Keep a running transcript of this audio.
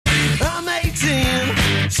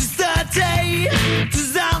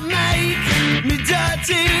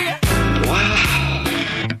dirty. Wow.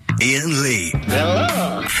 Ian Lee.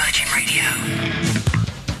 Hello. Virgin Radio.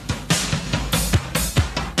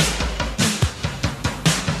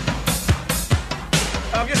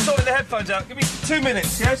 I'm just sorting the headphones out. Give me 2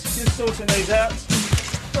 minutes, yes? Just sorting these out.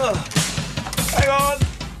 Oh. Hang on.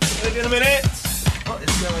 Maybe in a minute. What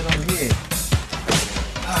is going on here?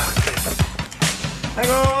 Hang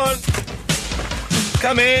on.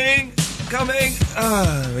 Coming.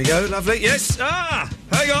 Ah, there we go. Lovely. Yes.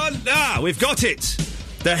 Hang on. We've got it.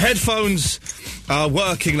 The headphones are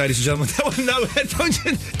working, ladies and gentlemen. There were no headphones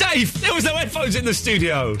in... Dave, there was no headphones in the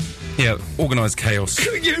studio. Yeah, organised chaos.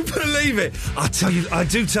 Can you believe it? I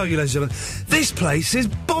do tell you, ladies and gentlemen, this place is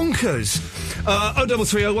bonkers.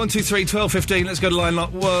 0330 123 1215. Let's go to line...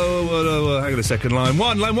 Whoa, hang on a second. Line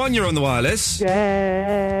one, you're on the wireless. James,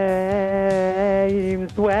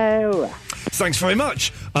 well... Thanks very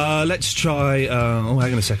much. Let's try... hang on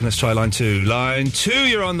a second. Let's try line 2. Line 2,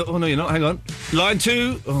 you're on the... Oh, no, you're not. Hang on. Line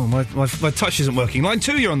 2... Oh, my touch isn't working. Line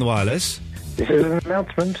 2, you're on the wireless. This is an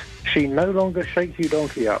announcement. She no longer shakes you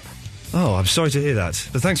donkey up. Oh, I'm sorry to hear that.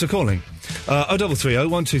 But thanks for calling. 0330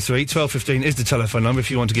 123 1215 is the telephone number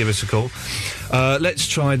if you want to give us a call. Let's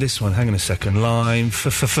try this one. Hang on a second. Line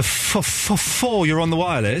 4, you're on the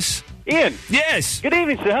wireless. Ian. Yes. Good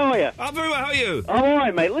evening, sir. How are you? I'm very well. How are you? I'm all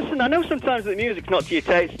right, mate. Listen, I know sometimes that the music's not to your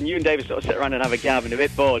taste, and you and David sort of sit around and have a gab and a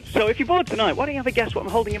bit bored. So if you're bored tonight, why don't you have a guess what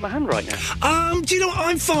I'm holding in my hand right now? Do you know what?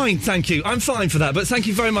 I'm fine, thank you. I'm fine for that, but thank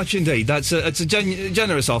you very much indeed. It's a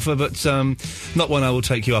generous offer, but not one I will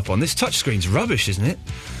take you up on. This touchscreen's rubbish, isn't it?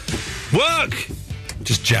 Work!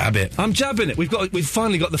 Just jab it. I'm jabbing it. We've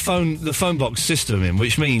finally got the phone box system in,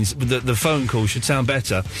 which means the phone call should sound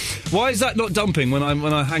better. Why is that not dumping when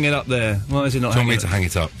I hang it up there? Why is it not? Do you want me to hang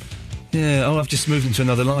it up? Yeah. Oh, I've just moved into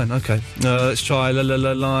another line. Okay. Let's try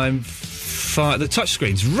line 5. The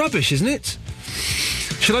touchscreen's rubbish, isn't it?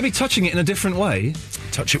 Should I be touching it in a different way?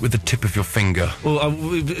 Touch it with the tip of your finger. Well,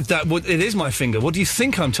 it is my finger. What do you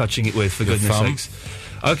think I'm touching it with? For Your goodness thumb. sakes.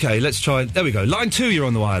 Okay. Let's try. There we go. Line 2. You're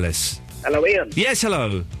on the wireless. Hello, Ian. Yes.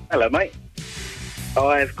 Hello. Hello, mate.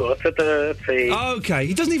 I've got a dirty... Okay,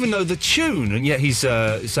 he doesn't even know the tune, and yet he's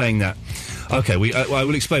saying that. Okay, I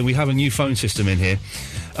will explain. We have a new phone system in here.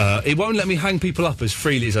 It won't let me hang people up as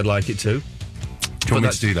freely as I'd like it to. Do you want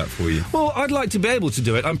me to do that for you? Well, I'd like to be able to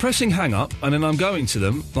do it. I'm pressing hang up, and then I'm going to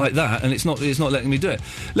them like that, and it's not letting me do it.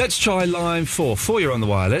 Let's try line 4. 4, you're on the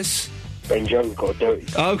wireless. Ben Jones got a dirty.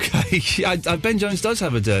 Okay, Ben Jones does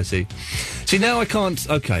have a dirty. See, now I can't...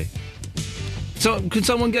 Okay. So, can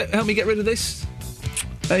someone help me get rid of this?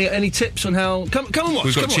 Any tips on how... Come and watch.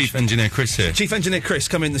 We've got Chief Engineer Chris here. Chief Engineer Chris,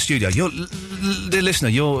 come in the studio. Dear listener,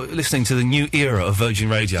 you're listening to the new era of Virgin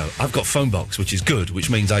Radio. I've got phone box, which is good, which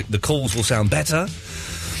means the calls will sound better.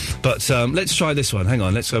 But let's try this one. Hang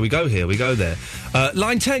on, let's go. We go here, we go there.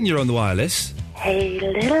 Line 10, you're on the wireless. Hey,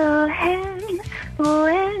 little hen,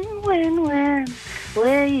 when,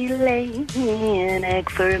 will you lay me an egg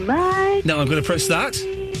for my Now I'm going to press that.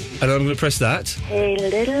 And I'm going to press that. Hey,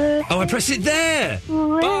 little Oh, I pressed it there!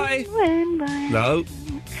 Bye! Bye. No.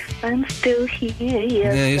 I'm still here,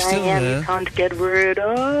 yes, Yeah, you're still I am. there. You can't get rid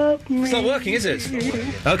of me. It's not working, is it?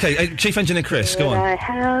 Okay, Chief Engineer Chris, go on. I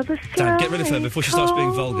have a Dan, get rid of her before she starts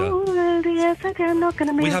being vulgar. Yes, I'm not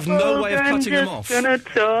gonna We have no way of cutting them off. I'm just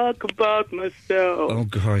gonna talk about myself. Oh,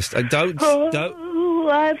 Christ. Don't. Oh,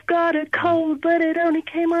 I've got a cold, but it only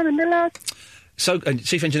came on in the last... So,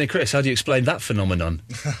 Chief Engineer Chris, how do you explain that phenomenon?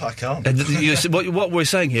 I can't. What we're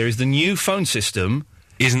saying here is the new phone system...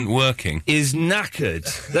 Isn't working. Is knackered.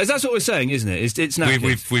 That's what we're saying, isn't it? It's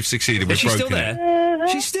knackered. We've succeeded. Is she We've still broken there? it.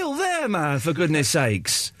 She's still there, man, for goodness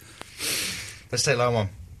sakes. Let's take line 1.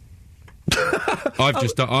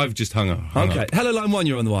 I've just hung up. Okay. Hello, line 1,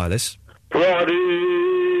 you're on the wireless. Pradeep.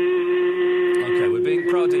 Okay, we're being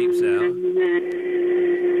Pradeeps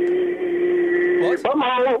now. What?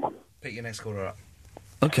 Somehow. Pick your next caller up.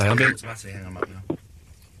 Okay, I'm being... Automatically hang them up now.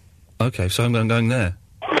 Okay, so I'm going there.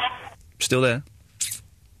 Still there.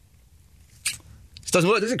 This doesn't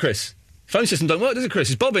work, does it, Chris? Phone system don't work, does it, Chris?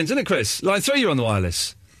 It's bobbins, isn't it, Chris? Line 3, you're on the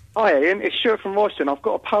wireless. Hi, Ian. It's Stuart from Royston. I've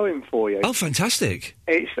got a poem for you. Oh, fantastic.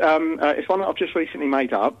 It's one that I've just recently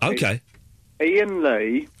made up. Okay. It's Ian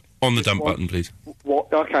Lee. On the dump button, please.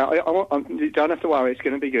 What? Okay, you don't have to worry. It's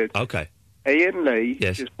going to be good. Okay. Ian Lee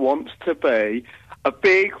just wants to be a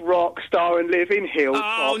big rock star and live in Hilltop.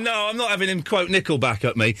 Oh, no, I'm not having him quote Nickelback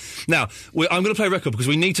at me. Now, I'm going to play a record because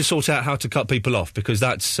we need to sort out how to cut people off because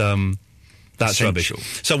that's essential. Rubbish.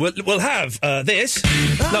 So we'll have this.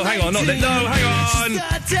 No, hang on, not this. No, hang on.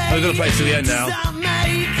 I'm going to play it to the end now.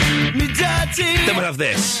 Then we'll have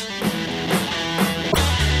this.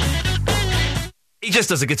 just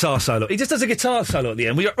does a guitar solo. He just does a guitar solo at the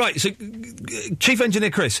end. Right, so, Chief Engineer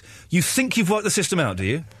Chris, you think you've worked the system out, do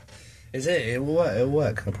you? Is it? It will work. It'll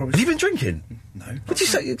work. I promise. Have you been drinking? No. What did you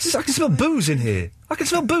say? I can smell booze in here. I can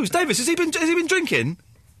smell booze. Davis, has he been drinking?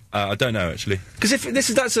 I don't know, actually. Because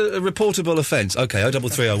that's a reportable offence. OK,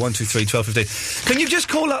 0330 123 1215. Can you just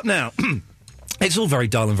call up now? It's all very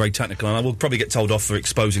dull and very technical, and I will probably get told off for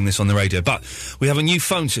exposing this on the radio, but we have a new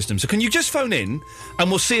phone system. So can you just phone in, and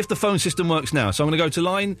we'll see if the phone system works now. So I'm going to go to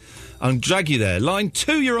line... I'll drag you there. Line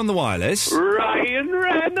 2, you're on the wireless. Ryan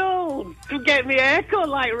Reynolds! You get me a haircut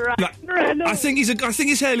like Ryan Reynolds! I think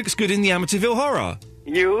his hair looks good in the Amityville Horror.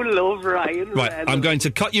 You love Ryan Right, Reynolds. I'm going to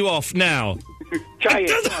cut you off now. Try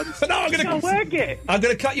it. No, I'm going to... You can't work it. I'm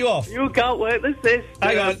going to cut you off. You can't work the system.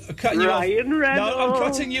 Hang on, I'm cutting you off. Ryan Reynolds. No, I'm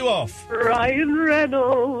cutting you off. Ryan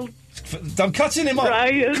Reynolds. I'm cutting him off.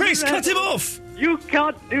 Ryan Chris, Reynolds. cut him off. You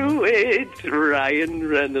can't do it, Ryan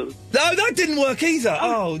Reynolds. No, that didn't work either.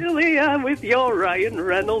 Still here with your Ryan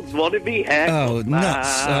Reynolds wannabe haircut. Oh,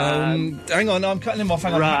 nuts. Hang on, I'm cutting him off.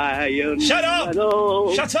 Hang on. Ryan Shut up!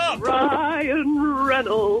 Reynolds. Shut up! Ryan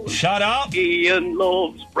Reynolds. Shut up! Ian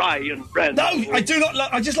loves Ryan Reynolds. No, I do not.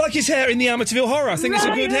 I just like his hair in the Amityville Horror. I think it's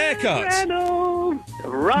a good haircut. Reynolds.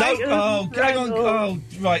 Ryan No, hang on. Oh,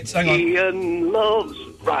 right, hang on. Ian loves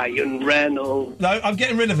Ryan Reynolds. No, I'm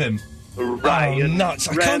getting rid of him. Ryan nuts.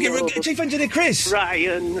 I Reynolds. can't get rid of Chief Engineer Chris.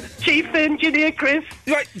 Ryan. Chief Engineer Chris.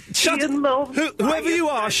 Right, shut Ian loves Whoever Ryan you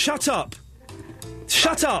are, shut up.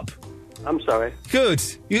 Shut up. I'm sorry. Good.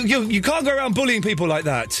 You can't go around bullying people like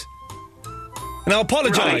that. And I'll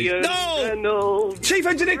apologise. Ryan No! Reynolds. Chief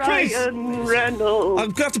Engineer Chris! Ryan Reynolds. I'm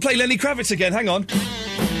going to have to play Lenny Kravitz again. Hang on.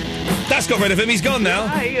 That's got rid of him. He's gone now.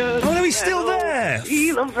 Ryan Oh, no, he's still Reynolds. there.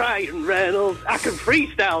 He loves Ryan Reynolds. I can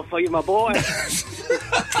freestyle for you, my boy.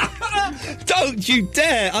 Don't you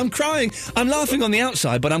dare. I'm crying. I'm laughing on the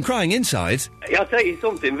outside, but I'm crying inside. I'll tell you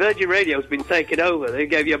something. Virgin Radio's been taken over. They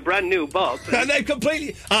gave you a brand new box. And they've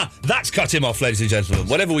completely... that's cut him off, ladies and gentlemen.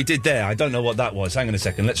 Whatever we did there, I don't know what that was. Hang on a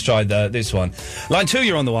second. Let's try this one. Line 2,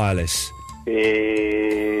 you're on the wireless.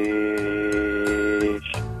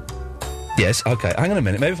 Yes, OK. Hang on a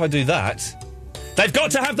minute. Maybe if I do that... They've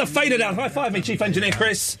got to have the fader down. High five me, Chief Engineer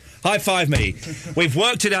Chris. High five me. We've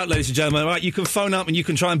worked it out, ladies and gentlemen. All right, you can phone up and you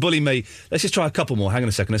can try and bully me. Let's just try a couple more. Hang on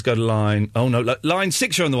a second. Let's go to line... Oh, no. Line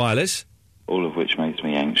 6, you're on the wireless. All of which makes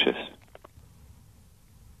me anxious.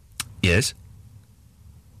 Yes.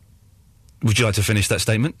 Would you like to finish that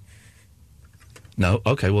statement? No?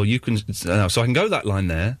 OK, well, you can... so I can go that line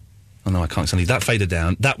there. Oh, no, I can't. So I need that fader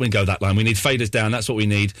down. That we go that line. We need faders down. That's what we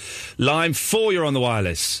need. Line 4, you're on the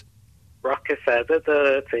wireless. Rockefeller,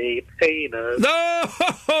 dirty penis.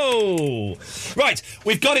 No! Right,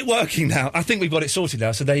 we've got it working now. I think we've got it sorted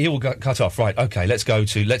now, so there you all got cut off. Right, OK, let's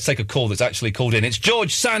take a call that's actually called in. It's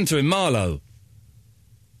George Santa in Marlow.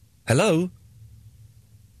 Hello?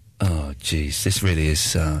 Oh, jeez, this really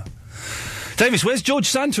is, Davis, where's George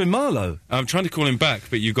Santa in Marlow? I'm trying to call him back,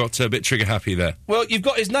 but you got a bit trigger-happy there. Well, you've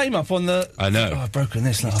got his name up on the... I know. Oh, I've broken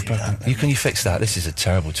this. Can you fix that? This is a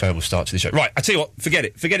terrible, terrible start to the show. Right, I tell you what, forget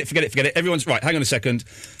it. Everyone's... Right, hang on a second.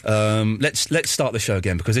 Let's start the show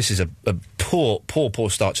again, because this is a poor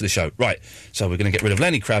start to the show. Right, so we're going to get rid of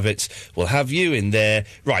Lenny Kravitz. We'll have you in there.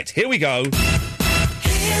 Right, here we go.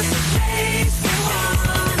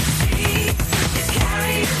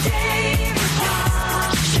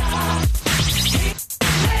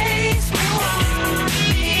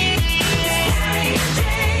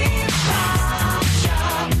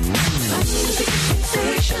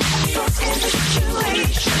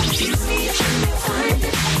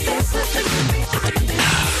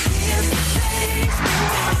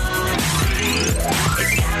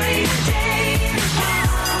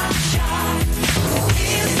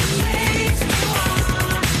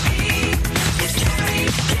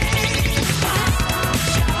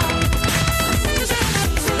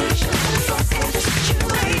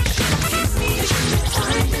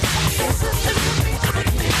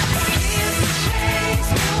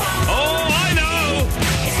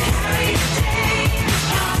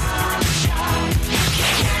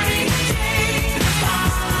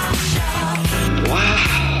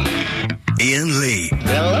 Ian Lee.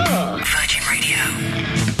 Hello. Virgin Radio.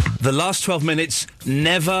 The last 12 minutes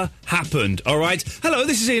never happened, all right? Hello,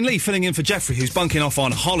 this is Ian Lee filling in for Jeffrey, who's bunking off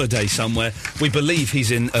on holiday somewhere. We believe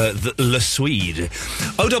he's in Le Swede.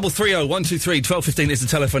 0330 123 1215 is the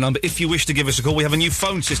telephone number. If you wish to give us a call, we have a new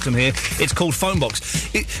phone system here. It's called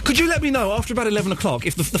Phonebox. Could you let me know, after about 11 o'clock,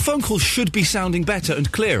 if the phone calls should be sounding better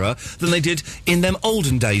and clearer than they did in them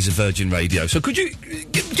olden days of Virgin Radio? So could you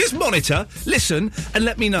just monitor, listen, and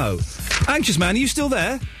let me know? Anxious Man, are you still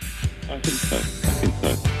there? I think so.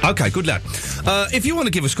 Okay, good lad. If you want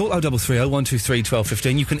to give us a call, 0330 123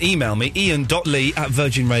 1215, you can email me,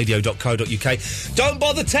 ian.lee@virginradio.co.uk. Don't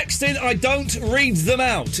bother texting, I don't read them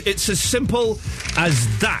out. It's as simple as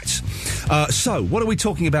that. So, what are we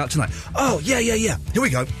talking about tonight? Oh, yeah. Here we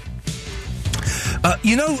go.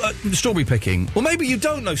 Strawberry picking. Well, maybe you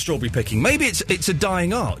don't know strawberry picking. Maybe it's a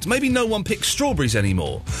dying art. Maybe no one picks strawberries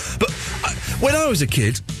anymore. But when I was a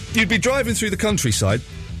kid, you'd be driving through the countryside,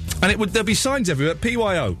 and there'd be signs everywhere,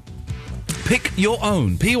 PYO. Pick your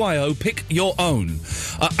own. PYO, pick your own.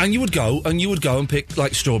 And you would go and pick,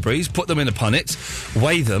 like, strawberries, put them in a punnet,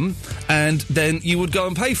 weigh them, and then you would go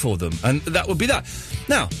and pay for them. And that would be that.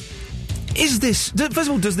 Now, first of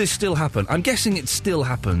all, does this still happen? I'm guessing it still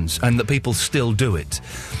happens and that people still do it.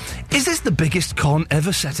 Is this the biggest con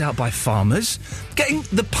ever set out by farmers? Getting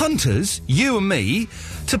the punters, you and me,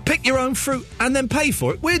 to pick your own fruit and then pay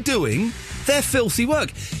for it? We're doing their filthy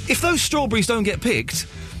work. If those strawberries don't get picked,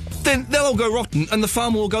 then they'll all go rotten and the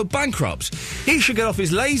farmer will go bankrupt. He should get off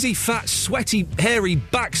his lazy, fat, sweaty, hairy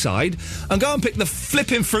backside and go and pick the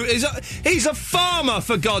flipping fruit. He's a farmer,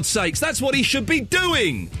 for God's sakes. That's what he should be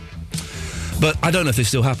doing. But I don't know if this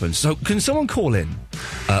still happens. So can someone call in,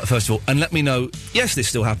 first of all, and let me know, yes, this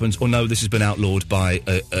still happens, or no, this has been outlawed by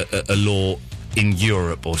a law in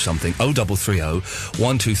Europe or something. 0330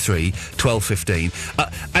 123 1215.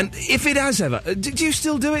 And if it has ever, do you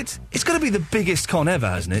still do it? It's got to be the biggest con ever,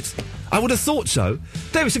 hasn't it? I would have thought so.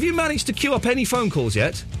 Davis, have you managed to queue up any phone calls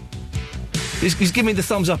yet? He's giving me the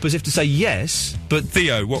thumbs up as if to say yes, but...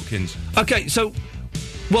 Theo Watkins. OK, so...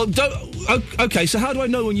 Well, OK, so how do I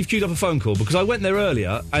know when you've queued up a phone call? Because I went there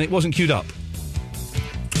earlier and it wasn't queued up.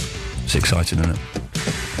 It's exciting, isn't it?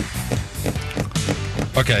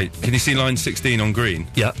 OK, can you see line 16 on green?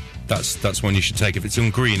 Yeah. That's one you should take. If it's on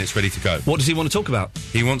green, it's ready to go. What does he want to talk about?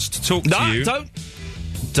 He wants to talk to you.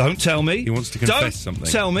 Don't tell me. He wants to confess something.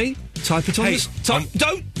 Don't tell me. Type it on this. Don't.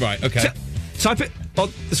 Right, OK. Type it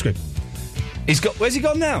on the screen. Where's he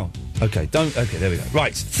gone now? OK, OK, there we go.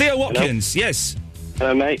 Right, Theo Watkins, Hello? Yes.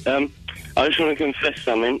 Hello, mate. I just want to confess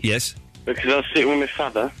something. Yes. Because I was sitting with my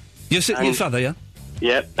father. You're sitting with your father, yeah?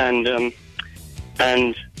 Yep, and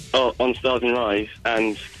on Stars and Rise,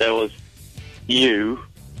 and there was you.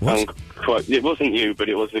 What? It wasn't you, but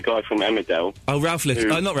it was the guy from Emmerdale. Oh, Ralph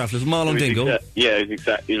Little. Not Ralph Little, Marlon Dingle. Yeah, he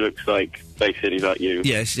exactly looks like, basically like you.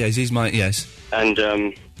 Yes, he's my, yes. And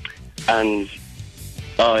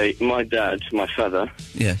my dad, my father.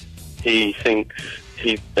 Yes. He thinks...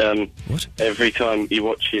 what? Every time he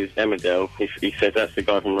watches Emmerdale, he says that's the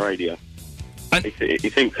guy from radio. And he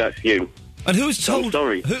thinks that's you. And who has told? I'm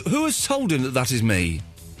sorry. Who has told him that is me?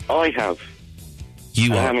 I have.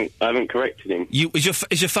 You are. I haven't corrected him. Is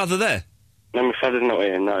your father there? No, my father's not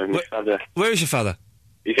here. No, my father. Where is your father?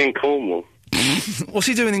 He's in Cornwall. What's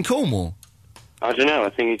he doing in Cornwall? I don't know. I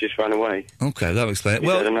think he just ran away. Okay, that'll explain it.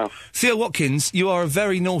 He's had enough. Theo Watkins, you are a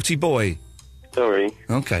very naughty boy. Sorry.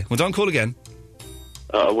 Okay, well, don't call again.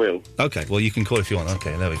 I will. Okay, well, you can call if you want.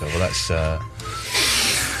 Okay, there we go. Well, that's...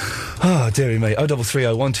 Oh, dearie me. 0330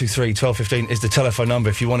 123 1215 is the telephone number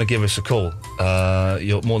if you want to give us a call.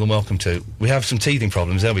 You're more than welcome to. We have some teething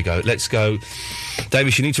problems. There we go. Let's go.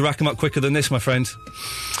 Davis, you need to rack them up quicker than this, my friend.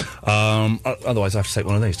 Otherwise, I have to take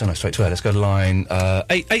one of these, don't I? Straight to air. Let's go to line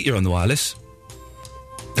 8. You're on the wireless.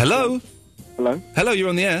 Hello? Hello? Hello, you're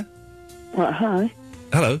on the air. Right, hi.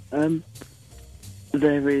 Hello? I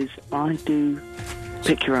do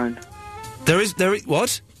pick your own. There is,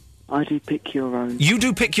 what? I do pick your own. You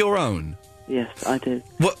do pick your own? Yes, I do.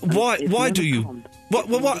 Why do you?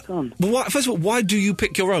 First of all, why do you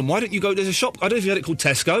pick your own? Why don't you go, there's a shop, I don't know if you had it called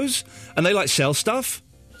Tesco's, and they, sell stuff?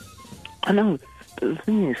 I know, but the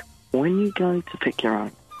thing is, when you go to pick your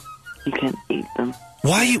own, you can eat them.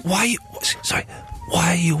 Why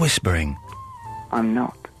are you whispering? I'm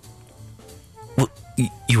not. Well,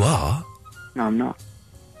 you are? No, I'm not.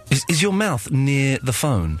 Is your mouth near the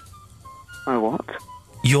phone? Oh, what?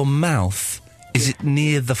 Your mouth, is it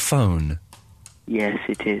near the phone? Yes,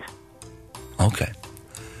 it is. Okay.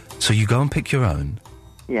 So you go and pick your own?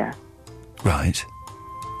 Yeah. Right.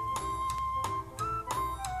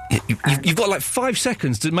 You've got 5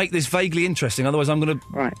 seconds to make this vaguely interesting, otherwise I'm going to...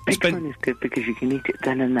 Right, pick your own is good because you can eat it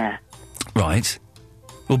then and there. Right.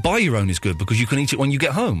 Well, buy your own is good because you can eat it when you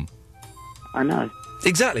get home. I know.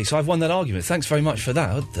 Exactly, so I've won that argument. Thanks very much for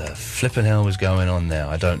that. What the flippin' hell was going on there?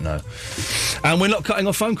 I don't know. And we're not cutting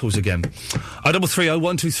off phone calls again. 0330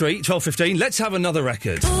 123 1215. Let's have another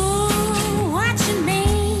record. Ooh, watching me.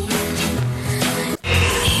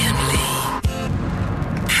 Ian Lee.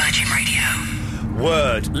 Virgin Radio.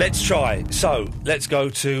 Word. Let's try. So, let's go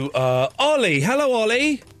to Ollie. Hello,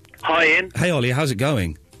 Ollie. Hi, Ian. Hey, Ollie, how's it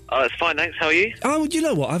going? It's fine, thanks. How are you? Oh, you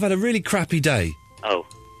know what? I've had a really crappy day. Oh.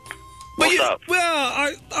 What's up?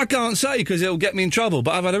 Well, I can't say because it'll get me in trouble,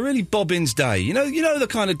 but I've had a really bobbins day. You know the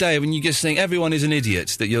kind of day when you just think everyone is an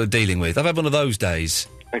idiot that you're dealing with. I've had one of those days.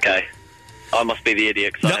 Okay. I must be the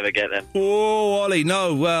idiot because I never get them. Oh, Ollie,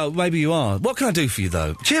 no. Well, maybe you are. What can I do for you,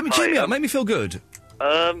 though? Cheer me up. Make me feel good.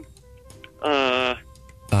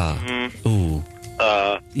 Ooh.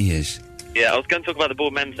 Yes. Yeah, I was going to talk about the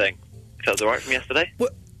bald men thing. If that was all right from yesterday?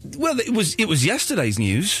 Well, it was yesterday's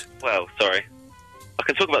news. Well, sorry. I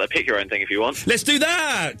can talk about the pick your own thing if you want. Let's do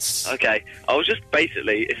that! Okay. I was just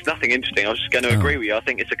basically, it's nothing interesting. I was just going to agree with you. I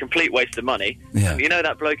think it's a complete waste of money. Yeah. You know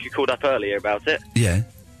that bloke you called up earlier about it? Yeah.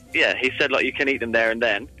 Yeah, he said, like, you can eat them there and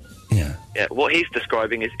then. Yeah. Yeah, what he's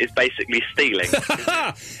describing is basically stealing.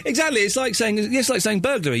 Exactly. It's like saying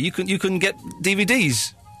burglary. You can get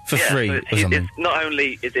DVDs for free so or something. It's not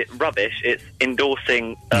only is it rubbish, it's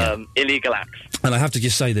endorsing illegal acts. And I have to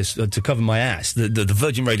just say this to cover my ass. The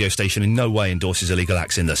Virgin radio station in no way endorses illegal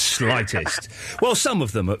acts in the slightest. Well, some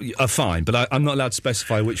of them are fine, but I'm not allowed to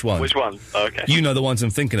specify which ones. Which ones? Oh, okay. You know the ones I'm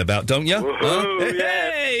thinking about, don't you? Woohoo,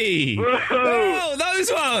 Hey! Oh,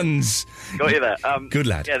 those ones! Got you there. Good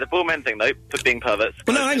lad. Yeah, the ball men thing, though, for being perverts.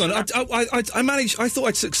 Well, no, hang on. I thought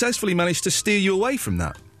I'd successfully managed to steer you away from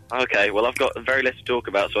that. Okay, well, I've got very little to talk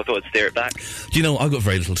about, so I thought I'd steer it back. Do you know what? I've got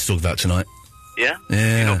very little to talk about tonight. Yeah?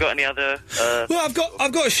 Yeah. You've not got any other... Well,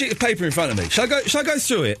 I've got a sheet of paper in front of me. Shall I go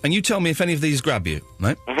through it, and you tell me if any of these grab you,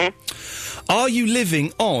 right? Mm-hmm. Are you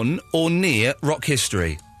living on or near rock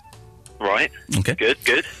history? Right. Okay. Good.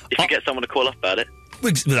 If you get someone to call up about it.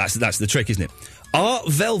 Well, that's the trick, isn't it? Are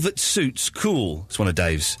velvet suits cool? It's one of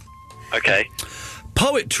Dave's. Okay.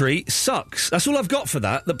 Poetry sucks. That's all I've got for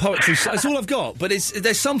that. The poetry that's all I've got. But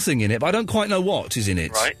there's something in it, but I don't quite know what is in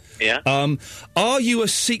it. Right, yeah. Are you a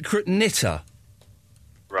secret knitter?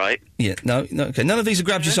 Right. Yeah, no, okay. None of these have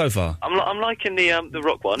grabbed you so far? I'm liking the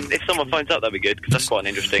rock one. If someone phones up, that'd be good, because that's quite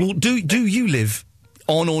interesting. Well, do you live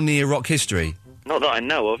on or near rock history? Not that I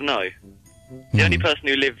know of, no. The only person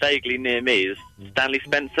who lived vaguely near me is Stanley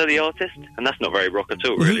Spencer, the artist, and that's not very rock at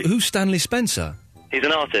all, really. Who's Stanley Spencer? He's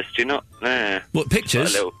an artist, do you not? What,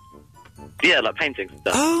 pictures? Yeah, like paintings and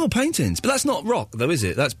stuff. Oh, paintings. But that's not rock, though, is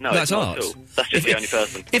it? That's art. That's just the only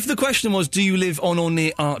person. If the question was, do you live on or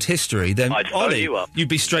near art history, then I'd phone Ollie, you up. You'd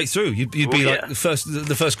be straight through. You'd be like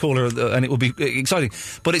the first caller, and it would be exciting.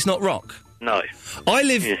 But it's not rock. No. I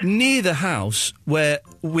live near the house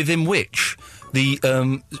within which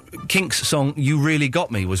the Kinks song "You Really Got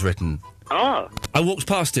Me" was written. Ah. I walked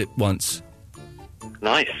past it once.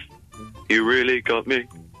 Nice. You really got me.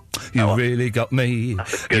 You really got me.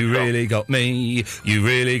 You really got me. You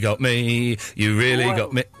really got me. You really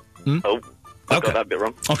got me. Oh, I got that bit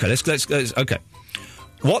wrong. Okay, let's okay.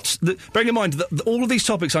 Bearing in mind that all of these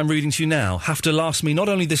topics I'm reading to you now have to last me not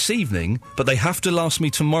only this evening, but they have to last me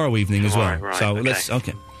tomorrow evening as well. Right, so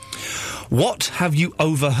okay. What have you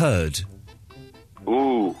overheard?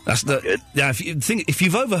 Ooh, that's good. Yeah, if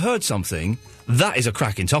you've overheard something, that is a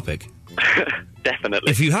cracking topic. Definitely.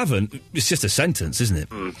 If you haven't, it's just a sentence, isn't it?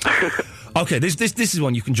 Okay, this is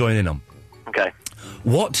one you can join in on. Okay.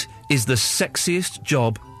 What is the sexiest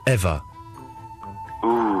job ever?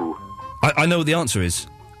 Ooh. I know what the answer is.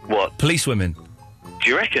 What? Policewomen. Do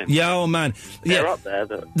you reckon? Yeah, oh man. They're up there,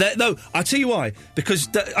 though. No, I'll tell you why. Because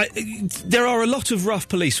there are a lot of rough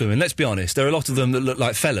policewomen, let's be honest. There are a lot of them that look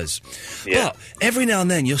like fellas. Yeah. But every now and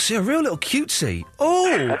then you'll see a real little cutesy.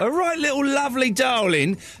 Oh, a right little lovely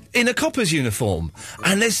darling in a copper's uniform.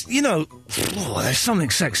 And there's, there's something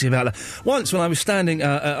sexy about that. Once when I was standing,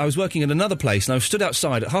 I was working at another place and I was stood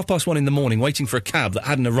outside at 1:30 in the morning waiting for a cab that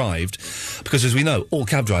hadn't arrived. Because as we know, all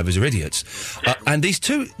cab drivers are idiots. And these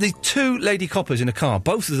two lady coppers in a car,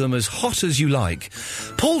 both of them as hot as you like,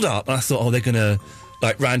 pulled up and I thought, they're going to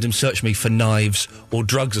random search me for knives or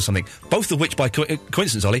drugs or something. Both of which, by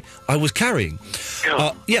coincidence, Ollie, I was carrying.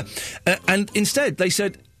 And instead they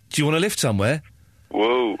said, do you want to lift somewhere?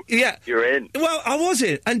 Whoa. Yeah. You're in. Well, I was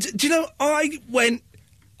in. And do you know, I went,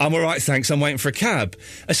 I'm all right, thanks, I'm waiting for a cab.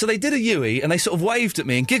 And so they did a Yui and they sort of waved at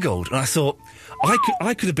me and giggled. And I thought,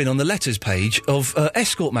 I could have been on the letters page of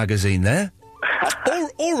Escort magazine there.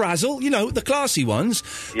 or Razzle, the classy ones.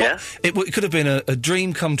 Yeah. It could have been a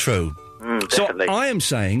dream come true. Definitely. So I am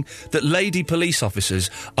saying that lady police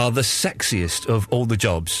officers are the sexiest of all the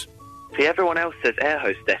jobs. See, everyone else says air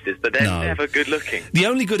hostesses, but they're never good looking. The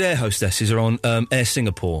only good air hostesses are on Air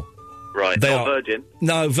Singapore. Right, not Virgin.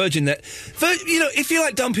 No, Virgin. If you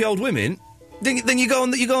like dumpy old women, then you go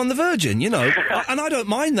on the Virgin. And I don't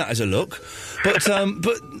mind that as a look, but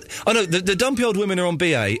I know the dumpy old women are on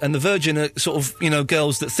BA, and the Virgin are sort of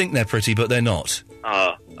girls that think they're pretty but they're not.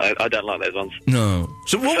 I don't like those ones. No.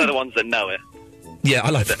 So what? They're the ones that know it. Yeah, I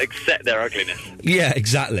like that accept their ugliness. Yeah,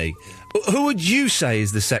 exactly. Who would you say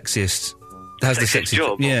is the sexiest? Has the sexiest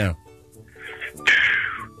job? Yeah.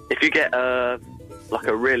 If you get like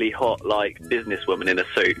a really hot businesswoman in a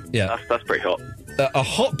suit, Yeah. that's pretty hot. A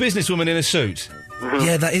hot businesswoman in a suit.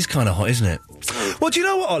 Yeah, that is kind of hot, isn't it? Well, do you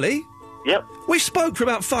know what, Ollie? Yep. We spoke for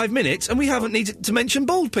about 5 minutes and we haven't needed to mention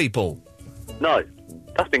bald people. No,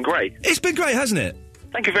 that's been great. It's been great, hasn't it?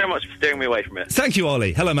 Thank you very much for steering me away from it. Thank you,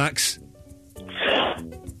 Ollie. Hello, Max.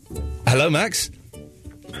 Hello, Max.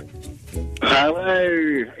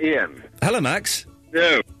 Hello, Ian. Hello, Max.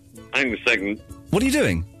 No, hang on a second. What are you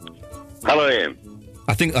doing? Hello, Ian.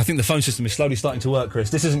 I think the phone system is slowly starting to work, Chris.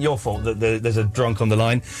 This isn't your fault that there's a drunk on the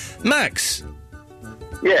line. Max.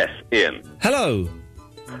 Yes, Ian. Hello.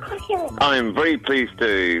 I'm very pleased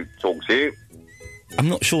to talk to you. I'm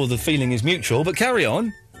not sure the feeling is mutual, but carry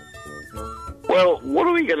on. Well, what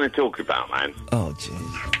are we going to talk about, man? Oh,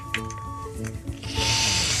 jeez.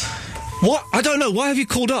 What? I don't know. Why have you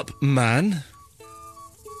called up, man?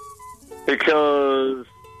 Because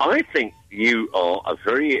I think you are a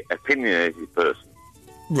very opinionated person.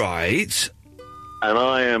 Right. And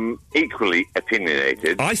I am equally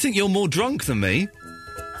opinionated. I think you're more drunk than me.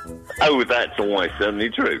 Oh, that's always certainly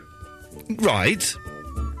true. Right.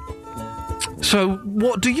 So,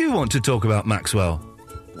 what do you want to talk about, Maxwell?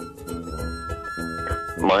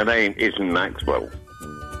 My name isn't Maxwell.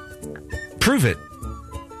 Prove it.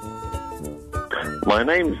 My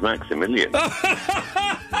name's Maximilian.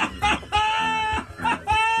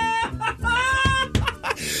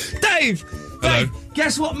 Dave! Hello. Dave,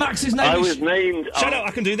 guess what Max's name is? I was named... Shut up,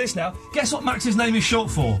 I can do this now. Guess what Max's name is short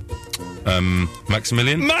for?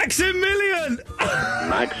 Maximilian? Maximilian!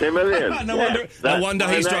 Maximilian. No wonder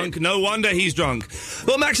he's drunk. No wonder he's drunk.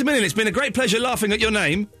 Well, Maximilian, it's been a great pleasure laughing at your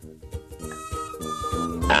name.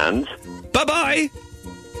 And? Bye-bye!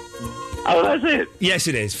 Oh, that's it? Yes,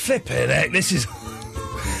 it is. Flippin' heck, this is...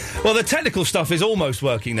 Well, the technical stuff is almost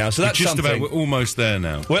working now, so that's just something. we're almost there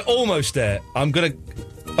now. We're almost there. I'm gonna...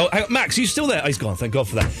 Oh, hang on, Max, are you still there? Oh, he's gone, thank God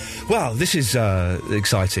for that. Wow, this is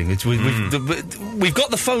exciting. We've got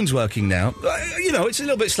the phones working now. It's a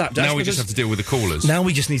little bit slapdash. Now we just have to deal with the callers. Now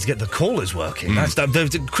we just need to get the callers working.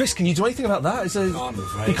 Chris, can you do anything about that? I'm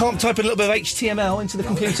afraid. You can't type a little bit of HTML into the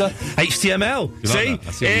computer. HTML. You See? like that?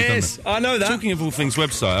 I see what you've done Yes, there. I know that. Talking of all things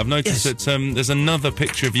website, I've noticed that there's another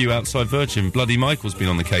picture of you outside Virgin. Bloody Michael's been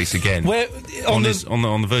on the case again. Where on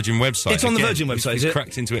the Virgin website? It's on the Virgin website. He's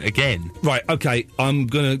cracked into it again. Right. Okay. I'm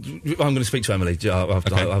gonna speak to Emily.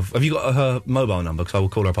 Have you got her mobile number? Because I will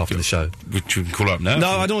call her up after the show. Which we can call her up now. No,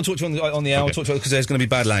 I don't want to talk to you on the air. I'll talk to her because there's going to be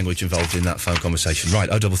bad language involved in that phone conversation. Right.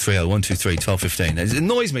 0330 123 1215. It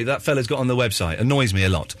annoys me that fella's got on the website. Annoys me a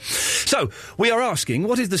lot. So we are asking,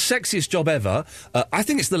 what is the sexiest job ever? I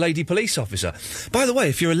think it's the lady police officer. By the way,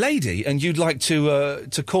 if you're a lady and you'd like to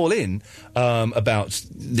call in about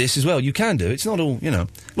this as well, you can do. It's not all,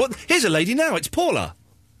 Well, here's a lady now. It's Paula.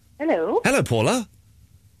 Hello. Hello, Paula.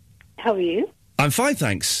 How are you? I'm fine,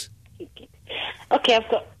 thanks. Okay, I've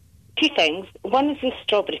got two things. One is the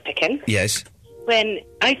strawberry picking. Yes. When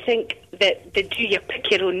I think that they do your pick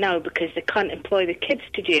your own now because they can't employ the kids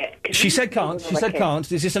to do it. She said can't. She said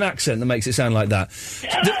can't. Is this an accent that makes it sound like that?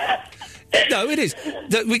 No, it is.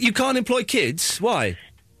 You can't employ kids. Why?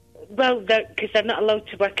 Well, because they're not allowed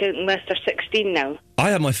to work unless they're 16 now. I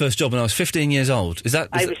had my first job when I was 15 years old.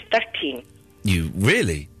 I was 13. You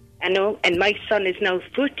really? I know, and my son is now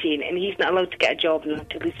 14, and he's not allowed to get a job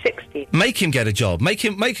until he's 16. Make him get a job. Make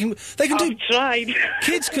him. They can do. I've tried.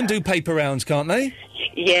 Kids can do paper rounds, can't they?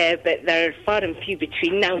 Yeah, but they're far and few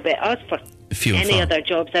between now. But as for any other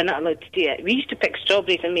jobs, they're not allowed to do it. We used to pick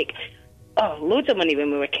strawberries and make loads of money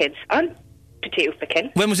when we were kids, and potato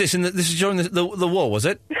picking. When was this? This is during the war, was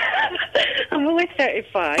it? I'm only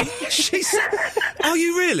 35. Are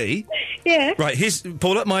you really? Yeah. Right. Here's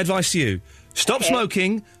Paula. My advice to you. Stop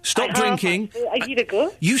smoking, stop drinking. A year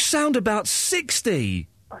ago. You sound about 60.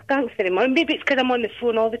 Oh, thanks very much. Maybe it's because I'm on the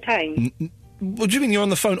phone all the time. What do you mean you're on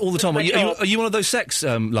the phone all the time? Are you one of those sex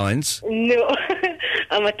lines? No,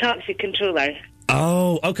 I'm a taxi controller.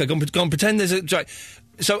 Oh, OK, go on, pretend there's a...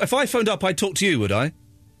 So if I phoned up, I'd talk to you, would I?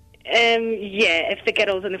 Yeah, if the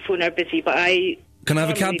girls on the phone are busy, but I... Can I have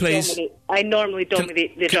a cab, please? I normally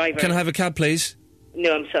dominate the driver. Can I have a cab, please?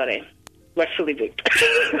 No, I'm sorry. We're fully booked.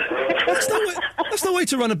 That's no way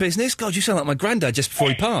to run a business. God, you sound like my granddad just before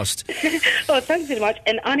he passed. Oh, thanks very much.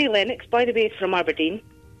 And Annie Lennox, by the way, is from Aberdeen.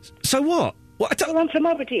 So what? Well, I'm from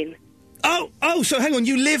Aberdeen. Oh, so hang on.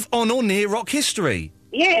 You live on or near Rock History?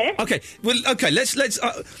 Yeah. Okay, well, okay, let's,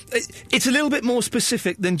 it's a little bit more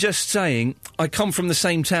specific than just saying, I come from the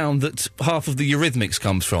same town that half of the Eurythmics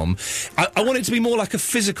comes from. I want it to be more like a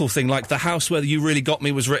physical thing, like The House Where You Really Got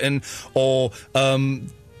Me was written, or,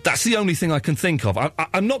 that's the only thing I can think of.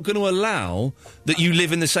 I'm not going to allow that you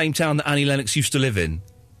live in the same town that Annie Lennox used to live in.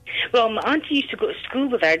 Well, my auntie used to go to school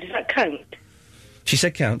with her. Does that count? She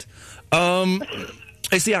said count.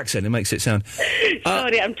 It's the accent, it makes it sound...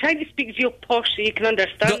 Sorry, I'm trying to speak real posh so you can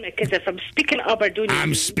understand me, because if I'm speaking Aberdonian...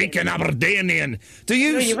 I'm speaking Aberdonian! Do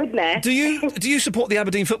you... No, you wouldn't. Do you support the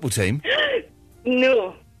Aberdeen football team?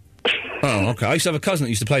 No. Oh, OK. I used to have a cousin that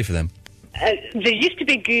used to play for them. They used to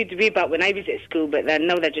be good way back when I was at school, but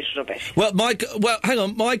now they're just rubbish. Well, hang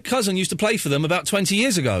on. My cousin used to play for them about 20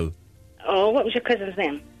 years ago. Oh, what was your cousin's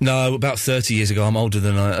name? No, about 30 years ago. I'm older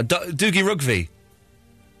than Dougie Rugby.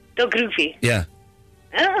 Doug Rugby? Yeah.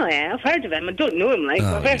 Oh, yeah, I've heard of him. I don't know him, like,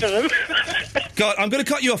 I've heard of him. God, I'm going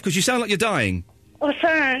to cut you off because you sound like you're dying. Oh,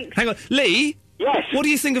 thanks. Hang on. Lee? Yes? What do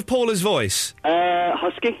you think of Paula's voice?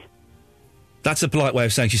 Husky. That's a polite way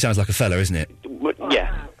of saying she sounds like a fella, isn't it?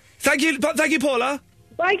 Yeah. Thank you, Paula.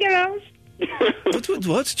 Bye, girls.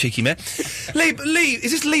 What? Cheeky man. Lee,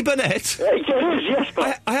 is this Lee Burnett? It is, yes,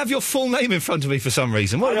 but... I have your full name in front of me for some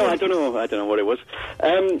reason. I don't know what it was.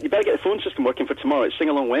 You better get the phone system working for tomorrow. It's Sing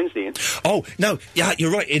Along Wednesday. Eh? Oh, no, yeah,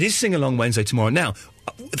 you're right. It is Sing Along Wednesday tomorrow. Now,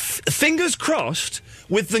 fingers crossed,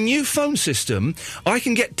 with the new phone system, I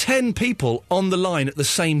can get 10 people on the line at the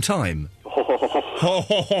same time.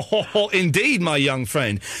 Indeed, my young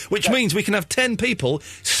friend. Which means we can have 10 people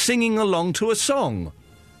singing along to a song.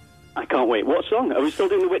 I can't wait. What song? Are we still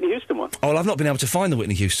doing the Whitney Houston one? Oh, well, I've not been able to find the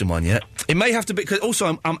Whitney Houston one yet. It may have to be... Cause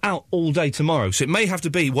also, I'm out all day tomorrow, so it may have to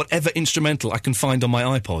be whatever instrumental I can find on my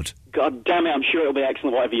iPod. God damn it, I'm sure it'll be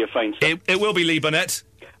excellent, whatever you find. It will be, Lee Burnett.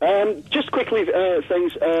 Just quickly,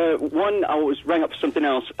 things. One, I was rang up for something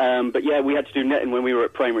else, but yeah, we had to do knitting when we were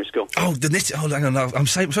at primary school. Oh, the knitting. Oh, hang on, I'm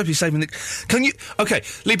supposed to be saving the... Can you... OK,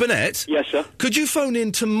 Lee Burnett? Yes, sir? Could you phone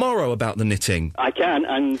in tomorrow about the knitting? I can,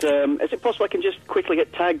 and is it possible I can just quickly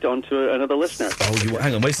get tagged on to another listener? Oh,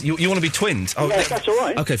 hang on, wait, you want to be twinned? Oh, yes, that's all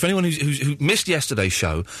right. OK, for anyone who missed yesterday's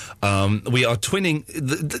show, we are twinning...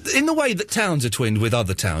 in the way that towns are twinned with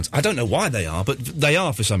other towns. I don't know why they are, but they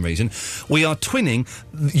are for some reason. We are twinning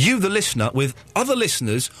you, the listener, with other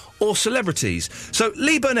listeners or celebrities. So,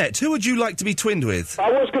 Lee Burnett, who would you like to be twinned with? I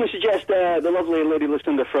was going to suggest the lovely lady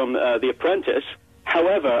listener from The Apprentice.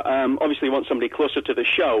 However, obviously you want somebody closer to the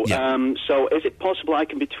show. Yeah. So is it possible I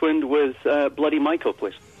can be twinned with Bloody Michael,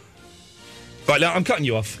 please? Right, now, I'm cutting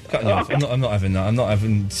you off. I'm not having that. I'm not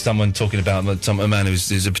having someone talking about a man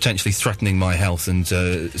who's potentially threatening my health and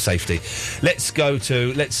safety. Let's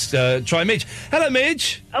try Midge. Hello,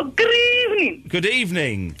 Midge. Oh, good evening. Good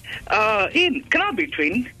evening. Ian, can I be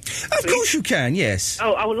twinned? Of course you can, yes.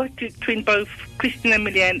 Oh, I would like to twin both Christina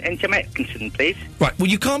Milian and Jim Atkinson, please. Right, well,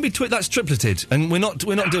 you can't be that's tripleted, and we're not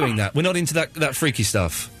doing that. We're not into that freaky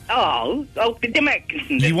stuff. Oh, Jim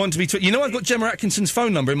Atkinson. You want to be you know I've got Gemma Atkinson's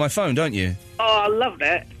phone number in my phone, don't you? Oh, I love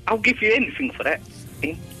that. I'll give you anything for that.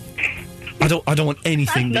 I don't want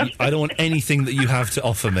anything. I don't want anything that you have to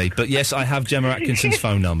offer me. But yes, I have Gemma Atkinson's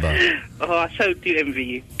phone number. Oh, I so do envy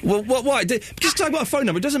you. Well, why? Just talk about a phone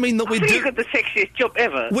number. It doesn't mean that you've got the sexiest job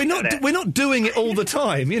ever. We're not doing it all the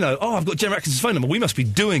time. You know. Oh, I've got Gemma Atkinson's phone number. We must be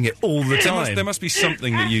doing it all the time. There must be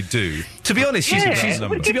something that you do. To be honest,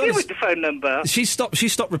 What did you do with the phone number? She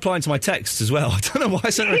stopped replying to my texts as well. I don't know why I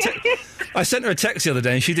sent her a text. I sent her a text the other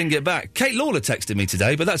day and she didn't get back. Kate Lawler texted me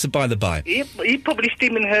today, but that's a by the by. You're probably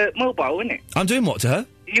steaming her mobile, isn't it? I'm doing what to her?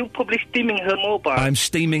 You're probably steaming her mobile. I'm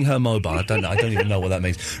steaming her mobile. I don't know. I don't even know what that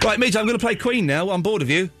means. Right, Midge, I'm going to play Queen now. I'm bored of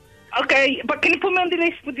you. Okay, but can you put me on the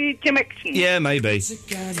list with the Jim Atkinson? Yeah, maybe.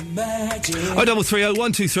 0330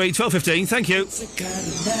 123 1215. Thank you.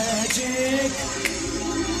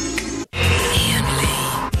 Ian Lee.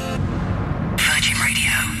 Virgin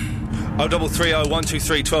Radio. 0330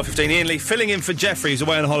 123 1215. Ian Lee filling in for Jeffrey, who's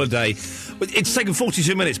away on holiday. It's taken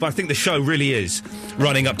 42 minutes, but I think the show really is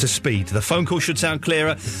running up to speed. The phone call should sound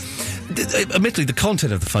clearer. Admittedly, the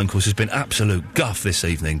content of the phone calls has been absolute guff this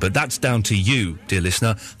evening, but that's down to you, dear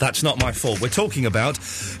listener. That's not my fault. We're talking about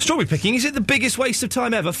strawberry picking. Is it the biggest waste of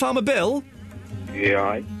time ever? Farmer Bill? Yeah,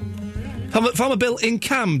 aye. Farmer Bill in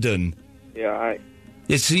Camden? Yeah, aye.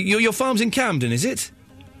 Yes, your farm's in Camden, is it?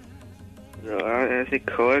 No, I say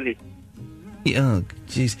Corley. Oh,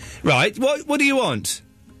 jeez. Right, what do you want?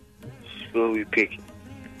 Strawberry picking.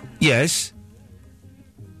 Yes?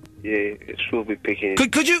 Yeah, strawberry picking.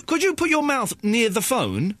 Could you put your mouth near the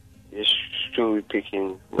phone? Yes, strawberry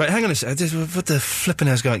picking. Right, hang on a second. What the flipping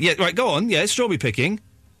hell's going? Yeah, right, go on. Yeah, strawberry picking.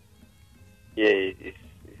 Yeah, it's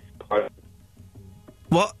part.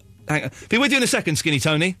 What? Hang on. Be with you in a second, Skinny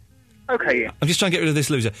Tony. Okay, yeah. I'm just trying to get rid of this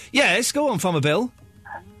loser. Yes, go on, Farmer Bill.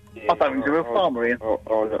 I thought he was a real farmer, Ian. I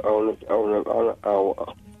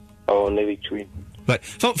want to be twin. Right,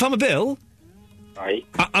 Farmer Bill. Aye.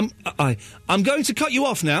 I'm going to cut you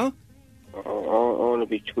off now. I want to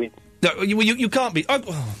be twin. No, you can't be.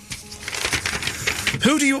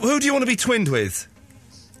 Who do you want to be twinned with?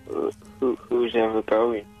 Who's ever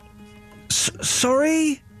going?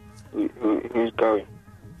 Sorry? Who's going?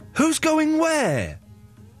 Who's going where?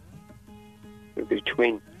 To be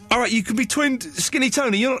twin. All right, you can be twinned, Skinny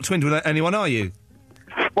Tony. You're not twinned with anyone, are you?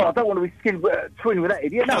 Well, I don't want to be twinned with that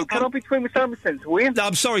idiot. No, can I be twinned with someone sensible, Ian? No,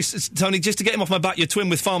 I'm sorry, Tony. Just to get him off my back, you're twinned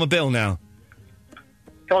with Farmer Bill now.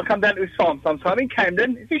 Can I come down to his farm sometime in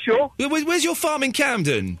Camden? Is he sure? Where's your farm in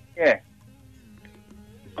Camden? Yeah.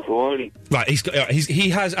 Crawley. Right, he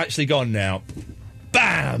has actually gone now.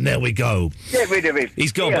 Bam! There we go. Get rid of him.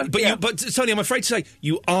 He's gone. Yeah, but Tony, I'm afraid to say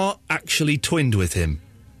you are actually twinned with him.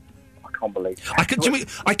 I can't believe it.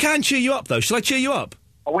 I can cheer you up though. Shall I cheer you up?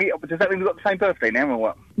 Does that mean we've got the same birthday now, or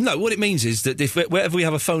what? No, what it means is that wherever we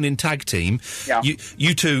have a phone-in tag team,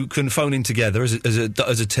 you two can phone in together as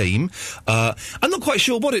a team. I'm not quite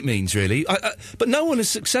sure what it means, really. But no one has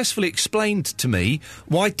successfully explained to me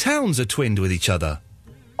why towns are twinned with each other.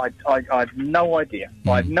 I have no idea.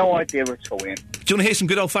 I have no idea at all, Ian. Do you want to hear some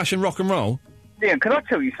good old-fashioned rock and roll? Ian, can I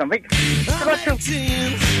tell you something?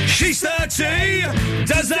 She's 30.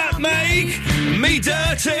 Does that make me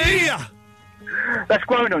dirty? That's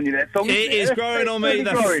growing on you, that song. It is growing on me.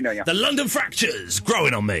 Growing on you. The London Fractures,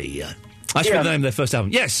 growing on me. That's the name of their first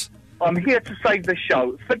album. Yes. I'm here to save the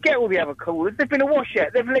show. Forget all the other callers. They've been a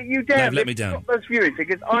washout. They've let you down. They've let me down. Those viewing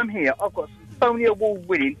tickets. I'm here. I've got some Sony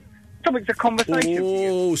Award-winning topics of conversation.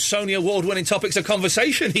 Oh, Sony Award-winning topics of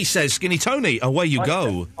conversation, he says. Skinny Tony, away you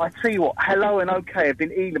go. I tell you what, Hello and OK have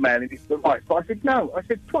been emailing this for rights, but I said no. I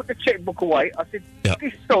said, put the checkbook away. I said,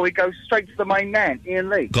 This story goes straight to the main man, Ian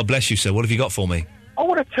Lee. God bless you, sir. What have you got for me? I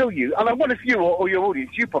want to tell you, and I wonder if you or your audience,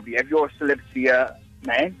 you probably have, you're a celebrity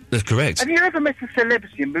man. That's correct. Have you ever met a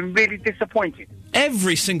celebrity and been really disappointed?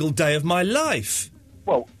 Every single day of my life.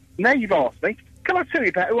 Well, now you've asked me. Can I tell you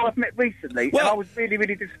about who I've met recently? And I was really,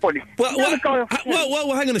 really disappointed. Well, hang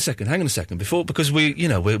on a second. Because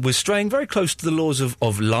we're straying very close to the laws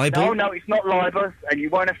of libel. No, it's not libel, and you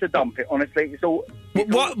won't have to dump it. Honestly, it's all.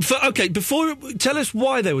 Tell us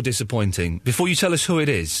why they were disappointing. Before you tell us who it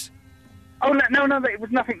is. Oh no! It was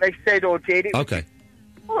nothing they said or did. Okay.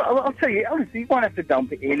 Well, I'll tell you honestly, you won't have to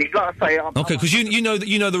dump it in. Like I say, okay, because you know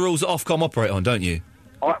the rules that Ofcom operate on, don't you?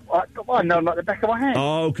 I know like the back of my hand.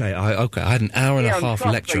 Oh, okay. I had an hour and a half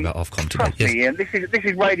lecture about Ofcom today. Trust me, Ian. This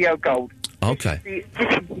is Radio Gold. Okay. This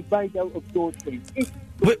is the radio of your team.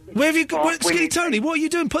 Where have you got... Skinny Tony, what are you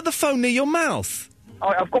doing? Put the phone near your mouth.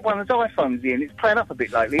 I've got one of those iPhones, Ian. It's playing up a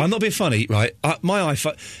bit lately. I'm not being funny, right? My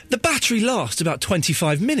iPhone... The battery lasts about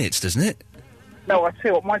 25 minutes, doesn't it? No, I tell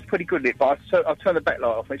you what, mine's pretty good, but I've turned the backlight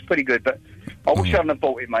off. It's pretty good, but I wish I hadn't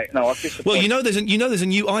bought it, mate. No, I've just... Well, there's a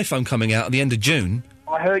new iPhone coming out at the end of June.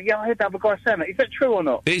 I heard the other guy saying that. Is that true or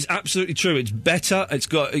not? It is absolutely true. It's better. It's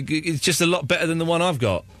just a lot better than the one I've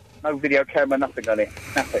got. No video camera, nothing on it.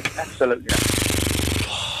 Nothing. Absolutely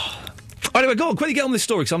nothing. Anyway, go on. Quickly get on this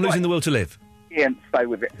story, because I'm losing the will to live. Ian, stay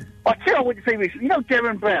with it. I tell you, I went to see recently. You know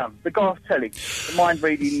Darren Brown, the guy off telly, the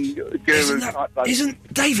mind-reading guru type bloke.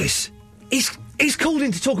 Isn't Davis? He's called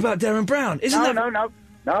in to talk about Darren Brown. No.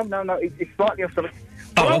 It's slightly off topic.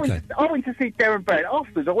 Okay. I went to see Darren Brown.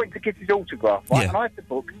 Afterwards, I went to get his autograph, right? Yeah. And I had the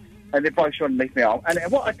book and the brochure underneath my arm. And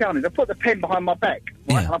what I'd done is I put the pen behind my back,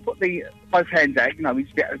 right? Yeah. And I put both hands out. He's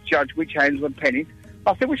to judge which hands were the pen in.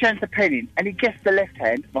 I said, which hand's the pen in? And he guessed the left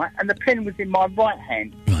hand, right? And the pen was in my right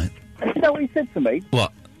hand. Right. And you know what he said to me?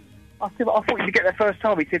 What? I said, I thought you'd get there first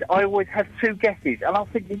time. He said, I always have two guesses. And I was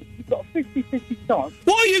thinking, you've got a 50-50 chance.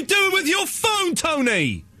 What are you doing with your phone,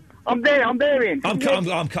 Tony? I'm there, Ian. I'm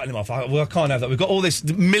cutting him off. I can't have that. We've got all this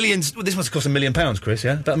millions... This must have cost £1 million, Chris,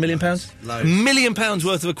 yeah? About £1 million? Loads. £1 million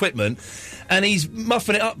worth of equipment, and he's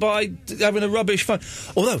muffing it up by having a rubbish phone.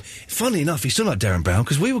 Although, funnily enough, he's talking about Darren Brown,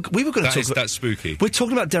 because we were going to talk about... That's spooky. We're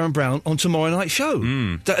talking about Darren Brown on tomorrow night's show.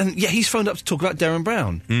 And he's phoned up to talk about Darren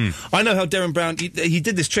Brown. I know how Darren Brown... He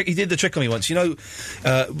did this trick. He did the trick on me once.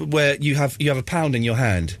 Where you have a pound in your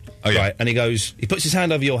hand. Oh, yeah. Right, and he puts his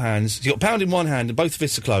hand over your hands. You've got a pound in one hand and both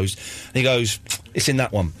fists are closed. And he goes, it's in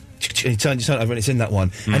that one. And he turns it over and it's in that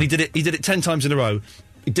one. And he did it 10 times in a row.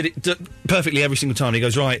 He did it perfectly every single time. And he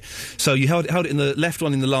goes, right, so you held it in the left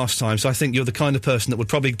one in the last time, so I think you're the kind of person that would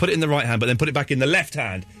probably put it in the right hand, but then put it back in the left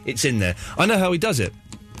hand. It's in there. I know how he does it.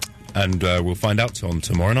 And we'll find out on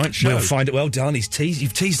tomorrow night's show. We'll find it. Well done. You've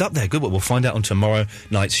teased up there. Good. We'll find out on tomorrow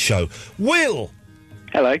night's show. Will!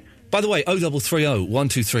 Hello. By the way, 0330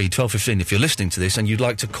 123 1215, if you're listening to this and you'd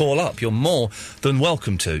like to call up, you're more than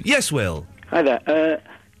welcome to. Yes, Will? Hi there.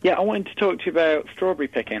 Yeah, I wanted to talk to you about strawberry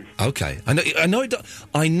picking. OK. I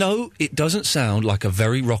know it doesn't sound like a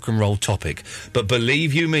very rock and roll topic, but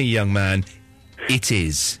believe you me, young man, it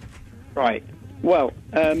is. Right. Well,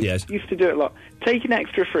 yes. Used to do it a lot. Taking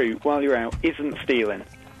extra fruit while you're out isn't stealing.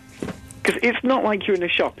 Because it's not like you're in a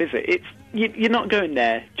shop, is it? You're not going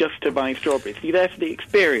there just to buy strawberries. You're there for the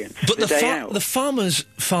experience, but the day out. The farmer's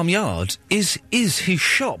farmyard is his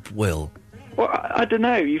shop, Will. Well, I don't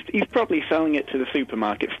know. He's probably selling it to the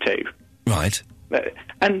supermarkets too. Right.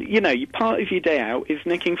 And, part of your day out is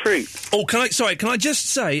nicking fruit. Oh, can I just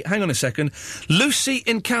say, hang on a second, Lucy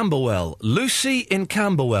in Camberwell,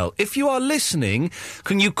 if you are listening,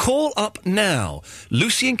 can you call up now?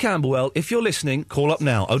 Lucy in Camberwell, if you're listening, call up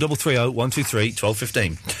now, 0330 123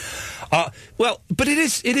 1215. Well, but it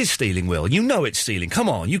is stealing, Will. You know it's stealing. Come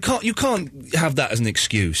on, you can't have that as an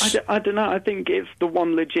excuse. I don't know. I think it's the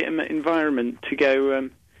one legitimate environment to go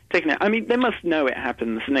taking it. I mean, they must know it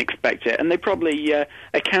happens and expect it, and they probably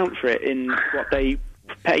account for it in what they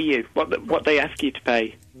pay you, what they ask you to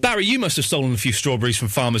pay. Barry, you must have stolen a few strawberries from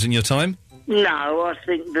farmers in your time. No, I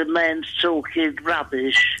think the man's talking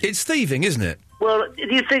rubbish. It's thieving, isn't it? Well,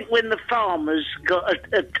 do you think when the farmer's got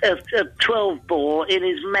a 12-bore in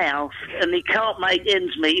his mouth and he can't make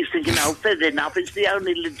ends meet, he's thinking, oh, fair enough, it's the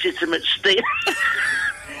only legitimate steal?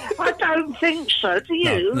 I don't think so, do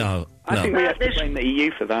you? No. I think we have to blame the EU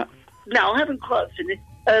for that. No, I haven't quite finished.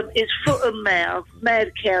 It's foot and mouth,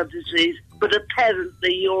 mad cow disease, but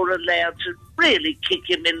apparently you're allowed to really kick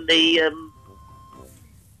him in the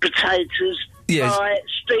potatoes by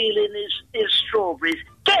stealing his strawberries.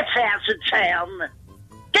 Get out of town!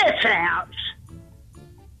 Get out!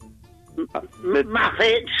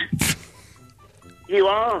 Muppet! You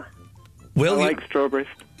are? Will, I like strawberries.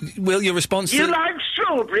 Will, your response You like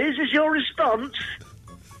strawberries is your response?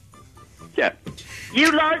 Yeah.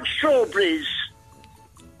 You like strawberries?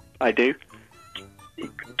 I do.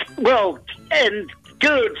 Well, and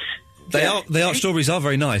good. They are. Strawberries are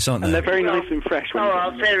very nice, aren't they? And they're very nice and fresh. All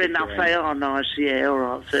right, fair enough. They are nice. Yeah, all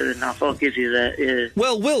right, fair enough. I'll give you that. Yeah.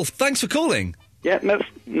 Well, Will, thanks for calling. Yeah, that's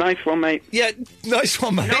nice one, mate. Yeah, nice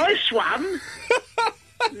one, mate. Nice one.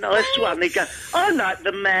 Nice one. He goes, I like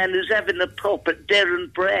the man who's having a pop at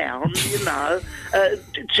Darren Brown,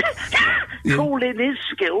 calling his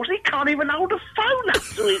skills. He can't even hold a phone up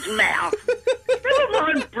to his mouth. Never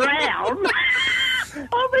mind Brown.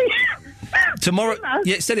 I mean... Tomorrow,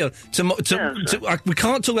 steady on. We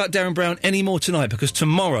can't talk about Darren Brown anymore tonight because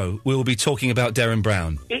tomorrow we will be talking about Darren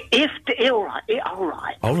Brown.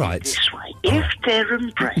 All right. This way. If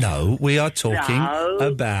Darren Brown... No, we are talking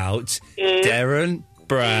about Darren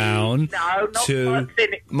Brown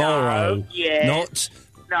tomorrow. Not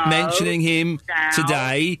mentioning him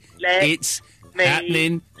today. It's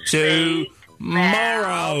happening tomorrow.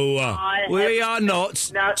 We are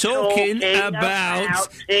not talking about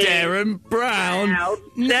Darren Brown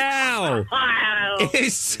now.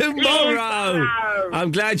 It's tomorrow.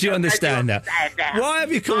 I'm glad you understand that. Why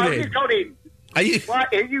have you called in? Are you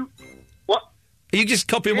just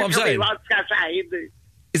copying what I'm saying?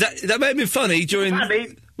 Is that may have been funny during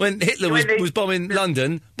when Hitler was bombing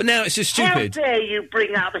London, but now it's just stupid. How dare you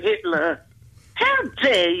bring up Hitler? How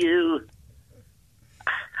dare you?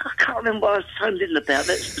 I can't remember what I was phoning about.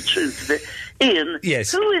 That's the truth of it. Ian.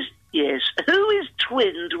 Yes. Who is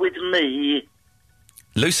twinned with me?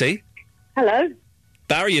 Lucy. Hello.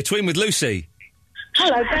 Barry, you're twin with Lucy.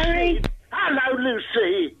 Hello, Barry. Hello,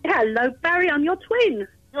 Lucy. Hello, Barry. I'm your twin.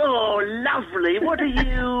 Oh, lovely. What do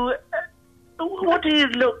you? What do you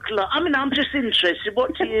look like? I mean, I'm just interested.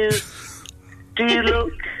 What do you? Do you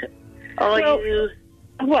look? You?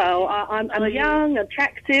 Well, I'm young,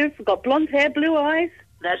 attractive. I've got blonde hair, blue eyes.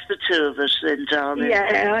 That's the two of us then, darling.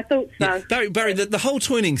 Yeah, I thought so. Yeah. Barry, the whole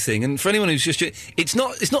twinning thing, and for anyone who's just, it's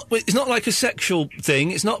not like a sexual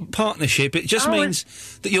thing. It's not partnership. It just means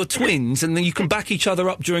that you're twins, and then you can back each other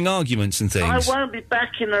up during arguments and things. I won't be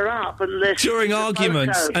backing her up unless during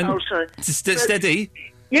arguments. And steady.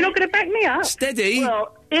 You're not going to back me up. Steady.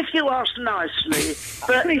 Well, if you ask nicely,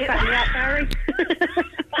 but please back me up, Barry.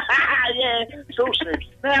 Yeah, it's awesome.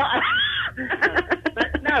 Now,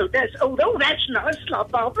 but no, that's nice, like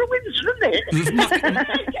Barbara Windsor, isn't it?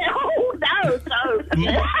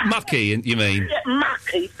 No. Mucky, you mean? Yeah,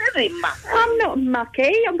 mucky, very mucky. I'm not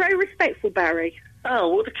mucky. I'm very respectful, Barry.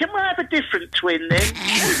 Oh, well, can we have a different twin then?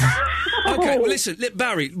 Okay, well, listen,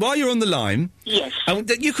 Barry, while you're on the line... Yes.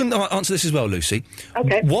 You can answer this as well, Lucy.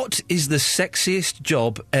 Okay. What is the sexiest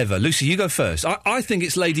job ever? Lucy, you go first. I think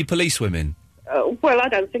it's lady policewomen. Well, I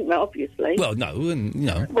don't think that, obviously. Well, no, and, you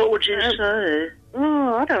know. What would you say?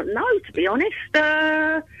 Oh, I don't know, to be honest.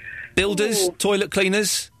 Builders? Toilet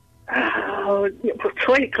cleaners?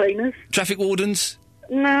 Toilet cleaners. Traffic wardens?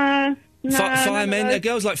 No. Firemen? They're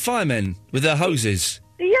girls like firemen with their hoses.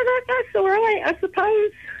 Yeah, that's all right, I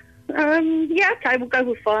suppose. Yeah, OK, we'll go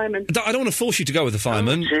with firemen. I don't want to force you to go with the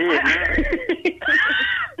fireman.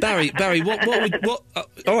 Barry, what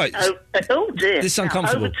all right. Oh, dear. This is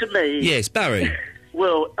uncomfortable. Over to me. Yes, Barry.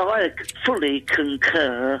 Well, I fully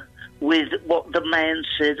concur with what the man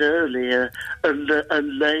said earlier. A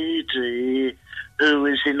lady who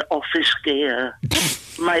is in office gear.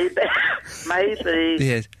 maybe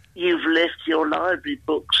yes. You've left your library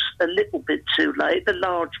books a little bit too late. The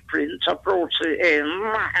large print, I brought it in.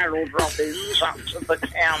 Harold Robbins up to the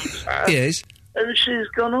counter. Yes. And she's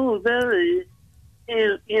gone, oh, Barry,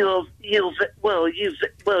 you're very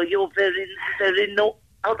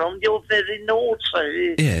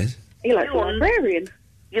naughty. Yes. You're like a librarian.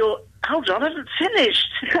 Hold on, I haven't finished.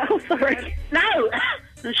 Oh, sorry. No.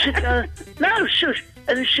 And she goes, no, shush.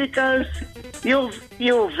 And she goes, you're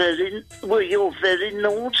very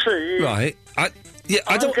naughty. Right. I'm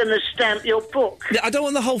going to stamp your book. Yeah, I don't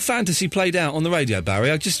want the whole fantasy played out on the radio, Barry.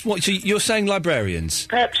 I just want you're saying librarians.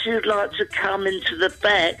 Perhaps you'd like to come into the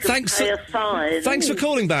back and pay a fine. Thanks for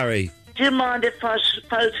calling, Barry. Do you mind if I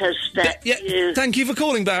photostat you? Thank you for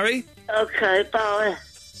calling, Barry. OK, bye.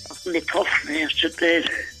 I'll nip off now to bed.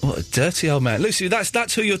 What a dirty old man. Lucy,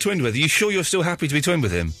 that's who you're twinned with. Are you sure you're still happy to be twinned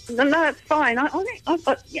with him? No, that's fine.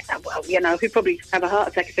 He'd probably have a heart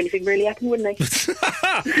attack if anything really happened, wouldn't he?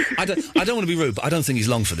 I don't want to be rude, but I don't think he's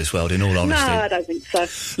long for this world, in all honesty. No, I don't think so.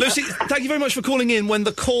 Lucy, thank you very much for calling in when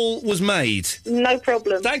the call was made. No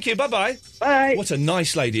problem. Thank you. Bye-bye. Bye. What a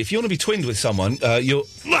nice lady. If you want to be twinned with someone, you're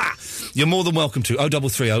more than welcome to.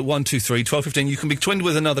 0330 123 1215. You can be twinned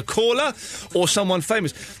with another caller or someone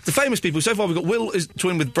famous. The famous people, so far we've got Will is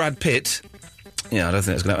twinned with Brad Pitt. Yeah, I don't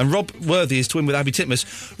think that's going to happen. And Rob Worthy is twinned with Abby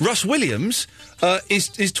Titmus. Russ Williams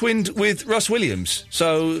is twinned with Russ Williams.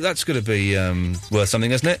 So that's going to be worth something,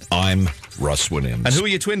 isn't it? I'm Russ Williams. And who are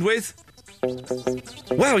you twinned with?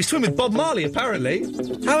 Wow, he's twinned with Bob Marley, apparently.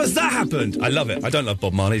 How has that happened? I love it. I don't love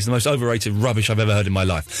Bob Marley. He's the most overrated rubbish I've ever heard in my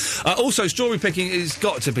life. Also, strawberry picking has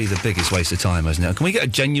got to be the biggest waste of time, hasn't it? Can we get a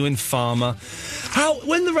genuine farmer?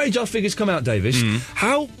 When the radar figures come out, Davis,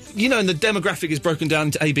 how... You know, and the demographic is broken down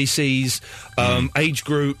into ABCs, age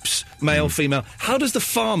groups, male, female. How does the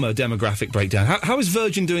farmer demographic break down? How is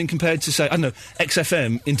Virgin doing compared to, say, I don't know,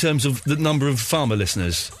 XFM in terms of the number of farmer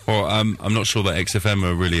listeners? Well, I'm not sure that XFM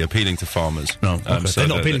are really appealing to farmers. No, okay. They're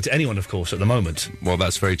not appealing to anyone, of course, at the moment. Well,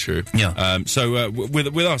 that's very true. Yeah.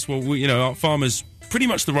 With us, our farmers... Pretty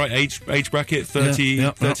much the right age bracket,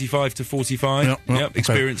 35 to 45.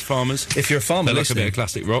 Experienced farmers. If you're a farmer, they like a bit of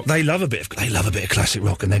classic rock. They love a bit of classic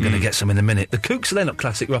rock, and they're going to get some in a minute. The Kooks, they're not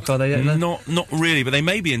classic rock, are they? Not really, but they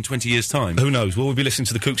may be in 20 years' time. Who knows? Will we be listening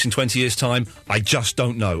to the Kooks in 20 years' time? I just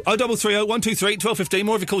don't know. 0330 123 1215.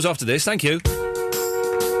 More of your calls after this. Thank you.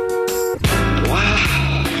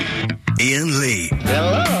 Wow. Ian Lee.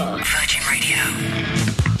 Hello. Virgin Radio.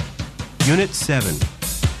 Unit 7.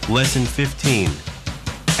 Lesson 15.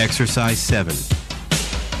 Exercise 7.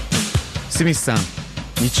 スミスさん、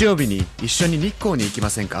日曜日に一緒に日光に行きま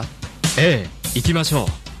せんか？ええ、行きましょ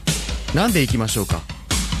う。なんで行きましょうか？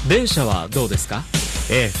電車はどうですか？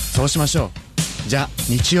ええ、そうしましょう。じゃあ、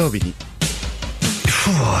日曜日に。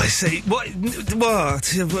I see. What?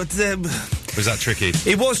 Was that tricky?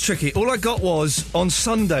 It was tricky. All I got was, on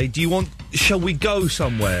Sunday, shall we go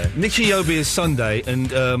somewhere? Nichiobi is Sunday, and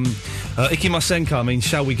Ikimasenka means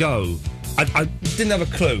shall we go? I didn't have a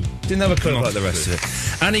clue. About the rest of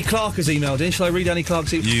it. Annie Clark has emailed in. Shall I read Annie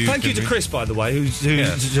Clark's email? Thank you to Chris, by the way, who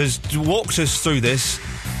has walked us through this.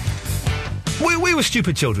 We were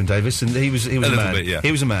stupid children, Davis, and he was a man. Bit, yeah.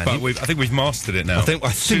 He was a man. But I think we've mastered it now. I think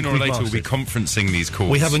sooner or later we'll be conferencing these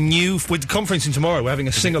calls. We have we're conferencing tomorrow. We're having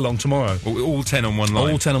a sing-along tomorrow. All 10 on one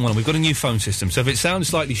line. All 10 on one line. We've got a new phone system, so if it sounds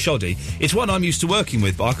slightly shoddy, it's one I'm used to working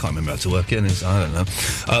with, but I can't remember how to work it, and I don't know.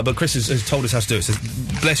 But Chris has told us how to do it, so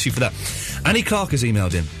bless you for that. Annie Clark has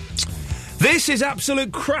emailed in. This is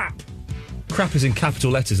absolute crap. Crap is in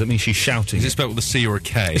capital letters. That means she's shouting. Is it spelled with a C or a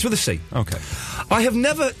K? It's with a C. Okay.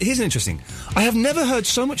 Here's an interesting. I have never heard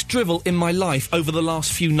so much drivel in my life over the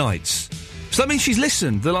last few nights. So that means she's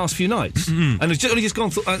listened the last few nights. And has only just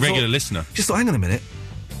gone... Regular listener. Just thought, hang on a minute.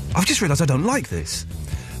 I've just realised I don't like this.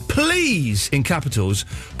 Please, in capitals,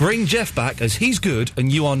 bring Jeff back as he's good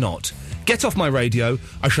and you are not. Get off my radio.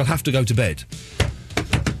 I shall have to go to bed.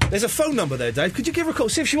 There's a phone number there, Dave. Could you give her a call?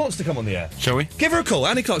 See if she wants to come on the air. Shall we? Give her a call.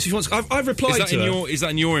 Annie Clark, if she wants... I've replied to her. Is that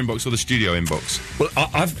in your inbox or the studio inbox? Well,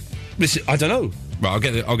 Listen, I don't know. Right,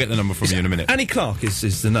 I'll get the number from you in a minute. Annie Clark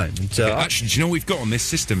is the name. And, actually, do you know what we've got on this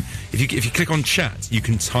system? If you click on chat, you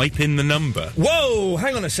can type in the number. Whoa!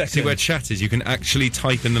 Hang on a second. See where chat is? You can actually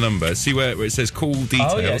type in the number. See where it says call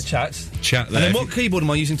details. Oh yeah, chat. Chat there. And then what keyboard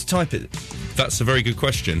am I using to type it? That's a very good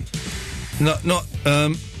question. No,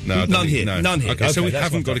 none here. No. None here. Okay, so we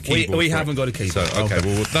haven't got a keyboard. We haven't got a keyboard. So, okay,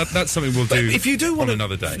 well, that's something we'll do if you do want on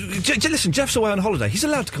another day. Listen, Jeff's away on holiday. He's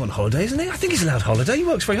allowed to go on holiday, isn't he? I think he's allowed holiday. He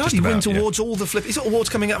works very hard. He wins awards all the flip. He's got awards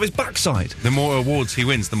coming out of his backside. The more awards he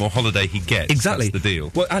wins, the more holiday he gets. Exactly. That's the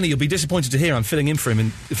deal. Well, Annie, you'll be disappointed to hear I'm filling in for him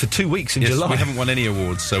for 2 weeks in July. We haven't won any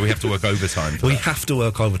awards, so we have to work overtime. We have to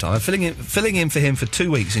work overtime. I'm filling in for him for 2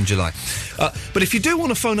 weeks in July. But if you do want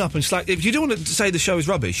to phone up and if you do want to say the show is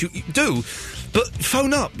rubbish, you do. But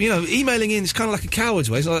phone up. You know, emailing in is kind of like a coward's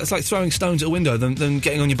way. It's like throwing stones at a window than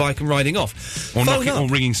getting on your bike and riding off. Or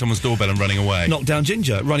ringing someone's doorbell and running away. Knock down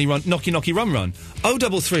ginger. Runny run. Knocky knocky run run.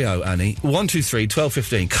 0330 Annie 123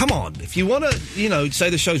 1215. Come on, if you want to, say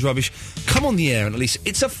the show's rubbish, come on the air and at least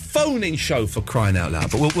it's a phone-in show for crying out loud.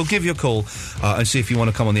 But we'll give you a call and see if you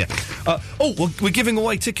want to come on the air. We're giving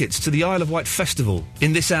away tickets to the Isle of Wight Festival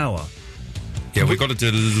in this hour. Yeah, we've got to do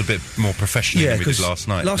it a little bit more professionally than we did last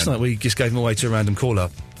night. Last night we just gave them away to a random caller,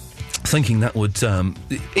 thinking that would...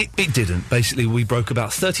 It didn't. Basically, we broke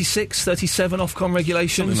about 36, 37 Ofcom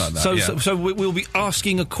regulations. Something like that, So we'll be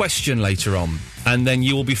asking a question later on, and then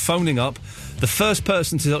you will be phoning up. The first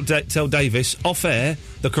person to tell Davis, off-air,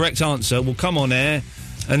 the correct answer will come on air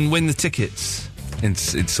and win the tickets. It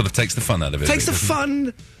sort of takes the fun out of it. Takes the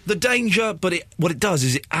fun... the danger, but what it does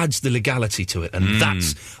is it adds the legality to it, and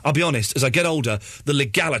that's, I'll be honest, as I get older, the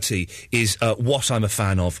legality is what I'm a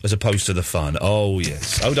fan of, as opposed to the fun. Oh,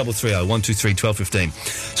 yes. 0330 123 1215.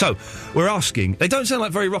 So, we're asking, they don't sound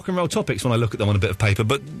like very rock and roll topics when I look at them on a bit of paper,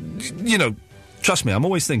 but, trust me, I'm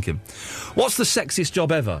always thinking, what's the sexiest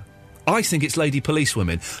job ever? I think it's lady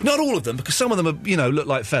policewomen. Not all of them, because some of them are, look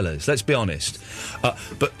like fellas, let's be honest.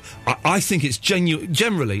 But I think it's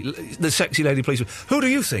generally the sexy lady policewoman. Who do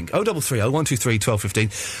you think? 0330 123 1215.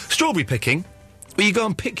 Strawberry picking, where you go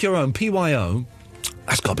and pick your own, PYO.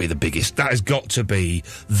 That's got to be the biggest. That has got to be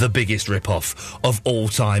the biggest rip-off of all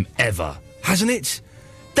time ever. Hasn't it?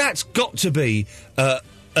 That's got to be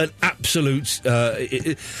an absolute...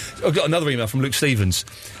 I've got another email from Luke Stevens.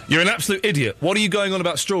 You're an absolute idiot. What are you going on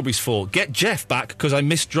about strawberries for? Get Jeff back, because I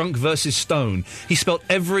missed Drunk versus Stone. He spelt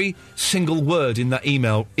every single word in that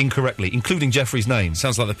email incorrectly, including Jeffrey's name.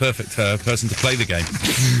 Sounds like the perfect person to play the game.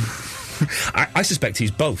 I suspect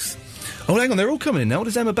he's both. Oh, hang on, they're all coming in now. What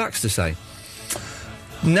does Emma Baxter say?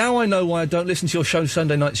 Now I know why I don't listen to your show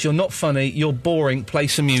Sunday nights. You're not funny, you're boring, play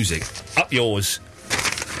some music. Up yours.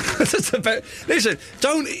 Listen,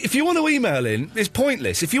 if you want to email in, it's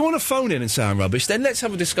pointless. If you want to phone in and sound rubbish, then let's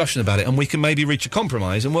have a discussion about it and we can maybe reach a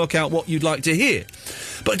compromise and work out what you'd like to hear.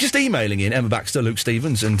 But just emailing in, Emma Baxter, Luke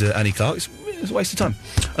Stevens and Annie Clark, it's a waste of time.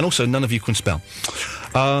 And also, none of you can spell.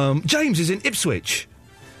 James is in Ipswich.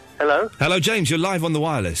 Hello? Hello, James, you're live on the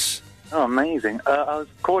wireless. Oh, amazing. I was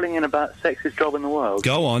calling in about sexiest job in the world.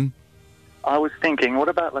 Go on. I was thinking, what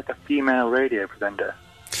about, like, a female radio presenter?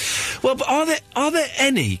 Well, but are there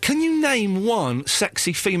any? Can you name one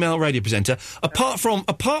sexy female radio presenter apart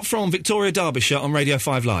from Victoria Derbyshire on Radio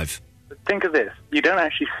 5 Live? Think of this: you don't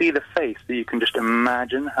actually see the face, but you can just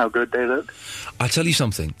imagine how good they look. I'll tell you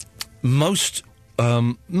something. Most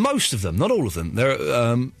of them, not all of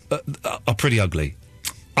them, are pretty ugly.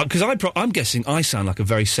 Because I'm guessing I sound like a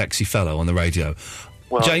very sexy fellow on the radio.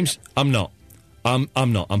 Well, James, I'm not. I'm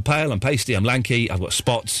not. I'm pale. I'm pasty. I'm lanky. I've got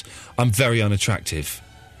spots. I'm very unattractive.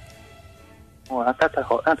 Well, that's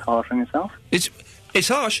harsh on yourself. It's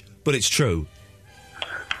harsh, but it's true.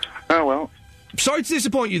 Oh, well. Sorry to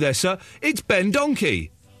disappoint you there, sir. It's Ben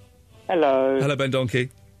Donkey. Hello. Hello, Ben Donkey.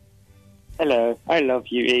 Hello. I love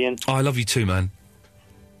you, Ian. Oh, I love you too, man.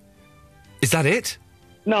 Is that it?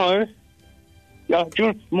 No. Do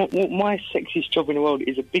you know, my sexiest job in the world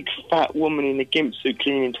is a big fat woman in a gimp suit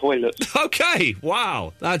cleaning toilets. Okay,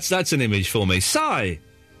 wow. That's an image for me. Si.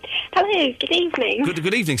 Hello, good evening.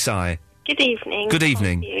 Good evening, Si. Good evening. Good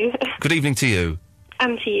evening. You. Good evening to you.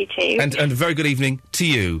 And to you too. And a very good evening to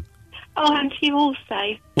you. Oh, and to you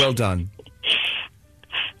also. Well done.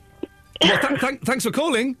 Well, thanks for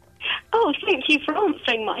calling. Oh, thank you for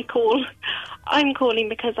answering my call. I'm calling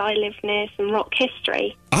because I live near some rock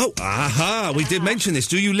history. Oh, aha, we did mention this.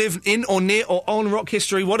 Do you live in or near or on rock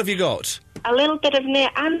history? What have you got? A little bit of near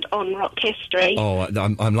and on rock history. Oh,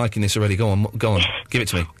 I'm liking this already. Go on. Give it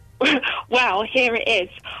to me. Well, here it is.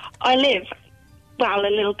 I live, a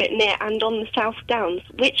little bit near and on the South Downs,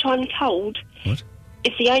 which I'm told is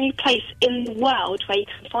the only place in the world where you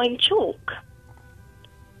can find chalk.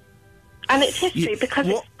 And it's history because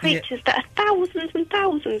it's creatures that are thousands and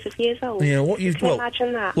thousands of years old. Yeah, what you've... Can you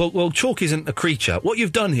imagine that? Well, chalk isn't a creature. What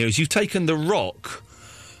you've done here is you've taken the rock...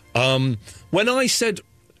 when I said...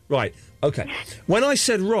 Right, OK. When I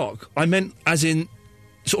said rock, I meant as in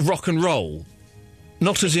sort of rock and roll.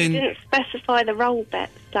 Not as in... You didn't specify the roll bit,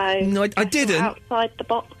 so... No, I didn't. Outside the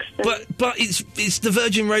box. But it's the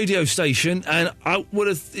Virgin radio station, and I would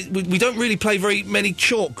have... We don't really play very many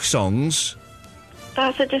chalk songs.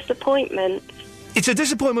 That's a disappointment. It's a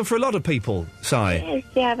disappointment for a lot of people, Si. It is,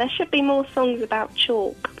 yeah. There should be more songs about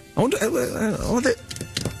chalk. I wonder...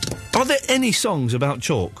 Are there any songs about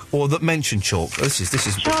chalk, or that mention chalk? This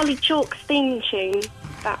is... Charlie Chalk's theme tune,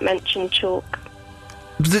 that mentioned chalk.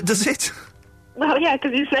 Does it? Well, yeah,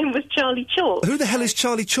 because his name was Charlie Chalk. Who the hell is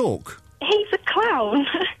Charlie Chalk? He's a clown.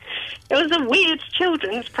 It was a weird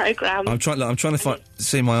children's programme. I'm trying to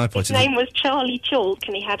see my iPod. His name was Charlie Chalk,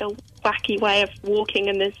 and he had a wacky way of walking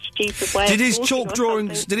and a stupid way Did his chalk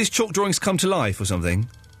drawings come to life or something?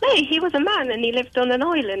 No, he was a man and he lived on an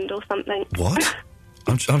island or something. What?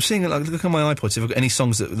 I'm seeing it. Like, look on my iPod. See if I've got any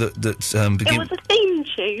songs that begin. It was a theme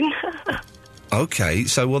tune. Okay,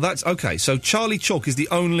 so that's okay. So Charlie Chalk is the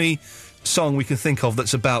only song we can think of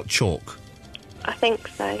that's about chalk. I think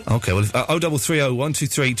so. Okay, well, 0330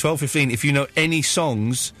 123 1215. If you know any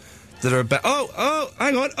songs that are about...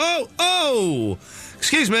 hang on.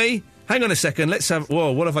 Excuse me. Hang on a second. Let's have...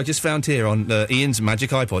 Whoa, what have I just found here on Ian's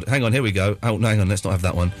magic iPod? Hang on, here we go. Oh, no, hang on, let's not have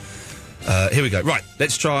that one. Here we go. Right,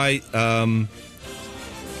 let's try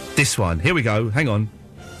this one. Here we go. Hang on.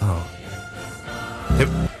 Oh.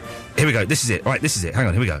 Here we go. This is it. Right, this is it. Hang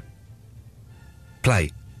on, here we go.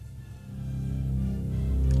 Play.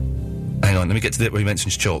 Hang on, let me get to the bit where he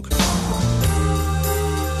mentions chalk. There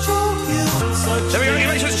we go, he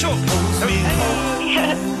mentions chalk.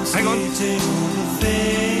 Hang on.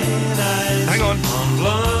 Hang on.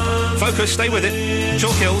 Focus, stay with it.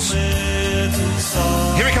 Chalk Hills.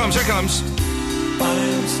 Here it comes, here it comes.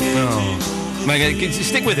 Oh. Man,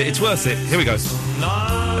 stick with it, it's worth it. Here we go.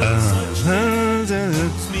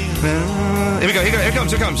 Here we go, here it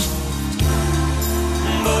comes, here it comes.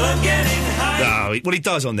 Oh, what he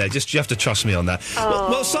does on there, you have to trust me on that. Oh.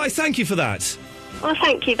 Well, Si, thank you for that. Well,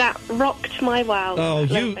 thank you. That rocked my world. Oh,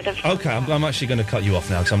 you... Okay, I'm actually going to cut you off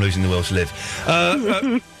now because I'm losing the will to live.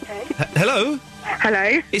 Hello?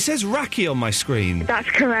 Hello? It says Raki on my screen. That's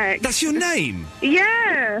correct. That's your name?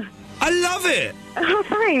 Yeah. I love it. Oh,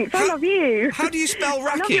 thanks. I love you. How do you spell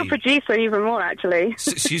Raki? I love your producer even more, actually.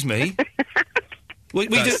 Excuse me?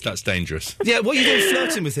 That's dangerous. Yeah, what are you doing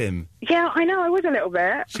flirting with him? Yeah, I know, I was a little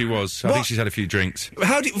bit. She was. I think she's had a few drinks.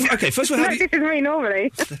 Okay, first of all, This is me normally.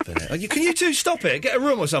 Can you two stop it? Get a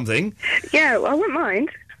room or something? Yeah, I wouldn't mind.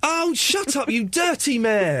 Oh, shut up, you dirty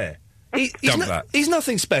mare. He's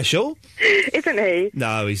nothing special. Isn't he?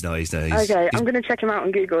 No, he's not. Okay, I'm going to check him out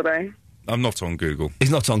on Google, though. I'm not on Google.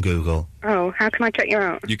 He's not on Google. Oh, how can I check you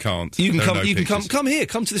out? You can't. You can come here.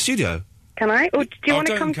 Come to the studio. Can I? Or do you want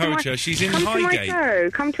to come to my... her. She's in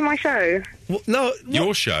Highgate. Come to my show. No.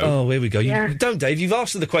 Your show? Oh, here we go. Yeah. Don't, Dave. You've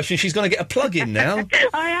asked her the question. She's going to get a plug in now.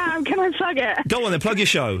 I am. Can I plug it? Go on then. Plug your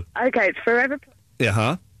show. Okay, it's Forever...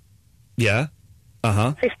 Yeah. Yeah.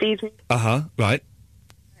 50s. Right.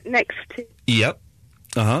 Next to... Yep.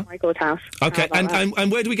 Michael's house. Okay,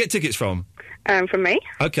 and where do we get tickets from? From me.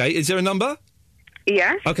 Okay, is there a number?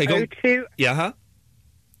 Yeah. Okay, go on. 02... Yeah,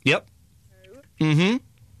 Yep.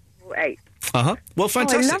 8. Well,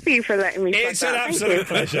 fantastic. I love you for letting me. It's an absolute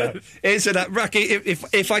pleasure. It's Raki.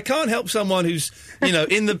 If I can't help someone who's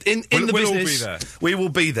in the business, we'll all be there. We will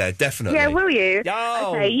be there definitely. Yeah, will you?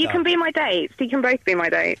 Oh, okay, you can be my dates. You can both be my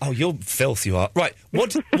dates. Oh, you're filth. You are right.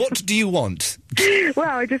 What do you want? Well,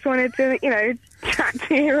 I just wanted to, chat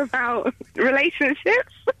to you about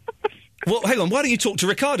relationships. Well, hang on. Why don't you talk to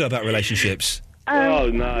Ricardo about relationships? No.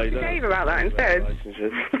 Dave about that instead.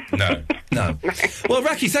 No. Well,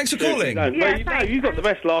 Raki, thanks for calling. You've got the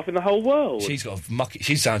best laugh in the whole world. She's got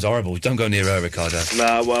she sounds horrible. Don't go near her, Ricardo.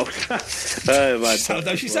 No, well...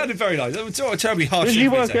 no, she sounded very nice. It was terribly harsh. Did she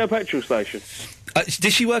work at a petrol station?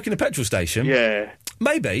 Did she work in a petrol station? Yeah.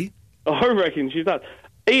 Maybe. I reckon she's done.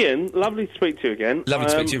 Ian, lovely to speak to you again. Lovely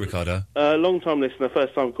to speak to you, Ricardo. Long-time listener,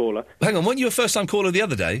 first-time caller. Hang on, weren't you a first-time caller the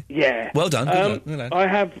other day? Yeah. Well done. I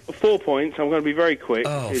have 4 points. I'm going to be very quick,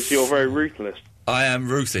 because you're very ruthless. I am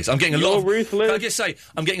ruthless. I'm getting ruthless. Can I just say,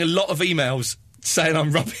 I'm getting a lot of emails saying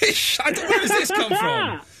I'm rubbish. Where does this come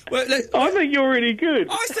from? I think you're really good.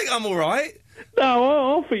 I think I'm all right.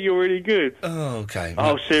 No, I think you're really good. Oh, okay.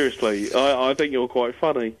 Oh, seriously, I think you're quite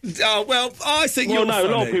funny. Oh, well, I think you're funny. Well, no,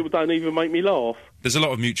 a lot of people don't even make me laugh. There's a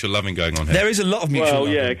lot of mutual loving going on here. There is a lot of mutual Well,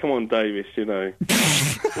 loving. yeah, come on, Davis, you know.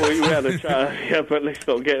 Well, we had a chat, yeah, but let's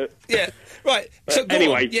not get it. Yeah, right. So go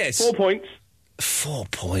anyway, on, yes. 4 points. 4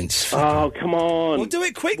 points. Oh, come on. Well, do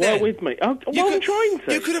it quick Well, then. with me. Oh, well, I'm trying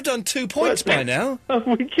to. You could have done 2 points by now. Oh,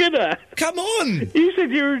 we could have. Come on. You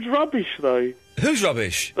said you was rubbish, though. Who's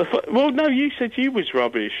rubbish? Well, no, you said you was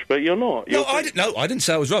rubbish, but you're not. No, I didn't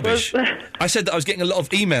say I was rubbish. I said that I was getting a lot of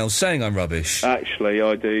emails saying I'm rubbish. Actually,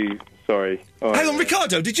 I do. Sorry. All Hang on,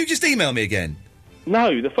 Ricardo, did you just email me again?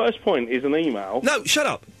 No, the first point is an email. No, shut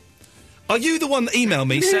up. Are you the one that emailed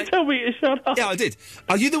me? You tell me to shut up. Yeah, I did.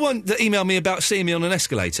 Are you the one that emailed me about seeing me on an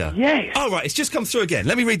escalator? Yes. Oh, right, it's just come through again.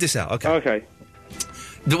 Let me read this out. Okay. Okay.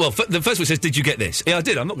 Well, the first one says, did you get this? Yeah, I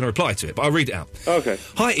did. I'm not going to reply to it, but I'll read it out. Okay.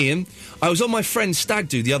 Hi, Ian. I was on my friend's stag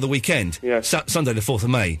do the other weekend. Yes. Sunday the 4th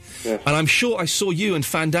of May. Yes. And I'm sure I saw you and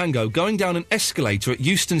Fandango going down an escalator at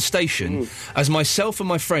Euston Station as myself and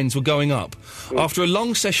my friends were going up. After a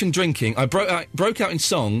long session drinking, I broke out in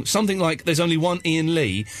song, something like There's Only One Ian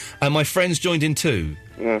Lee, and my friends joined in too.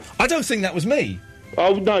 Yeah. I don't think that was me.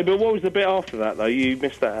 Oh, no, but what was the bit after that, though? You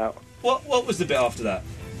missed that out. What was the bit after that?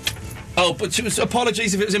 Oh, but it was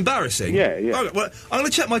apologies if it was embarrassing. Yeah, yeah. Oh, well, I'm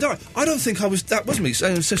going to check my diary. I don't think that was me.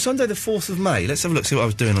 So Sunday the 4th of May. Let's have a look, see what I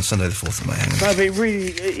was doing on Sunday the 4th of May. No, but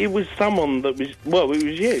it was someone that was... Well, it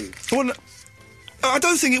was you. Well, no, I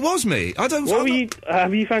don't think it was me. I don't...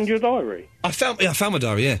 Have you found your diary? I found my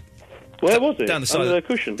diary, yeah. Where was it? Down the side Under of the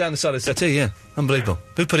cushion? Down the side of the settee, yeah. Unbelievable.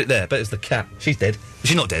 Who put it there? Bet it's the cat. She's dead.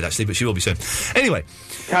 She's not dead, actually, but she will be soon. Anyway.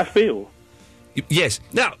 Cat Beale? Yes.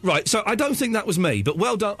 Now, right, so I don't think that was me, but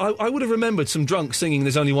well done. I would have remembered some drunk singing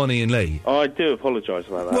There's Only One Ian Lee. Oh, I do apologise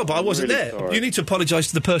about that. Well, but I wasn't really there. sorry. You need to apologise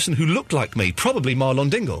to the person who looked like me, probably Marlon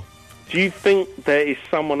Dingle. Do you think there is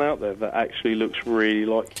someone out there that actually looks really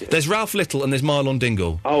like you? There's Ralph Little and there's Marlon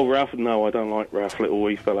Dingle. Oh, Ralph, no, I don't like Ralph Little,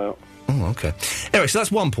 he fell out. Oh, OK. Anyway, so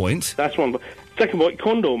that's 1 point. That's one. Second point,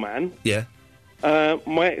 Condor Man. Yeah.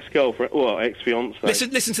 My ex-girlfriend, well, ex-fiancée.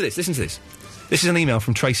 Listen to this. This is an email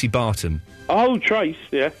from Tracy Barton. Oh, Trace,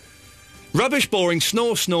 yeah. Rubbish, boring,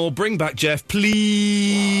 snore, bring back Jeff,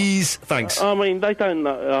 please. Thanks. I mean, they don't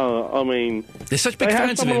know, I mean... They're such big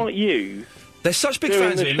fans of him. someone like you... They're such big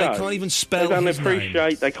fans of him, they can't even spell They don't his appreciate,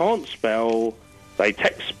 name. they can't spell, they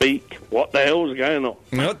text speak. What the hell's going on?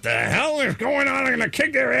 What the hell is going on? I'm going to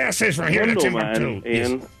kick their asses from here to Timbuktu.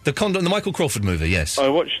 Ian. Yes. The Michael Crawford movie, yes. I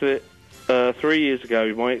watched it 3 years ago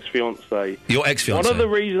with my ex-fiancée. Your ex-fiancée? One of the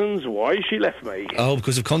reasons why she left me. Oh,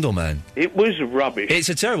 because of Condor Man. It was rubbish. It's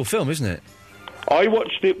a terrible film, isn't it? I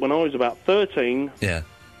watched it when I was about 13. Yeah.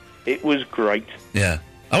 It was great. Yeah.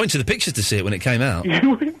 I went to the pictures to see it when it came out.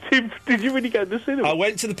 Did you really go to the cinema? I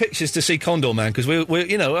went to the pictures to see Condor Man because we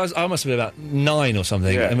you know, I must have been about 9 or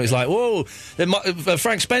something, and it was like, whoa,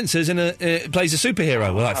 Frank Spencer's plays a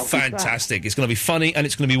superhero. We're like, fantastic! It's going to be funny and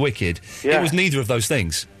it's going to be wicked. Yeah. It was neither of those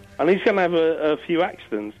things. And he's going to have a few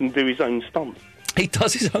accidents and do his own stunts. He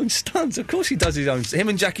does his own stunts. Of course, he does his own. Him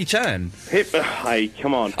and Jackie Chan. Hey,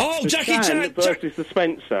 come on! Oh, the Jackie Chan versus the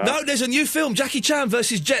Spencer. No, there's a new film, Jackie Chan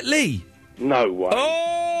versus Jet Li. No way.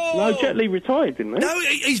 Oh! No, Jet Li retired, didn't he? No,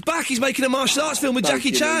 he's back. He's making a martial arts film with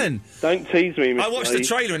Jackie Chan. Don't tease me, Mr. I watched the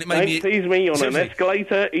trailer and it made me... Don't tease me on an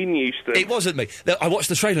escalator in Euston. It wasn't me. I watched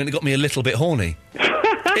the trailer and it got me a little bit horny.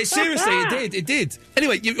 Seriously, it did.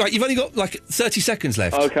 Anyway, you've only got, 30 seconds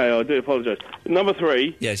left. OK, I do apologise. Number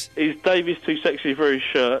 3 is Davis Too Sexy for His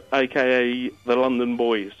Shirt, a.k.a. The London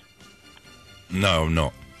Boys. No, I'm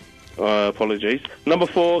not. Apologies. Number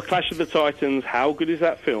 4, Clash of the Titans. How good is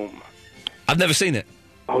that film? I've never seen it.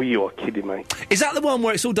 Oh, you are kidding me. Is that the one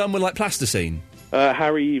where it's all done with, plasticine?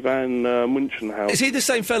 Harry Van Munchenhouse. Is he the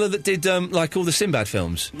same fella that did, all the Sinbad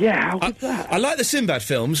films? Yeah, how good's that? I like the Sinbad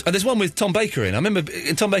films, and there's one with Tom Baker in. I remember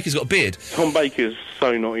Tom Baker's got a beard. Tom Baker's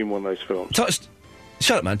so not in one of those films.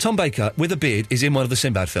 Shut up, man. Tom Baker, with a beard, is in one of the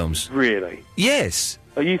Sinbad films. Really? Yes.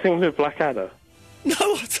 Are you thinking of Blackadder?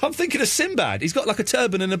 No, I'm thinking of Sinbad. He's got, a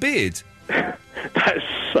turban and a beard. That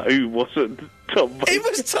so wasn't Tom Baker. It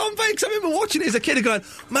was Tom Baker. I remember watching it as a kid and going,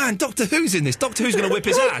 man, Doctor Who's in this. Doctor Who's going to whip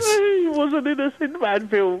his ass. He wasn't in a Sinbad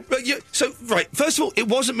film. First of all, it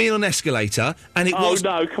wasn't me on an escalator, and it was...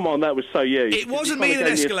 Oh, no, come on, that was so you. It wasn't me in an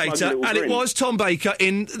escalator, and it was Tom Baker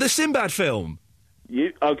in the Sinbad film.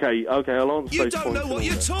 OK, I'll answer You those don't points know what in a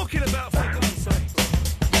you're minute. talking about, for God's sake.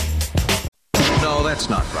 No, that's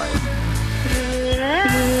not right.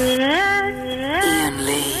 Ian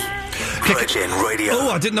Lee. Virgin Radio.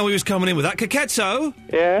 Oh, I didn't know he was coming in with that. Kaketso?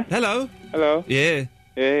 Yeah. Hello? Hello. Yeah.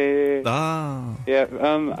 Yeah. Ah. Yeah,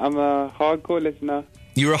 I'm a hardcore listener.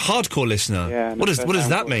 You're a hardcore listener? Yeah. What does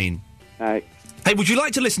that mean? Right. Hey, would you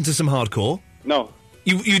like to listen to some hardcore? No.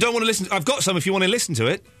 You don't want to listen... I've got some if you want to listen to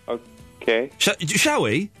it. Okay. Shall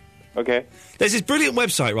we? Okay. There's this brilliant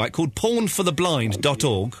website, right, called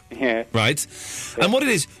pornfortheblind.org. Yeah. Right? Yeah. And what it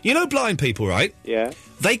is, you know blind people, right? Yeah.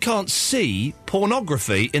 They can't see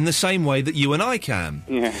pornography in the same way that you and I can.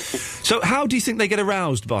 Yeah. So how do you think they get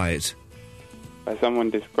aroused by it? By someone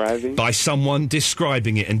describing? By someone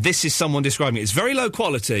describing it. And this is someone describing it. It's very low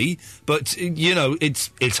quality, but, you know, it's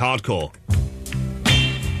hardcore.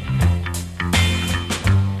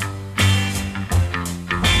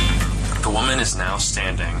 The woman is now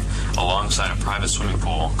standing alongside a private swimming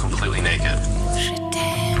pool, completely naked.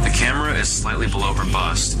 The camera is slightly below her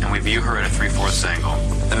bust, and we view her at a 3/4 angle.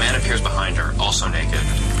 The man appears behind her, also naked,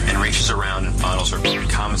 and reaches around and fondles her,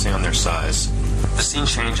 commenting on their size. The scene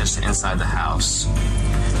changes to inside the house.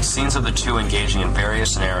 Scenes of the two engaging in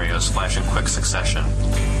various scenarios flash in quick succession.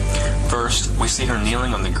 First, we see her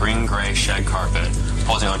kneeling on the green-gray shag carpet,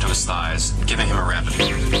 holding onto his thighs, giving him a rapid.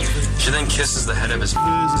 She then kisses the head of his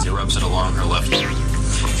as he rubs it along her left ear.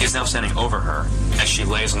 He is now standing over her as she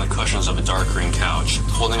lays on the cushions of a dark green couch,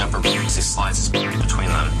 holding up her as he slides his between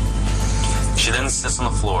them. She then sits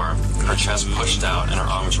on the floor, her chest pushed out and her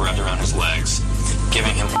arms wrapped around his legs,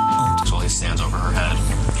 giving him while he stands over her head.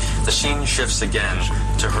 The scene shifts again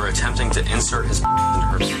to her attempting to insert his into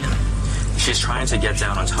her skin. She's trying to get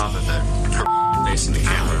down on top of it, her facing the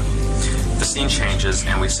camera. The scene changes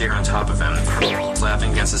and we see her on top of him, her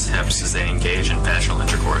slapping against his hips as they engage in vaginal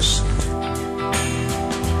intercourse.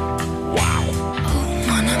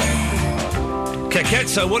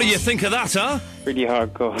 Keketso, what do you think of that, huh? Pretty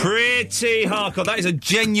hardcore. Pretty hardcore. That is a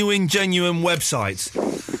genuine website.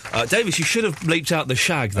 Davis, you should have bleeped out the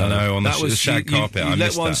shag, though. I know, on that the shag carpet. You I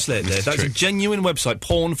let one that. slip there. That's a genuine website,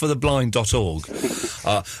 pornfortheblind.org.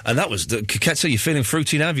 And that was... Keketso, you feeling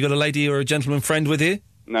fruity now? Have you got a lady or a gentleman friend with you?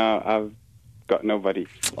 No, I've got nobody.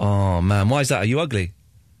 Oh, man. Why is that? Are you ugly?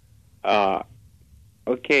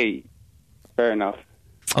 Okay. Fair enough.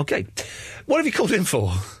 Okay. What have you called in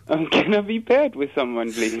for? Can I be paired with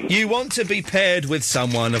someone, please? You want to be paired with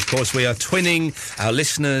someone. Of course, we are twinning our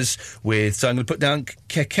listeners with... So I'm going to put down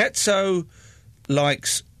Keketso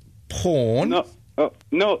likes porn. No.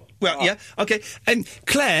 No. Well, yeah. Okay. And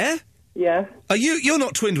Claire? Yeah? You're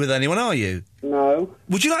not twinned with anyone, are you? No.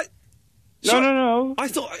 Would you like... No. I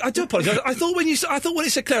do apologise. I thought when it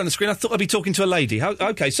said Claire on the screen, I thought I'd be talking to a lady.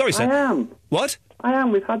 Okay, sorry, sir. I am. What? I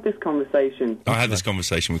am. We've had this conversation. I had this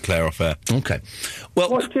conversation with Claire off air. Okay. Well,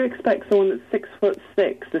 what do you expect someone that's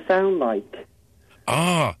 6'6" to sound like?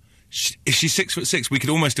 If she's 6'6", we could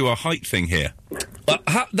almost do a height thing here.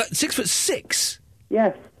 6'6"?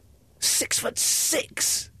 Yes.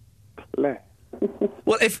 6'6". Claire.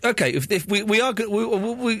 Well, if we are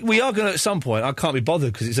going to at some point. I can't be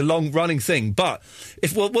bothered because it's a long running thing. But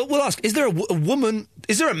if we'll ask: is there a woman?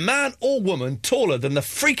 Is there a man or woman taller than the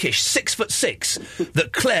freakish 6'6"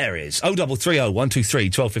 that Claire is? 0330 123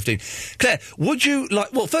 1215. Claire, would you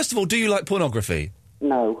like? Well, first of all, do you like pornography?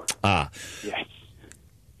 No. Yes.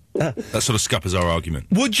 That sort of scuppers our argument.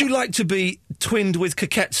 Would you like to be twinned with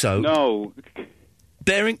Keketso? No.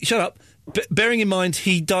 Shut up. Bearing in mind,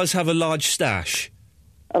 he does have a large stash.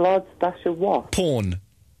 A large stash of what? Porn.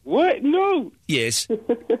 What? No. Yes.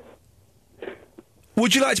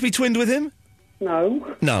 Would you like to be twinned with him?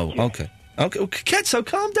 No. No. Okay. Okay. Well, Keketso,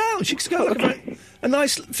 calm down. She's got like a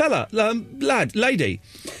nice fella, lady.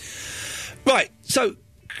 Right. So,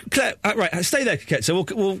 Claire. Right. Stay there,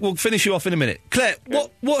 Keketso. We'll finish you off in a minute. Claire,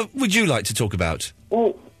 what would you like to talk about?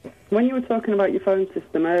 Well, when you were talking about your phone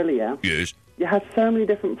system earlier. Yes. You had so many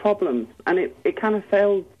different problems, and it kind of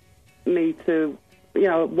failed me to,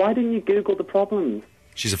 why didn't you Google the problems?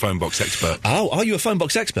 She's a phone box expert. Oh, are you a phone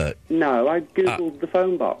box expert? No, I Googled the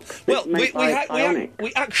phone box. Well,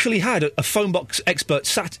 we actually had a phone box expert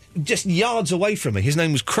sat just yards away from me. His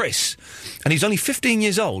name was Chris, and he's only 15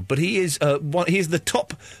 years old, but he is the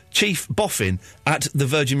top chief boffin at the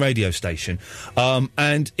Virgin radio station.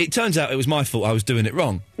 And it turns out it was my fault. I was doing it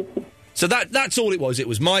wrong. So that's all it was. It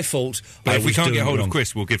was my fault. But if we can't get hold of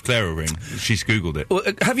Chris, we'll give Claire a ring. She's Googled it. Well,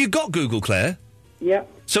 have you got Google, Claire? Yeah.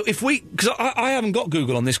 So because I haven't got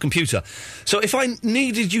Google on this computer, so if I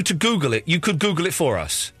needed you to Google it, you could Google it for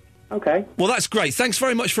us. Okay. Well, that's great. Thanks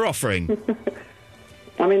very much for offering.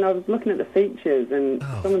 I mean, I was looking at the features, and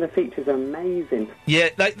some of the features are amazing. Yeah,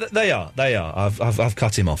 they are. I've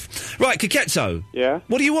cut him off. Right, Keketso. Yeah?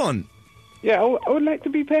 What do you want? Yeah, I would like to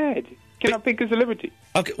be paired. Can I pick a celebrity?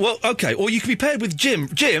 Okay, or you can be paired with Jim.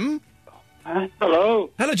 Jim?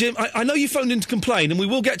 Hello. Hello, Jim. I know you phoned in to complain, and we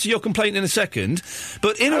will get to your complaint in a second.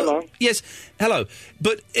 But Hello. Yes, hello.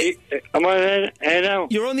 But... Am I on air now?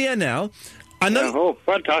 You're on the air now. I know. Oh,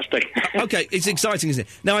 fantastic. Okay, it's exciting, isn't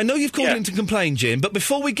it? Now, I know you've called in to complain, Jim, but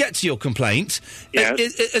before we get to your complaint,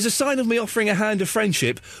 as a sign of me offering a hand of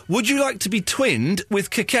friendship, would you like to be twinned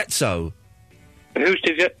with Keketso? Who's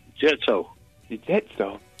Jetso?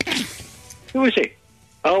 Jetso? Who is he?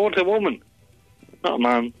 I want a woman. Not a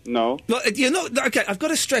man. No. Well, you're not... Okay, I've got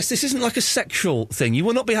to stress, this isn't like a sexual thing. You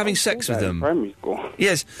will not be having sex with them. Primary school.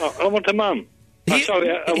 Yes. I want a man. Sorry,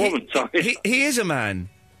 a woman, sorry. He is a man.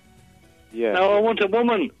 Yeah. No, I want a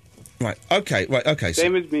woman. Right, okay.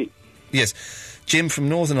 Same as me. Yes. Jim from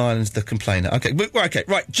Northern Ireland's the complainer. Okay,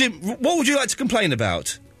 right, Jim, what would you like to complain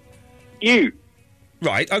about? You.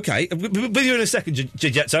 Right, okay. With you in a second,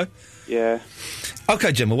 Jetso. Yeah.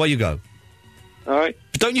 Okay, Jim, away you go. All right.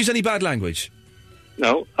 But don't use any bad language.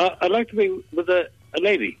 No, I'd like to be with a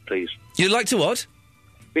lady, please. You'd like to what?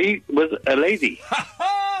 Be with a lady.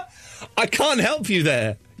 I can't help you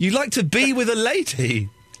there. You'd like to be with a lady.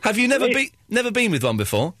 Have you never been with one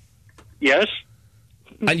before? Yes.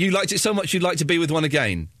 And you liked it so much you'd like to be with one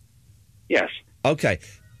again? Yes. Okay.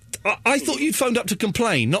 I thought you'd phoned up to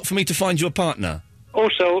complain, not for me to find you a partner.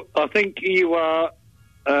 Also, I think you are...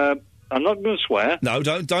 I'm not going to swear. No,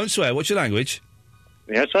 don't swear. What's your language?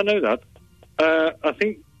 Yes, I know that. I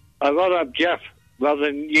think I'd rather have Jeff rather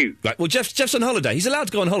than you. Right, well, Jeff's on holiday. He's allowed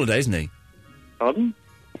to go on holiday, isn't he? Pardon?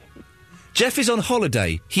 Jeff is on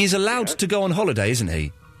holiday. He is allowed to go on holiday, isn't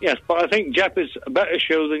he? Yes, but I think Jeff is a better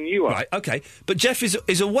show than you are. Right, okay. But Jeff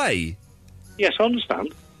is away. Yes, I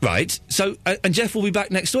understand. Right, so... and Jeff will be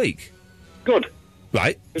back next week? Good.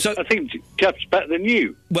 Right, so... I think Jeff's better than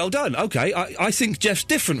you. Well done, okay. I think Jeff's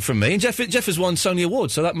different from me, and Jeff has won Sony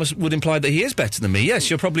Awards, so that would imply that he is better than me. Yes,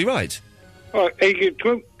 you're probably right. All right, you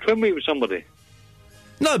can twin me with somebody.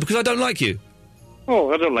 No, because I don't like you.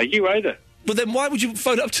 Oh, I don't like you either. Well, then why would you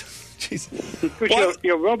phone up to... Jeez. Because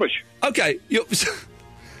you're rubbish. Okay,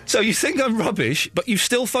 so you think I'm rubbish, but you've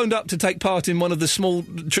still phoned up to take part in one of the small,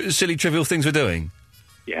 silly, trivial things we're doing?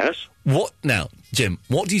 Yes. What now, Jim?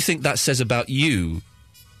 What do you think that says about you?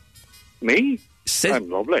 Me? I'm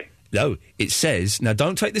lovely. No, it says... Now,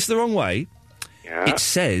 don't take this the wrong way. Yeah. It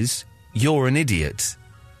says you're an idiot.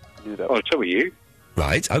 Oh, so are you.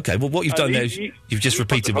 Right, OK. Well, what you've done there is you've just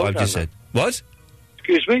repeated what I've just said. What?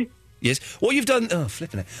 Excuse me? Yes. What you've done... Oh,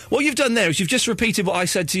 flipping it. What you've done there is you've just repeated what I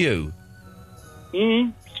said to you.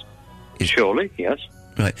 Surely, yes.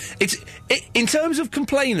 Right. In terms of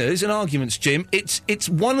complainers and arguments, Jim, it's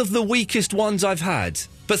one of the weakest ones I've had.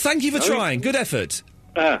 But thank you for trying. Good effort.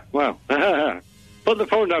 Well. Put the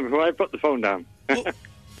phone down before I put the phone down.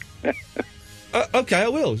 OK, I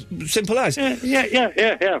will. Simple as.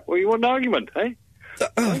 Yeah. Well, you want an argument, eh?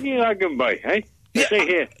 What are you arguing by, eh? Yeah, Stay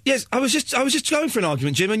here. Yes, I was just going for an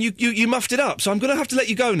argument, Jim, and you muffed it up, so I'm going to have to let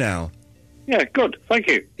you go now. Yeah, good. Thank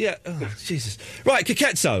you. Yeah. Oh, Jesus. Right,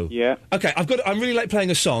 Keketso. Yeah. Okay, I'm really late playing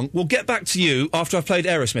a song. We'll get back to you after I've played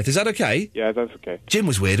Aerosmith. Is that okay? Yeah, that's okay. Jim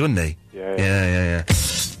was weird, wasn't he? Yeah.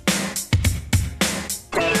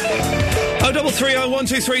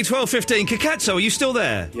 0330 Keketso, are you still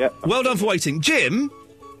there? Yeah. Well done for waiting. Jim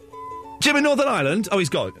in Northern Ireland? Oh, he's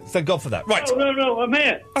gone. Thank God for that. Right. No, I'm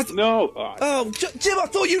here. No. Jim, I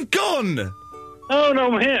thought you'd gone. Oh,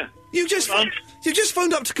 no, I'm here. You just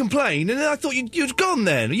phoned up to complain, and then I thought you'd gone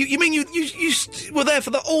then. You mean you were there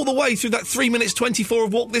for all the way through that 3 minutes 24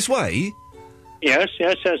 of Walk This Way? Yes.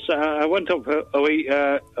 I went up a wee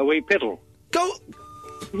piddle.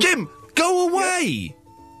 Jim, go away.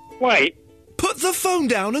 Wait. Put the phone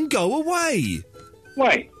down and go away.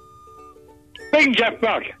 Wait. Bring Jeff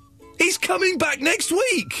back. He's coming back next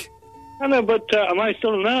week. I know, but am I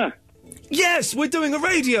still there? Yes, we're doing a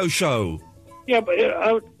radio show. Yeah, but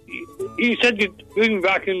you said you'd bring me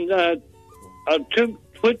back and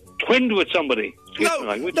twinned with somebody.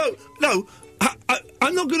 No.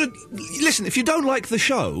 I'm not going to listen. If you don't like the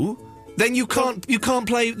show, then you can't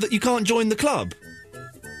play. You can't join the club.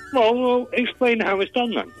 Well, explain how it's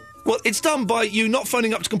done then. Well, it's done by you not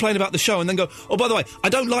phoning up to complain about the show and then go, oh, by the way, I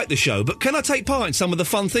don't like the show, but can I take part in some of the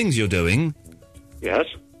fun things you're doing? Yes.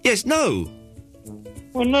 Yes, no.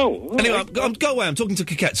 Well, no. Anyway, go away. I'm talking to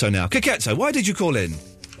Keketso now. Keketso, why did you call in?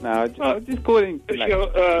 No, I was just calling.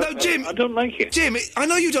 No, Jim. I don't like it. Jim, I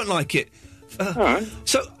know you don't like it. All right.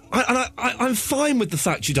 So, I'm fine with the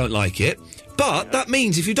fact you don't like it, but that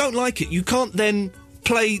means if you don't like it, you can't then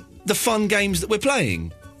play the fun games that we're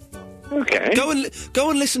playing. Okay. Go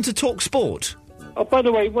and listen to Talk Sport. Oh, by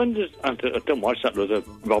the way, when does... I don't watch that load of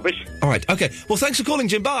rubbish. All right, OK. Well, thanks for calling,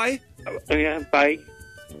 Jim. Bye. Yeah, bye.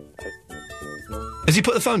 Has he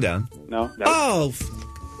put the phone down? No. Oh.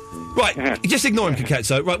 Right, just ignore him,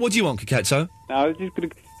 Keketso. Right, what do you want, Keketso? No, I was just going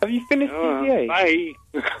to... Have you finished CCA? Bye.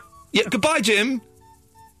 Yeah, goodbye, Jim.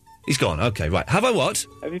 He's gone. Okay, right. Have I what?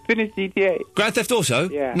 Have you finished GTA? Grand Theft Auto?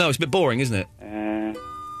 Yeah. No, it's a bit boring, isn't it?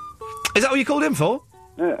 Is that what you called in for?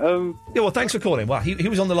 Yeah, well, thanks for calling. Wow, he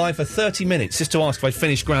was on the line for 30 minutes just to ask if I'd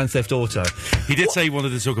finished Grand Theft Auto. He did say he wanted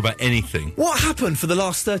to talk about anything. What happened for the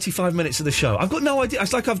last 35 minutes of the show? I've got no idea.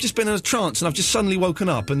 It's like I've just been in a trance and I've just suddenly woken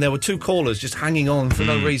up and there were two callers just hanging on for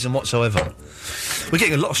no reason whatsoever. We're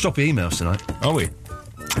getting a lot of stroppy emails tonight. Are we?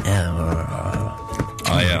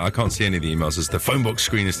 I can't see any of the emails as the phone box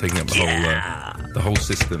screen is taking up the whole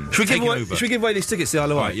system. Should we give away these tickets to the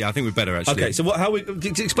Isle of Wight? Right, yeah, I think we'd better actually. Okay, so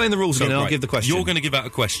explain the rules again and I'll give the question. You're going to give out a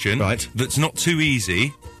question that's not too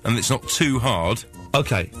easy and it's not too hard.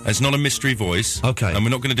 Okay. It's not a mystery voice. Okay. And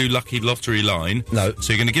we're not going to do lucky lottery line. No.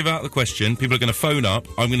 So you're going to give out the question, people are going to phone up,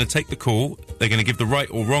 I'm going to take the call, they're going to give the right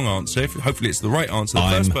or wrong answer. Hopefully it's the right answer. The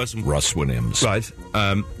first person... Russ Williams. Right.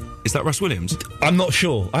 Is that Russ Williams? I'm not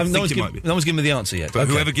sure. No one's given me the answer yet. But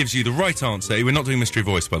whoever gives you the right answer... We're not doing mystery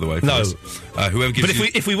voice, by the way. No. Whoever gives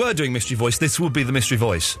But if we were doing mystery voice, this would be the mystery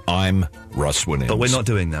voice. I'm Russ Williams. But we're not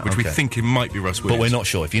doing that. Which we think it might be Russ Williams. But we're not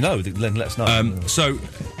sure. If you know, then let us know. So...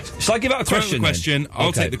 Shall I give out a question?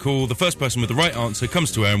 I'll take the call. The first person with the right answer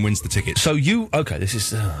comes to air and wins the ticket. So okay, this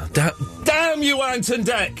is... damn you, Anton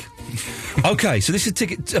Deck! Okay, so this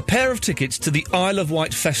is a pair of tickets to the Isle of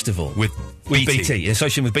Wight Festival. With BT. In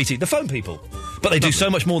association with BT. The phone people. But they do so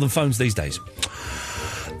much more than phones these days.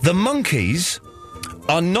 The Monkees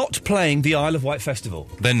are not playing the Isle of Wight Festival.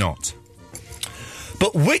 They're not.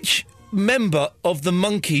 But which member of the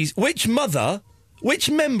Monkees... Which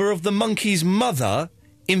member of the Monkees' mother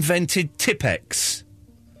invented Tipp-Ex?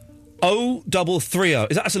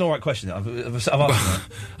 0330. That's an all right question. I've asked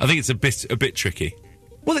I think it's a bit tricky.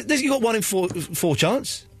 Well, you've got 1 in 4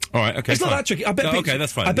 chance. All right, okay, It's not that tricky. I bet okay,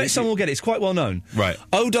 that's fine. I bet someone will get it. It's quite well known. Right.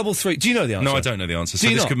 0330. Do you know the answer? No, I don't know the answer, so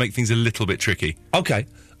this could make things a little bit tricky. Okay.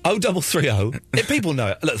 0330. If people know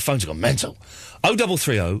it. Look, the phones have gone mental.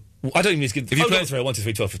 0330. I don't even need to give... If you 0330 1 2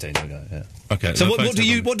 3 12 15. There we go, yeah. Okay. So what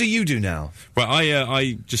do you do now? Right,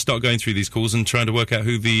 I just start going through these calls and trying to work out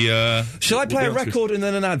who the... Shall I play a record and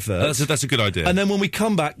then an advert? That's a good idea. And then when we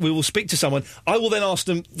come back, we will speak to someone. I will then ask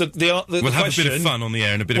them the question. We'll have a bit of fun on the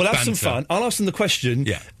air and a bit of banter. We'll have some fun. I'll ask them the question,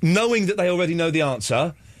 knowing that they already know the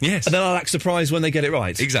answer. Yes. And then I'll act surprised when they get it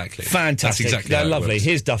right. Exactly. Fantastic. That's exactly They're how it lovely. works.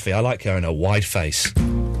 Here's Duffy. I like her in a wide face.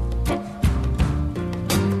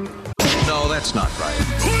 No, that's not right.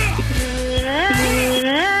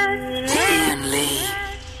 Ian Lee.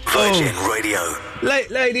 Virgin Radio.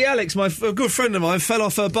 Lady Alex, a good friend of mine, fell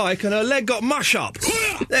off her bike and her leg got mush up.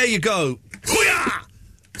 There you go. Hoo-yah!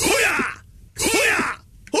 Hoo-yah! Hoo-yah!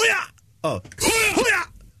 Hoo-yah! Oh. Hoo-yah!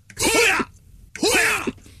 Hoo-yah! Hoo-yah!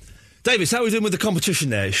 Davis, how are we doing with the competition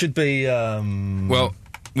there? It should be, Well,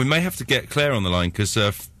 we may have to get Claire on the line because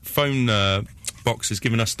phone box has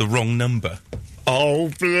given us the wrong number. Oh,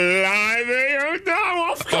 blimey,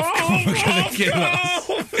 no, of course! We're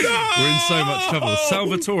in so much trouble.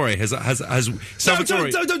 Salvatore has Salvatore...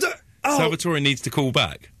 Don't. Oh. Salvatore needs to call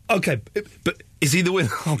back. Okay, but is he the winner?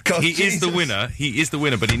 Oh, God, He is the winner. He is the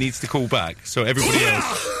winner, but he needs to call back. So everybody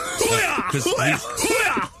else...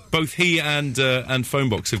 Both he and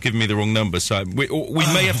Phonebox have given me the wrong number, so we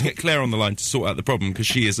may have to get Claire on the line to sort out the problem because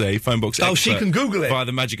she is a Phonebox expert. Oh, she can Google it via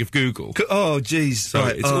the magic of Google. Oh, jeez. So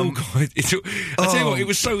right, it's all quite. I tell you what, it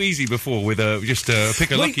was so easy before with just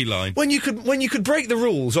pick a lucky line. When you could break the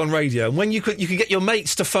rules on radio, and when you could get your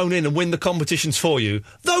mates to phone in and win the competitions for you.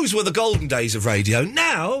 Those were the golden days of radio.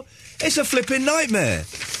 Now it's a flipping nightmare.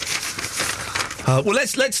 Well,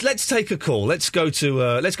 let's take a call. Let's go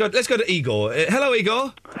to Igor. Hello,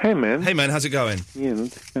 Igor. Hey, man. Hey, man. How's it going? Yeah,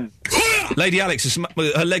 not too bad. Lady Alex has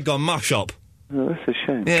her leg gone mush up. Oh, that's a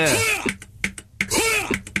shame. Yeah.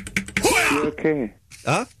 She okay?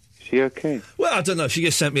 Huh? She okay? Well, I don't know. She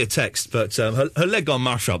just sent me a text, but her leg gone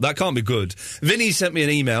mush up. That can't be good. Vinny sent me an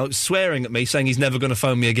email swearing at me, saying he's never going to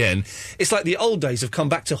phone me again. It's like the old days have come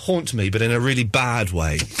back to haunt me, but in a really bad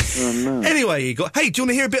way. Oh, no. Anyway, Igor, hey, do you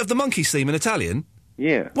want to hear a bit of the Monkees theme in Italian?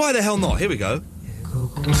 Yeah. Why the hell not? Here we go.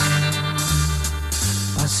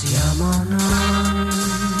 Passiamo noi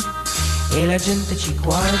e la gente ci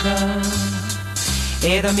guarda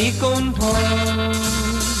ed amico un po'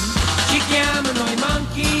 ci chiamano i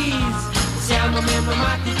Monkees, siamo meno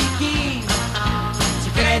amati di chi si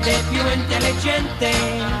crede più intelligente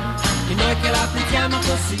di noi che la pensiamo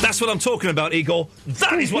così. That's what I'm talking about, Igor.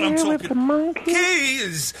 That is what I'm talking about.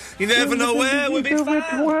 Monkeys. You never know where we'll be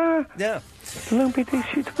found. Yeah.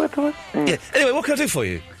 Yeah. Anyway, what can I do for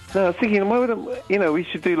you? No, I was thinking, why wouldn't, we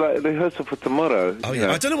should do like the rehearsal for tomorrow. Oh,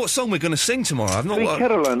 yeah. I don't know what song we're going to sing tomorrow. I've not.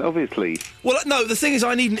 Caroline, obviously. Well, no, the thing is,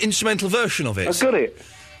 I need an instrumental version of it. I've got it.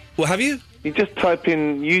 Well, have you? You just type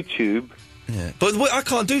in YouTube Yeah, but I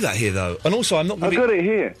can't do that here though, and also I'm not. I've got it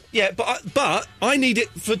here. Yeah, but I need it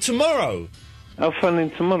for tomorrow. I'll phone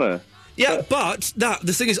in tomorrow. Yeah, but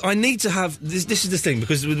the thing is, I need to have this. This is the thing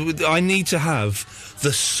because I need to have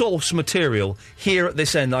the source material here at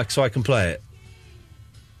this end, so I can play it.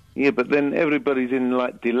 Yeah, but then everybody's in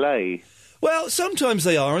delay. Well, sometimes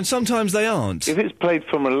they are, and sometimes they aren't. If it's played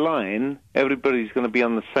from a line, everybody's going to be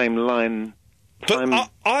on the same line. But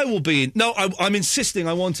I will be. No, I'm insisting.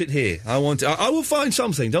 I want it here. I want it. I will find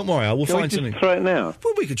something. Don't worry. I will find something. Try it now.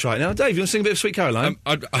 Well, we could try it now. Dave, you want to sing a bit of Sweet Caroline?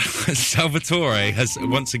 Salvatore has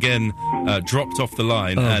once again dropped off the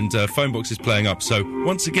line, and Phonebox is playing up. So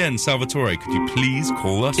once again, Salvatore, could you please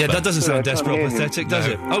call us? Yeah, back? that doesn't sound desperate or pathetic, does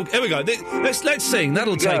it? Oh, here we go. Let's sing.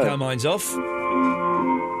 That'll take our minds off.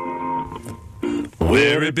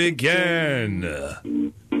 Where it began,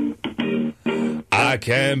 I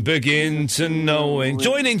can begin to know.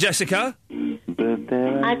 Joining, Jessica?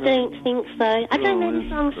 I don't think so. I don't know the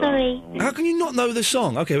song, sorry. How can you not know the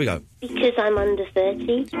song? Okay, here we go. Because I'm under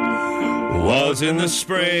 30. Was in the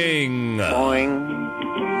spring. Boing.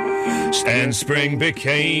 And spring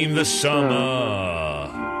became the summer.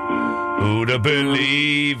 Who'd have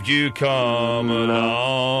believed you come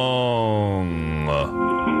along?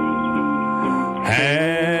 Hands,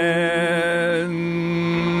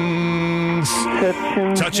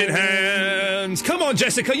 touching hands. Come on,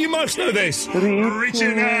 Jessica, you must know this.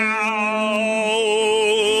 Reaching out,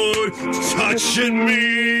 touching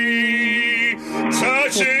me,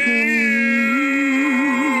 touching you.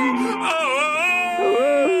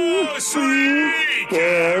 Oh, sweet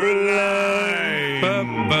Caroline.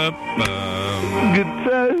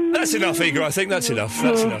 That's enough, Igor. I think that's enough.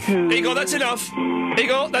 That's enough. Igor, that's enough.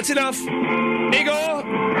 Igor, that's enough. Igor!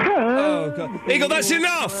 Oh, God. Igor, that's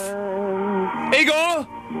enough! Igor!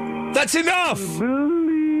 That's enough!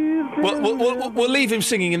 We'll leave him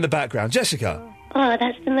singing in the background. Jessica? Oh,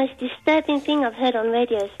 that's the most disturbing thing I've heard on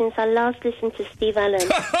radio since I last listened to Steve Allen.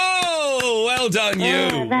 Oh, well done, you!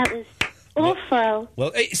 Yeah, that was awful.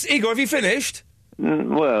 Well, Igor, have you finished?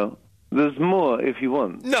 Well, there's more if you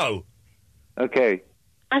want. No. Okay.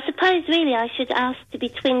 I suppose, really, I should ask to be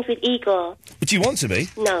twinned with Igor. Do you want to be?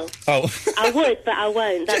 No. Oh. I would, but I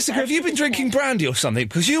won't. Jessica, have you been drinking brandy or something?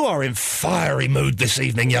 Because you are in fiery mood this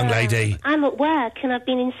evening, young lady. I'm at work, and I've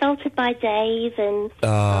been insulted by Dave, and...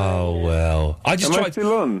 Oh, well. I just Am tried... I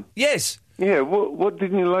still on? Yes. Yeah, what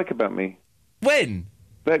didn't you like about me? When?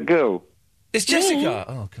 That girl. It's Jessica.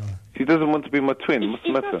 Oh, God. She doesn't want to be my twin. What's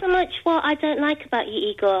the It's matter? not so much what I don't like about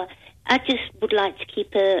you, Igor. I just would like to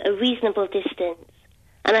keep a reasonable distance.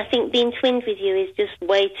 And I think being twinned with you is just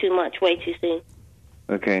way too much, way too soon.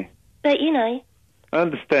 Okay. But, you know... I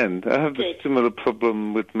understand. I have a similar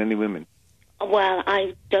problem with many women. Well,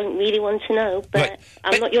 I don't really want to know, but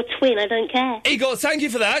I'm not your twin, I don't care. Igor, thank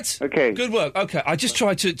you for that. Okay. Good work. Okay, I just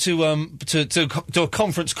tried to do a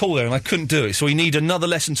conference call there, and I couldn't do it, so we need another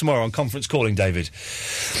lesson tomorrow on conference calling, David.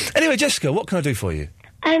 Anyway, Jessica, what can I do for you?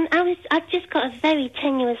 I've just got a very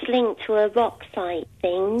tenuous link to a rock site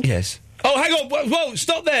thing. Yes. Oh, hang on! Whoa!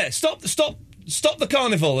 Stop there! Stop the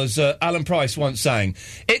carnival, as Alan Price once sang.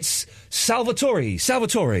 It's Salvatore.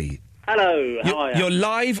 Salvatore. Hello, how are you? You're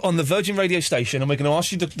live on the Virgin Radio station, and we're going to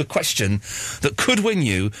ask you the question that could win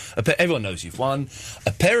you. Everyone knows you've won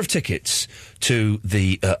a pair of tickets to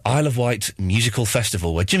the Isle of Wight Musical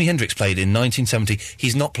Festival, where Jimi Hendrix played in 1970.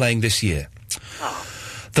 He's not playing this year. Oh.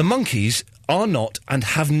 The Monkees are not and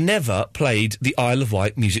have never played the Isle of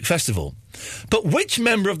Wight Music Festival. But which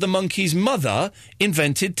member of the Monkees' mother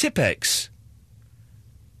invented Tipp-Ex?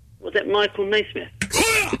 Was it Michael Naismith?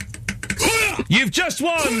 You've just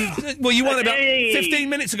won! Well, you won about 15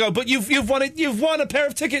 minutes ago, but you've won it. You've won a pair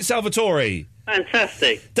of tickets, Salvatore.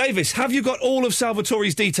 Fantastic. Davis, have you got all of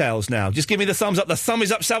Salvatore's details now? Just give me the thumbs up. The thumb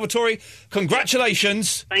is up, Salvatore.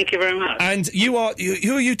 Congratulations. Thank you very much. And who are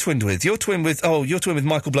you twinned with? You're twinned with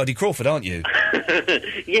Michael Bloody Crawford, aren't you?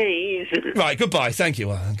 Yeah, he is. Right, goodbye. Thank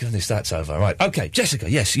you. Oh, goodness, that's over. Right, okay, Jessica.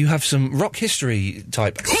 Yes, you have some rock history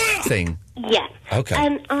type thing. Yes.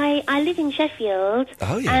 Okay. I live in Sheffield.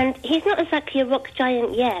 Oh, yeah. And he's not exactly a rock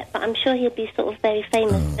giant yet, but I'm sure he'll be sort of very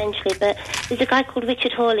famous eventually. But there's a guy called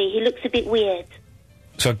Richard Hawley. He looks a bit weird.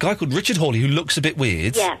 So a guy called Richard Hawley who looks a bit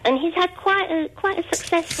weird. Yeah, and he's had quite a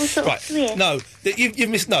successful sort of career. No, you've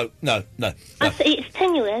missed. No. It's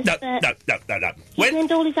tenuous. No. He's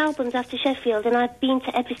named all his albums after Sheffield, and I've been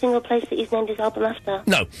to every single place that he's named his album after.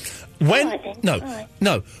 No.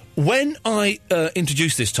 When I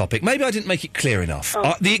introduced this topic, maybe I didn't make it clear enough.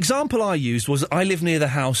 The example I used was I live near the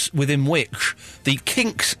house within which the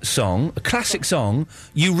Kinks song, a classic song,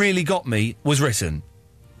 You Really Got Me, was written.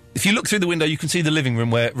 If you look through the window, you can see the living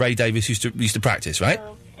room where Ray Davies used to practice, right?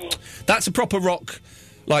 That's a proper rock.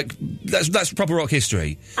 Like that's proper rock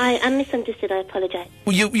history. I misunderstood. I apologise.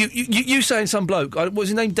 Well, you saying some bloke? What's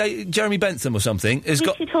his name? Jeremy Bentham or something?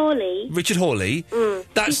 Richard Hawley. Richard Hawley.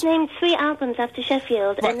 He's named 3 albums after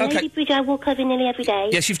Sheffield. Right, and Lady Bridge I walk over nearly every day.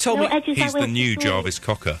 Yes, you've told me. He's the new Jarvis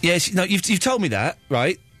Cocker. Yes, no, you've told me that,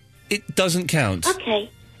 right? It doesn't count. Okay.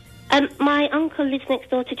 My uncle lives next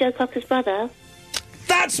door to Joe Cocker's brother.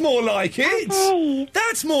 That's more like it. Okay.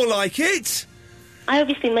 That's more like it. I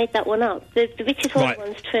obviously made that one up. The Richard Hawley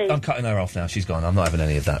one's true. I'm cutting her off now. She's gone. I'm not having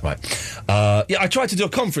any of that. Right. Yeah, I tried to do a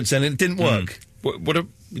conference and it didn't work.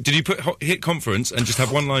 Did you hit conference and just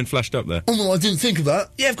have one line flashed up there? Oh, no, I didn't think of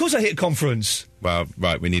that. Yeah, of course I hit conference. Well,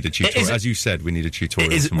 right, we need a tutorial. As you said, we need a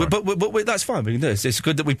tutorial tomorrow. But that's fine. We can do this. It's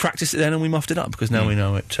good that we practiced it then and we muffed it up because now we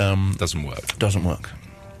know it doesn't work. Doesn't work.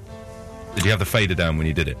 Did you have the fader down when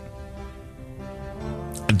you did it?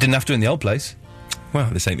 I didn't have to in the old place. Well,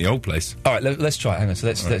 this ain't the old place. All right, let's try. Hang on. So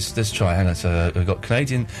let's try. Hang on. So we've got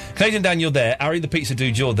Canadian Dan. You're there. Ari the pizza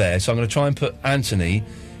dude. You're there. So I'm going to try and put Anthony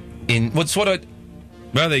in. Well,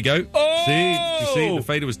 there you go. Oh! See, you see, the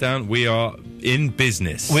fader was down. We are in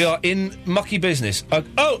business. We are in mucky business.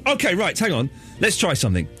 Okay, right. Hang on. Let's try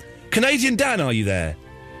something. Canadian Dan, are you there?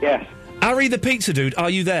 Yes. Ari the pizza dude, are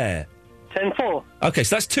you there? 10-4. Okay,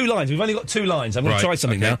 so that's 2 lines. We've only got 2 lines. I'm going to try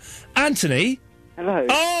something now. Anthony. Hello.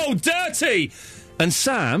 Oh, dirty. And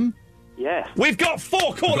Sam. Yes. We've got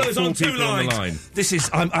 4 callers on 2 lines. On the line. This is.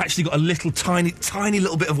 I'm actually got a little tiny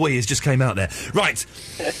little bit of wheeze just came out there. Right.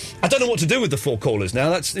 I don't know what to do with the 4 callers now.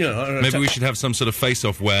 That's Maybe we should have some sort of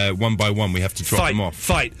face-off where one by one we have to drop them off.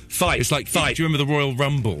 Fight. It's like fight. Do you remember the Royal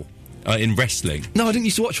Rumble? In wrestling. No, I didn't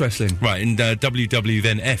used to watch wrestling. Right, in WW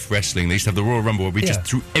then F wrestling, they used to have the Royal Rumble where we just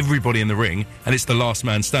threw everybody in the ring, and it's the last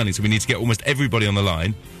man standing, so we need to get almost everybody on the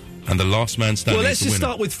line, and the last man standing Well, let's is the just winner.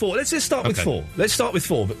 start with 4. Let's just start with 4. Let's start with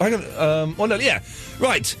 4. But hang on,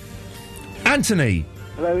 Right. Anthony.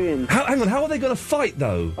 Hello, Ian. Hang on, how are they going to fight,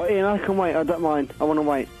 though? Oh, Ian, I can wait. I don't mind. I want to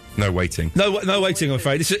wait. No waiting. No waiting, I'm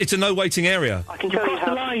afraid. It's a no waiting area. I can tell you how...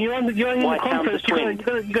 the line. You're in the conference.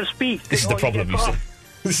 You've got to speak. This is the problem, you see.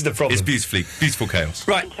 This is the problem. It's beautiful chaos.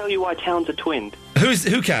 Right. I can tell you why towns are twinned.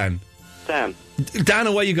 Who can? Sam. Dan,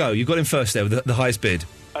 away you go. You got him first there with the highest bid.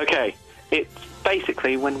 Okay. It's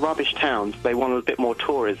basically when rubbish towns, they want a bit more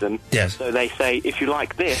tourism. Yes. So they say, if you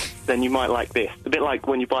like this, then you might like this. A bit like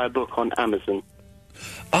when you buy a book on Amazon.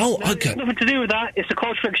 Oh, no, okay. It's nothing to do with that. It's a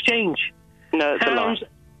cultural exchange. No, it's a lie.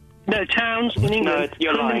 No, towns in England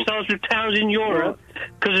you're put lying. themselves with towns in Europe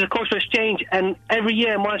because it's a cultural exchange. And every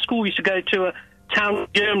year my school used to go to a town in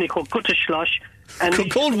Germany called Gutterschloss.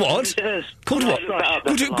 Called what? Called what?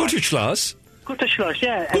 Gutterschloss,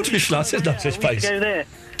 yeah. Gutterschloss is not such place. Go there.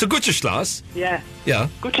 To Gutterschloss? Yeah. Yeah.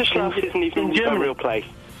 Gutterschloss isn't even a real place.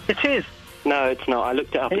 It is. No, it's not. I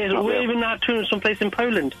looked it up. It it's is. not We're real. even now touring someplace in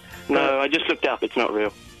Poland. No, I just looked it up. It's not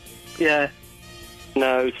real. Yeah.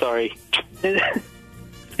 No, sorry. Is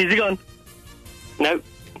he gone? No.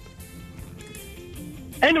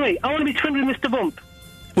 Anyway, I want to be twinned with Mr. Bump.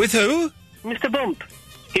 With who? Mr. Bump.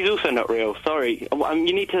 He's also not real. Sorry.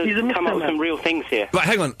 You need to come up with some real things here. Right,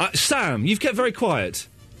 hang on. Sam, you've kept very quiet.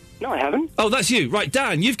 No, I haven't. Oh, that's you. Right,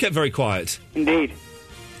 Dan, you've kept very quiet. Indeed.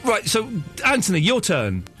 Right, so, Anthony, your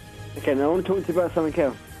turn. Okay, now I want to talk to you about something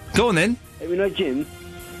else. Go on, then. You know Jim?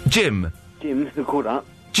 Jim? Jim, who called up.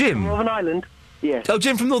 Jim? From Northern Ireland? Yes. Oh,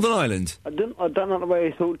 Jim from Northern Ireland? I don't know the way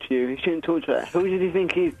he talked to you. He shouldn't talk to you like that. Who did you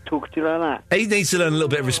think he's talking to you like that? He needs to learn a little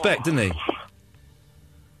bit of respect, doesn't he?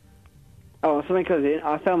 Oh, something goes in.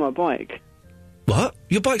 I found my bike. What?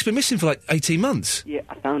 Your bike's been missing for like 18 months? Yeah,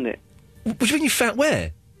 I found it. What do you mean you found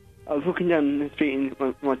where? I was walking down the street in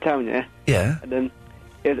my town, yeah? Yeah. And then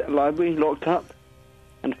there's a library locked up.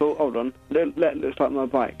 And I thought, hold on, that looks like my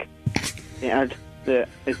bike. It's a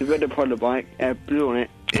red Apollo bike, blue on it,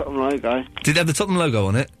 Tottenham logo. Did it have the Tottenham logo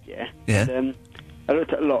on it? Yeah. Yeah. And I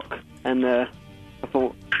looked at the lock, and I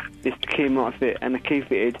thought, this key might fit, and the key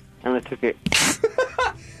fitted, and I took it.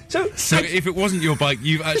 So if it wasn't your bike,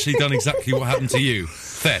 you've actually done exactly what happened to you.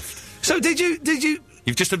 Theft. So did you...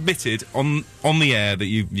 You've just admitted on the air that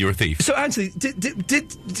you're a thief. So, Anthony,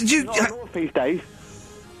 did you... I'm not a thief, Dave.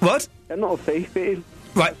 What? I'm not a thief, it is...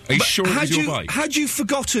 Right. Are you sure it was your bike? Had you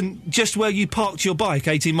forgotten just where you parked your bike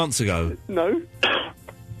 18 months ago? No.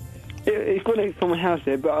 It's got next to my house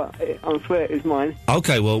here, but I swear it's mine.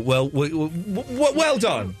 Okay, well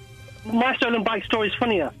done. My stolen bike story is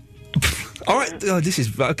funnier. All right, this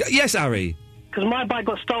is... Okay. Yes, Harry? Because my bike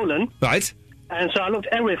got stolen. Right. And so I looked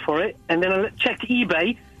everywhere for it, and then I checked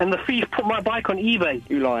eBay, and the thief put my bike on eBay.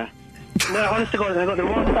 You liar. No, honest to God, I got the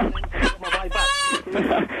wrong one. I got my bike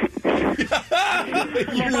back.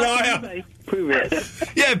 You liar. Prove it.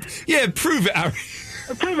 Yeah, prove it, Harry.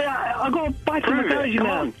 Prove it. I got a bike in the garage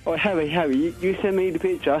now. Oh, Harry, you send me the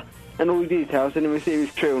picture and all the details and then we see if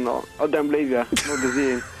it's true or not. I don't believe you. Not does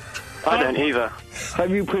Ian. I don't either. Have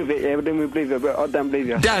you prove it, yeah, but then we believe it, but I don't believe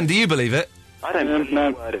you. Dan, do you believe it? I don't believe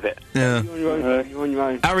a word of it. Yeah. You're on your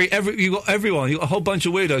own. Harry, you got everyone. You got a whole bunch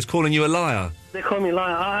of weirdos calling you a liar. They call me a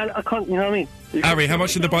liar. I can't, you know what I mean? Harry, how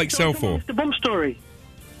much did the bike sell for? Mr. Bump story.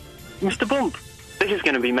 Mr. Bump. This is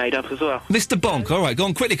going to be made up as well. Mr. Bonk, all right, go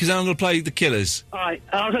on quickly because I'm going to play the Killers. All right,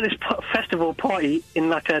 I was at this festival party in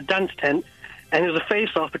like a dance tent, and there was a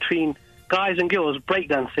face-off between guys and girls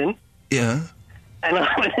breakdancing. Yeah. And I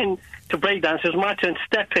went in to breakdance. It was my turn to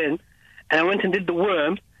step in, and I went and did the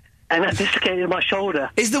worm, and I dislocated my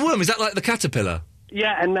shoulder. Is the worm? Is that like the caterpillar?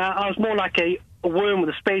 Yeah, and I was more like a worm with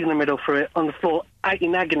a spade in the middle for it on the floor, out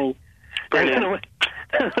in agony. Brilliant. And I went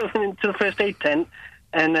into the first aid tent,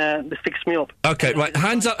 and they fixed me up. Okay, right.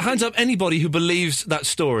 Hands up anybody who believes that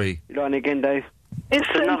story. You're lying again, Dave. It's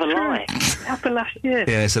another true. lie. It happened last year.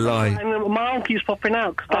 Yeah, it's a lie. And my uncle keeps popping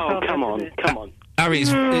out. Oh, come on. Harry,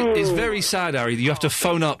 it's very sad, Harry, that you have to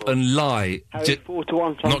phone up and lie.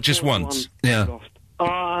 4-1. Not just once. Yeah.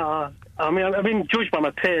 I mean, I've been judged by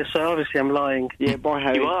my peers, so obviously I'm lying. Yeah, by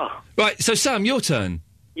Harry. You are. Right, so Sam, your turn.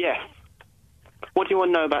 Yeah. What do you want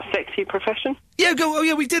to know about sexy profession? Yeah, go. Oh,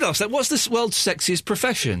 yeah, we did ask that. What's the world's sexiest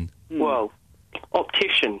profession? Well,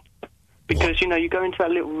 optician. Because, you know, you go into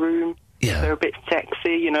that little room, they're a bit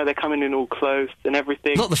sexy, you know, they're coming in all clothed and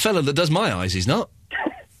everything. Not the fella that does my eyes, he's not.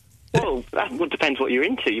 Well, that depends what you're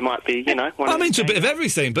into. You might be, you know... I'm into a bit of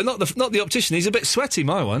everything, but not the optician. He's a bit sweaty,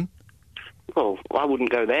 my one. Well, I wouldn't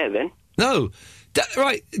go there, then. No.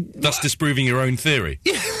 Right. Thus disproving your own theory.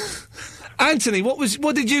 Yeah. Anthony,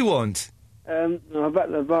 what did you want?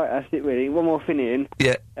 About the bike, that's it really. One more thing, Ian.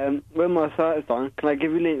 Yeah. When my site's done, can I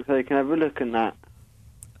give you a link so you can have a look at that?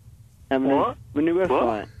 What? The new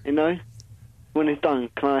website, you know? When it's done,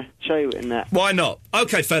 can I show you it in that? Why not?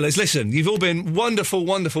 Okay, fellas, listen. You've all been wonderful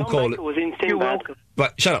callers. You're welcome.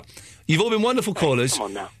 Right, shut up. You've all been wonderful callers. Come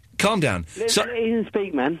on now. Calm down. Let Ian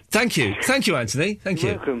speak, man. Thank you. Thank you, Anthony. Thank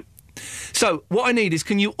You're you. welcome. So, what I need is,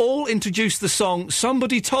 can you all introduce the song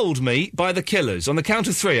Somebody Told Me by The Killers on the count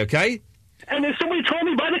of 3, okay? And if somebody told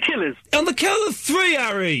me by The Killers. On the count of 3,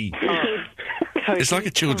 Harry! It's like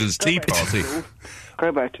a children's tea party.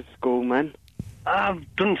 Go back to school, man. I've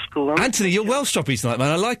done school. Anthony, you're well stroppy tonight,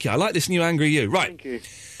 man. I like it. I like this new Angry You. Right. Thank you.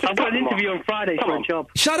 I've got an interview on Friday for a job.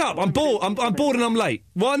 Shut up. I'm bored. I'm bored and I'm late.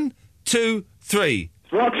 1, 2, 3.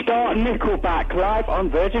 Rockstar Nickelback live on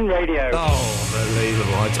Virgin Radio. Oh,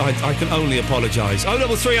 unbelievable. I can only apologise.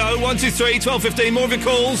 0330 123 1215. More of your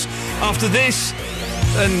calls after this.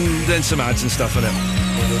 And then some ads and stuff in it.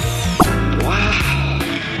 Wow.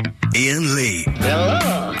 Ian Lee.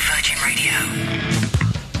 Hello. Virgin Radio.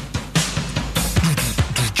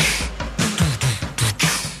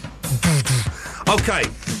 Okay.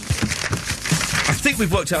 I think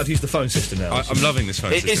we've worked out how to use the phone system now. I'm loving this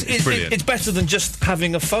phone system. It's brilliant. It's better than just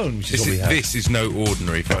having a phone, which is what we have. This is no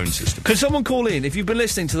ordinary phone system. Can someone call in, if you've been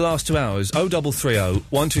listening to the last 2 hours, 0330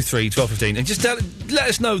 123 1215, and just let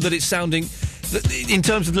us know that it's sounding, in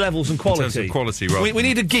terms of levels and quality. In terms of quality, right. We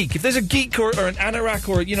need a geek. If there's a geek or an anorak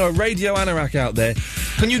or, a radio anorak out there,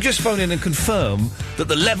 can you just phone in and confirm that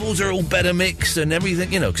the levels are all better mixed and everything,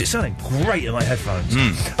 because it's sounding great in my headphones.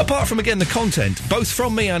 Apart from, again, the content, both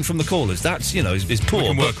from me and from the callers, that's, is poor. We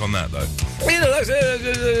can work on that, though.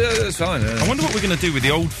 That's fine. I wonder what we're going to do with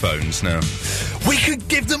the old phones now. We could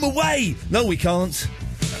give them away! No, we can't.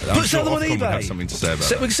 Sell them on eBay. Have something to say about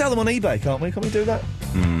We can sell them on eBay, can't we? Can we do that?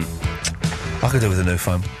 I could do with a new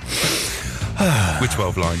phone. With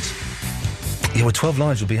 12 lines. Yeah, well, 12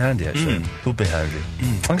 lines would be handy, actually. Would be handy.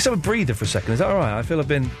 I can just have a breather for a second. Is that all right? I feel I've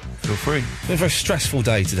been... Feel free. It's been a very stressful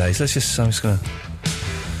day today, so I'm just going to...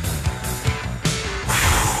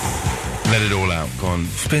 Let it all out. Go on.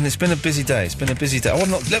 It's been a busy day. It's been a busy day. I've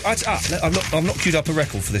not queued up a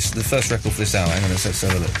record for this. The first record for this hour. Hang on, let's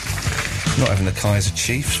have a look. Not having the Kaiser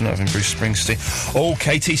Chiefs. Not having Bruce Springsteen. Oh,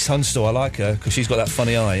 Katie Tunstall. I like her because she's got that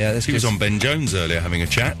funny eye. Yeah, she was on Ben Jones earlier having a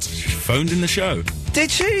chat. She phoned in the show. Did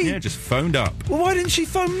she? Yeah, just phoned up. Well, why didn't she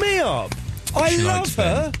phone me up? I love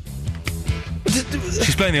her.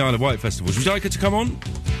 She's playing the Isle of Wight Festival. Would you like her to come on?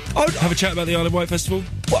 Have a chat about the Isle of Wight Festival?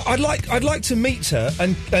 Well, I'd like to meet her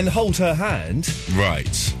and hold her hand.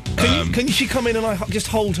 Right. Can she come in and I just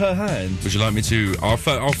hold her hand? Would you like me to? I'll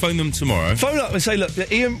phone them tomorrow. Phone up and say, look,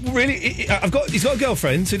 Ian, really, he's got a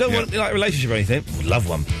girlfriend, so he don't want a relationship or anything. Would love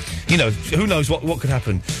one. Who knows what could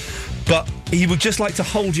happen. But he would just like to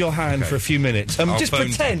hold your hand for a few minutes. Just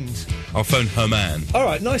pretend I'll phone her man. All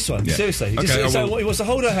right, nice one. Yeah. Seriously. Okay, He wants to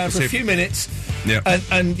hold her hand for a few minutes. Yeah.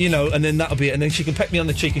 And you know, and then that'll be it. And then she can peck me on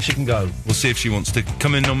the cheek and she can go. We'll see if she wants to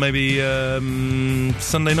come in on maybe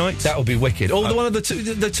Sunday night. That would be wicked. Or one of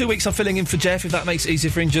the 2 weeks I'm filling in for Jeff, if that makes it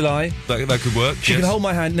easier for in July. That could work. She can hold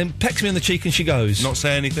my hand and then pecks me on the cheek and she goes. Not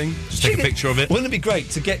say anything. Just take a picture of it. Wouldn't it be great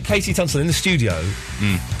to get Katie Tunstall in the studio,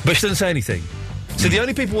 but she doesn't say anything? So the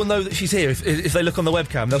only people will know that she's here if they look on the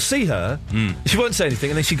webcam. They'll see her. She won't say anything,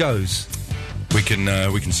 and then she goes. We can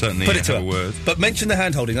certainly Put it to have her. a word. But mention the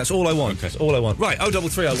hand holding. That's all I want. That's all I want. Right.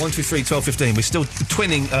 0330 123 1215. We're still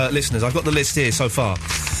twinning listeners. I've got the list here so far.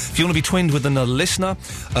 If you want to be twinned with another listener,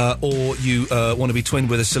 or you want to be twinned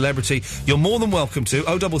with a celebrity, you're more than welcome to.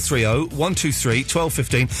 0330 123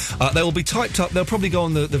 1215. They will be typed up. They'll probably go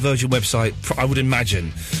on the Virgin website, I would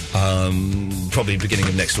imagine, probably beginning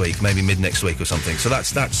of next week, maybe mid next week or something. So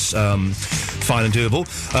that's fine and doable.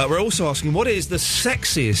 We're also asking, what is the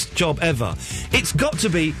sexiest job ever? It's got to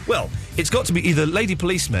be either lady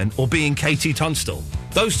policeman or being Katie Tunstall.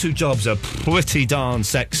 Those two jobs are pretty darn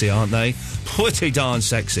sexy, aren't they? Pretty darn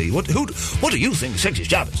sexy. What do you think the sexiest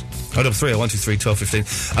job is? 0330 123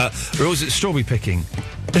 1215. We're always at strawberry picking.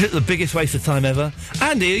 Is it the biggest waste of time ever?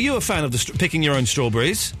 Andy, are you a fan of picking your own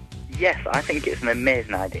strawberries? Yes, I think it's an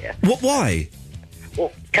amazing idea. What? Why?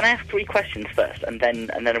 Well, can I ask 3 questions first, and then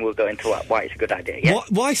we'll go into why it's a good idea? Yeah?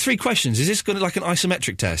 Why 3 questions? Is this going to like an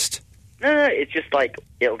isometric test? No, it's just like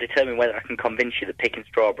it'll determine whether I can convince you that picking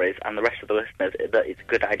strawberries and the rest of the listeners that it's a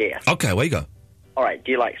good idea. Okay, away you go. All right,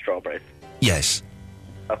 do you like strawberries? Yes.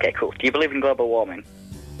 Okay, cool. Do you believe in global warming?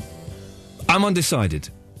 I'm undecided.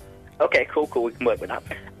 Okay, cool, we can work with that.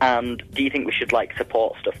 And do you think we should, like,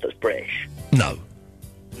 support stuff that's British? No.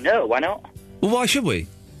 No, why not? Well, why should we?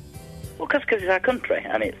 Well, because it's our country,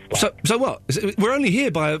 and it's like... So what? We're only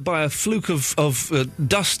here by a fluke of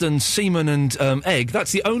dust and semen and egg.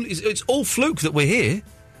 That's the only... It's all fluke that we're here.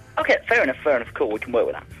 Okay, fair enough, cool, we can work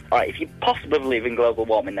with that. All right, if you possibly believe in global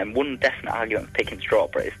warming, then one definite argument for picking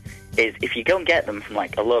strawberries is if you go and get them from,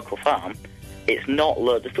 like, a local farm, it's not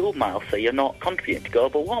loads of food miles, so you're not contributing to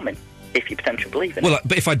global warming, if you potentially believe in it. Well,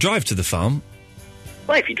 but if I drive to the farm...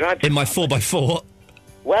 Well, if you drive to in my 4x4...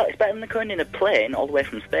 Well, it's better than going in a plane all the way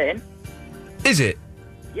from Spain. Is it?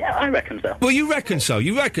 Yeah, I reckon so. Well, you reckon so.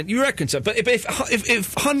 You reckon so. But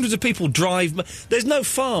if hundreds of people drive... There's no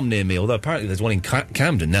farm near me, although apparently there's one in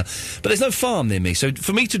Camden now. But there's no farm near me. So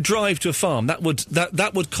for me to drive to a farm, that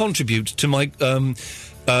would contribute to my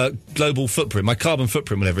global footprint, my carbon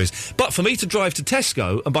footprint, whatever it is. But for me to drive to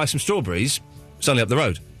Tesco and buy some strawberries, it's only up the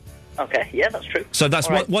road. Okay, yeah, that's true. So that's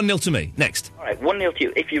right. 1-0 to me. Next. All right, 1-0 to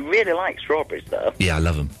you. If you really like strawberries, though... Yeah, I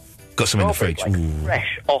love them. Got some in the fridge. Like,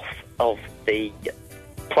 fresh off of the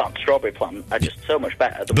strawberry plant, are just so much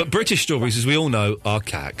better. But British strawberries, as we all know, are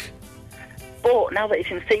cack. But now that it's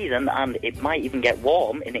in season, and it might even get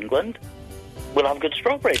warm in England, we'll have good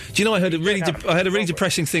strawberries. Do you know, I heard a really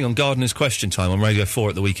depressing thing on Gardener's Question Time on Radio 4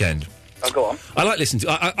 at the weekend. Oh, go on. I like listening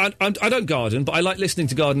to... I don't garden, but I like listening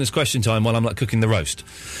to Gardener's Question Time while I'm, like, cooking the roast.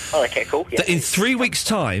 Oh, okay, cool. Yeah. That in 3 weeks'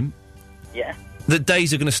 time... Yeah. The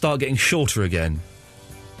days are going to start getting shorter again.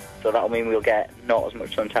 So that'll mean we'll get not as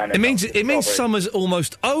much sunshine. It means summer's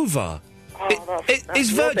almost over. Oh,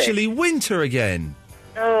 it's virtually winter again.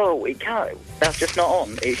 No, it can't. That's just not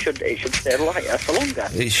on. It should stay lighter for longer.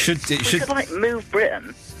 It should. We could like move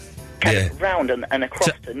Britain kind of round and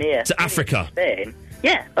across to Africa, Spain.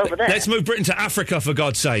 Yeah, over there. Let's move Britain to Africa, for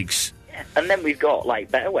God's sakes. Yeah, and then we've got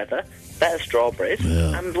like better weather, better strawberries,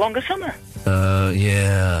 and longer summer.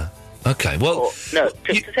 Yeah. Okay, well... No,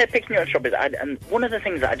 just to say picking your own strawberries, and one of the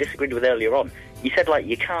things that I disagreed with earlier on, you said, like,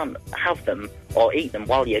 you can't have them or eat them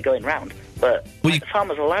while you're going round, but the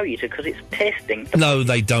farmers allow you to because it's tasting... No,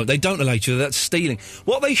 they don't. They don't allow you to. That's stealing.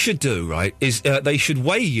 What they should do, right, is they should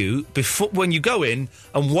weigh you before when you go in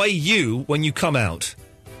and weigh you when you come out.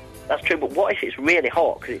 That's true, but what if it's really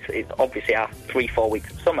hot, because it's obviously our 3-4 weeks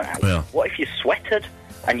of summer now. Yeah. What if you sweated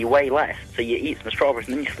and you weigh less, so you eat some strawberries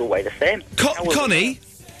and then you still weigh the same? Connie...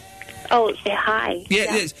 Oh, yeah, hi.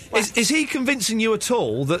 Yeah. Is he convincing you at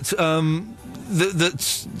all that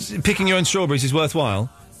that picking your own strawberries is worthwhile?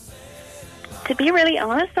 To be really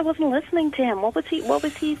honest, I wasn't listening to him. What was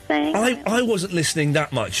he saying? I wasn't listening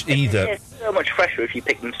that much either. It's so much fresher if you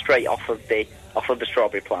pick them straight off of the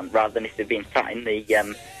strawberry plant rather than if they've been sat in the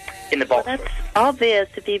box. Well, that's obvious.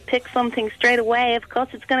 If you pick something straight away, of course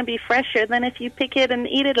it's going to be fresher than if you pick it and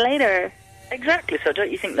eat it later. Exactly, so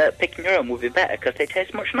don't you think that picking your own would be better because they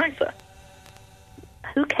taste much nicer?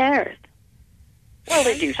 Who cares? Well,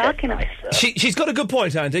 they do taste nicer. She's got a good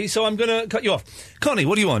point, Andy, so I'm going to cut you off. Connie,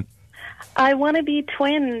 what do you want? I want to be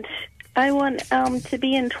twinned I want to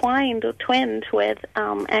be entwined or twinned with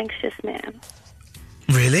Anxious Man.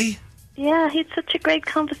 Really? Yeah, he's such a great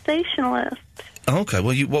conversationalist. Okay,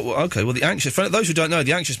 well, the Anxious... For those who don't know,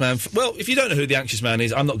 the Anxious Man... Well, if you don't know who the Anxious Man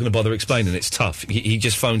is, I'm not going to bother explaining. It's tough. He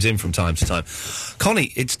just phones in from time to time.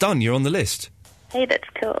 Connie, it's done. You're on the list. Hey, that's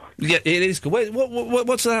cool. Yeah, it is cool. Wait,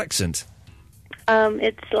 what's that accent?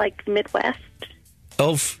 It's like Midwest.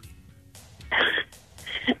 Of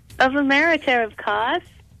America, of course.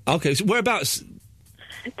 Okay, so whereabouts...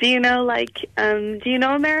 Do you know, do you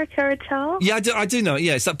know America at all? Yeah, I do know.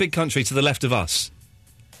 Yeah, it's that big country to the left of us.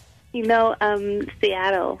 You know,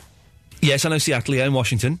 Seattle. Yes, I know Seattle, yeah, in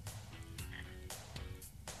Washington.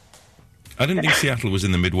 I didn't think Seattle was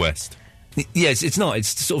in the Midwest. Yes, it's not. It's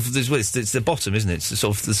sort of it's the bottom, isn't it? It's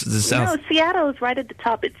sort of the south. No, Seattle is right at the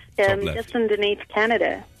top. It's just underneath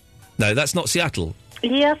Canada. No, that's not Seattle.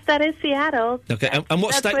 Yes, that is Seattle. Okay, and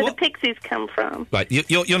what That's state? where What? the Pixies come from. Right,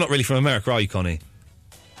 you're not really from America, are you, Connie?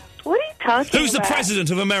 What are you talking Who's about? the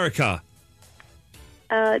president of America?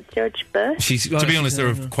 George Bush. To be honest, there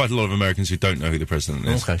are quite a lot of Americans who don't know who the president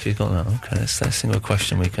is. Okay, she's got that. Okay, let's think of a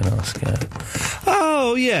question we can ask her.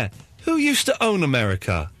 Oh, yeah. Who used to own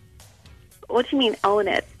America? What do you mean, own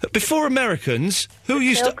it? Before Americans, who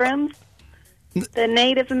used Pilgrims? The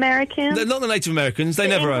Native Americans? to... Not the Native Americans, they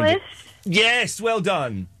never owned it. Yes, well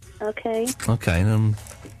done. Okay. Okay,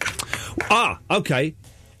 okay.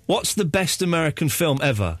 What's the best American film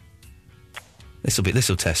ever?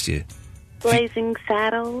 This'll test you. Blazing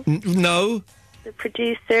Saddles? No. The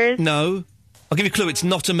Producers? No. I'll give you a clue, it's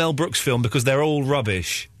not a Mel Brooks film because they're all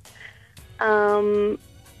rubbish. The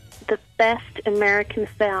best American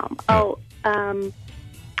film.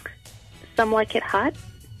 Some Like It Hot?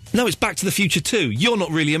 No, it's Back to the Future 2. You're not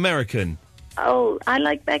really American. Oh, I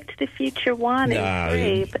like Back to the Future 1 and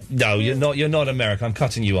 3, but... No, you're not American. I'm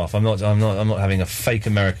cutting you off. I'm not having a fake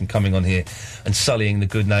American coming on here and sullying the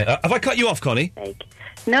good name. Have I cut you off, Connie? Fake.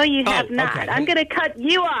 No, you have not. okay. I'm going to cut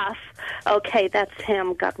you off. Okay, that's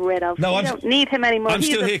him. Got rid of. No, we don't need him anymore. I'm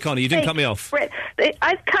He's still a here, Connie. You didn't fake cut me off.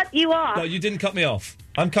 I've cut you off. No, you didn't cut me off.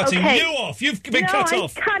 I'm cutting Okay. you off. You've been cut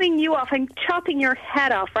off. I'm cutting you off. I'm chopping your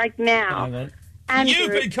head off right now. Hang on. And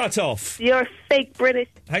You've been cut off. You're fake British.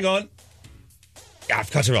 Hang on.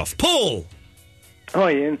 I've cut her off. Paul!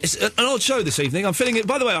 Hi, Ian. It's an odd show this evening. I'm filling in...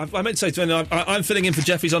 By the way, I meant to say to anyone, I'm filling in for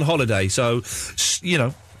Jeff. He's on holiday, so,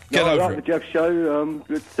 get I over like it. the Jeff show.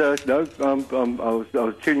 I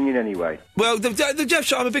was tuning in anyway. Well, the Jeff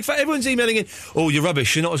show, I'm a big fan. Everyone's emailing in, oh, you're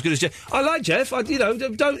rubbish, you're not as good as Jeff. I like Jeff.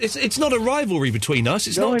 It's not a rivalry between us.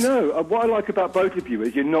 It's not... I know. What I like about both of you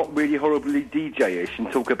is you're not really horribly DJ-ish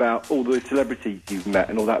and talk about all the celebrities you've met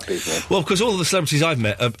and all that business. Well, because all of the celebrities I've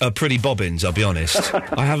met are pretty bobbins, I'll be honest.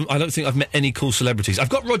 I don't think I've met any cool celebrities. I've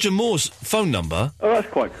got Roger Moore's phone number. Oh, that's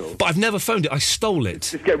quite cool. But I've never phoned it. I stole it.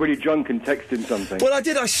 Just get really drunk and text him something. Well, I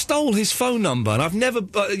did. I stole his phone number, and I've never,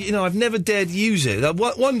 I've never dared use it.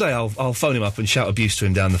 One day I'll phone him up and shout abuse to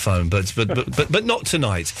him down the phone, but not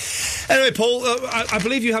tonight. Anyway, Paul, I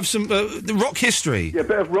believe you have some rock history. Yeah, a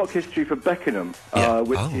bit of rock history for Beckenham,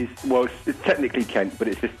 which is, well, it's technically Kent, but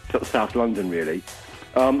it's just sort of South London, really.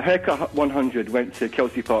 Haircut 100 went to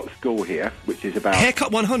Kelsey Park School here, which is about...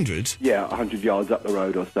 Haircut 100? Yeah, 100 yards up the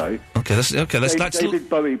road or so. Okay, that's David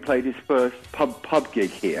Bowie played his first pub gig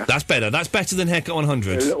here. That's better. That's better than Haircut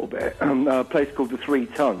 100. A little bit. A place called the Three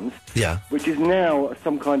Tons. Yeah. Which is now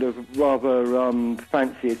some kind of rather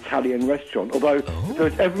fancy Italian restaurant. Although, if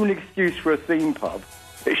there's ever an excuse for a theme pub,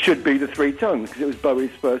 it should be the Three Tons, because it was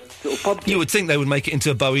Bowie's first sort of pub gig. You would think they would make it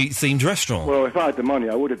into a Bowie-themed restaurant. Well, if I had the money,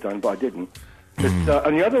 I would have done, but I didn't. And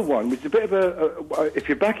the other one was a bit of if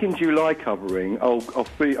you're back in July covering, I'll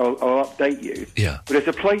update you. Yeah. But there's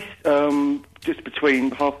a place just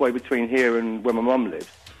halfway between here and where my mum lives,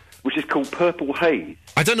 which is called Purple Haze.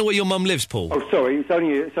 I don't know where your mum lives, Paul. Oh, sorry, it's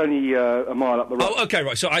only a mile up the road. Oh, okay,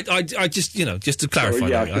 right. So I just just to clarify,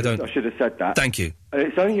 Sorry, yeah, I should have said that. Thank you.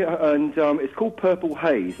 And it's called Purple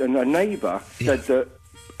Haze, and a neighbour said that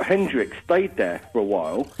Hendrix stayed there for a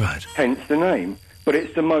while. Right. Hence the name. But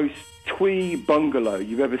it's the most twee bungalow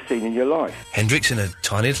you've ever seen in your life. Hendrix in a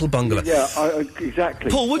tiny little bungalow. Yeah,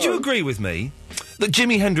 exactly. Paul, would you agree with me that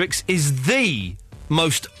Jimi Hendrix is the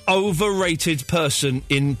most overrated person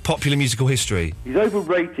in popular musical history? He's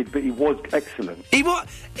overrated, but he was excellent. He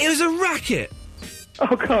was a racket.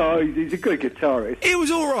 Oh, God, he's a good guitarist. He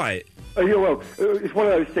was all right. Oh, yeah, well, it's one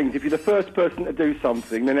of those things. If you're the first person to do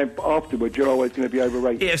something, then afterwards you're always going to be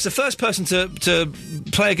overrated. Yeah, it's the first person to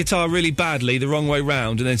play a guitar really badly the wrong way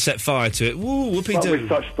round and then set fire to it. Woo, whoopee-doo. With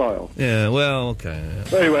such style. Yeah, well, okay.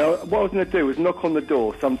 Anyway, what I was going to do was knock on the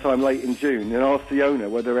door sometime late in June and ask the owner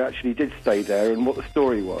whether he actually did stay there and what the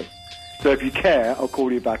story was. So if you care, I'll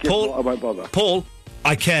call you back. If Paul- not, I won't bother. Paul,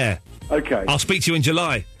 I care. Okay. I'll speak to you in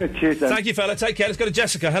July. Cheers, then. Thank you, fella. Take care. Let's go to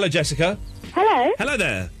Jessica. Hello, Jessica. Hello. Hello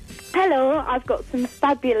there. Hello, I've got some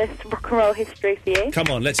fabulous rock and roll history for you. Come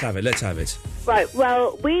on, let's have it. Let's have it. Right,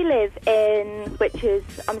 well, we live in, which is,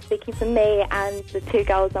 I'm speaking for me and the two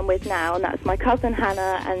girls I'm with now, and that's my cousin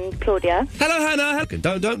Hannah and Claudia. Hello, Hannah.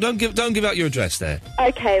 Don't give out your address there.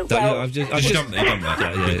 Okay, Don't- well... I've just dumped that.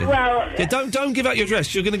 Yeah. Well... Yeah, don't give out your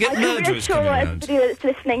address. You're going to get murderers I'm coming sure around. everybody that's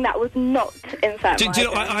listening, that was not, in fact, Do you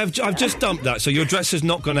know? I've just dumped that, so your address has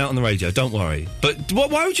not gone out on the radio. Don't worry. But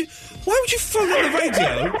why would you phone on the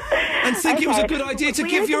radio and think it was a good idea to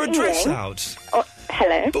give your address out?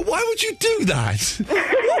 Hello. But why would you do that?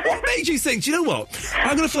 what made you think? Do you know what?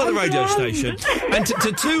 I'm going to phone the radio station, and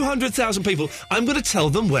to 200,000 people, I'm going to tell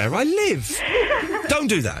them where I live. Don't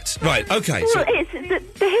do that. Right? Okay. Well,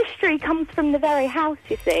 the history comes from the very house,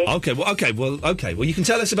 you see. Okay. Well, you can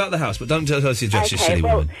tell us about the house, but don't tell us the address, you silly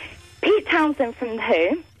well, woman. Pete Townsend from The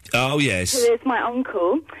Who, Oh yes. who is my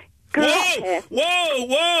uncle, grew up here.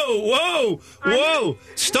 Whoa!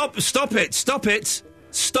 Stop it! Stop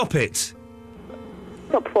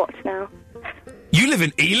what now? You live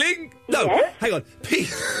in Ealing? No, Yes. hang on.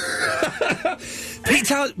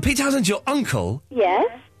 Pete Townsend's your uncle? Yes.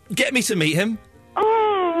 Get me to meet him.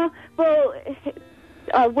 Oh, well,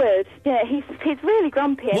 I would. Yeah, he's really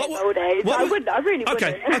grumpy in his old age. I really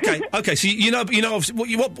wouldn't. Okay. So you know,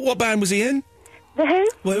 what band was he in? The Who?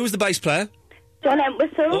 Well, who was the bass player? John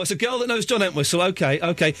Entwistle. Oh, it's a girl that knows John Entwistle.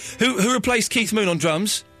 Okay. Who replaced Keith Moon on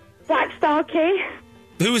drums? Zach Starkey.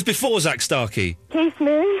 Who was before Zach Starkey? Keith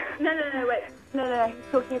Moon. No, wait. No. He's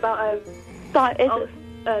talking about,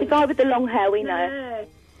 the guy with the long hair, we know. No.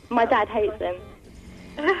 My dad hates him.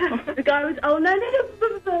 The guy with... Oh, no.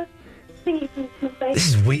 Thingy from my face. This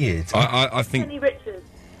is weird. I think Kenny Richards.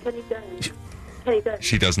 Kenny Jones.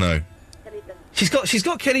 she does know. She's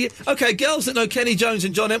got Kenny. Okay, girls that know Kenny Jones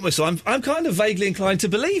and John Entwistle, I'm kind of vaguely inclined to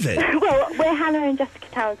believe it. Well, we're Hannah and Jessica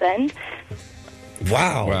Townsend.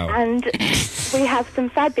 Wow. And we have some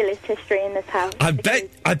fabulous history in this house. I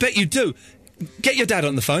bet you do. Get your dad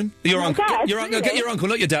on the phone. Your My uncle. dad, No, really? get your uncle,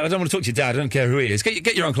 not your dad. I don't want to talk to your dad. I don't care who he is.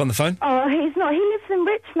 Get your uncle on the phone. Oh, he's not. He lives in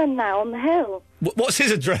Richmond now, on the hill. What's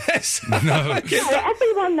his address? No.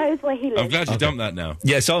 Everyone knows where he lives. I'm glad you dumped that now.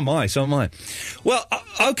 Yeah, so am I. Well,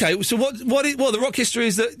 okay. So what? The rock history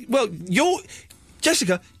is that. Well,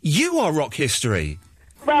 Jessica, you are rock history.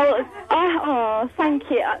 Well, thank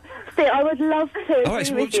you. See, I would love to All right,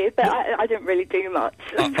 agree with you, but I don't really do much.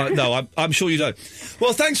 No, I'm sure you don't.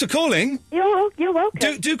 Well, thanks for calling. You're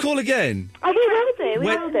welcome. Do call again. Oh, we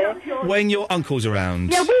will do. When your uncle's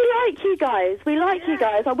around. Yeah, we like you guys.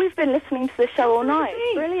 We've been listening to the show all night.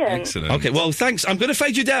 Brilliant. Excellent. Okay, well, thanks. I'm going to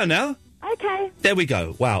fade you down now. Okay. There we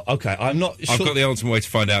go. Wow. Okay, I'm not sure. I've got the ultimate way to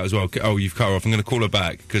find out as well. Oh, you've cut her off. I'm going to call her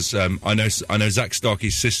back because I know Zach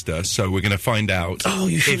Starkey's sister, so we're going to find out. Oh,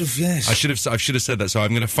 you should have. Yes. I should have said that. So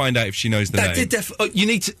I'm going to find out if she knows the name. That did definitely. You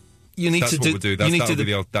need to. That's what we'll do.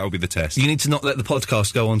 That'll be the test. You need to not let the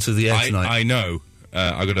podcast go onto the air tonight. I know.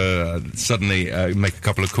 I've got to suddenly make a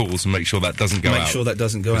couple of calls and make sure that doesn't go out. Make sure that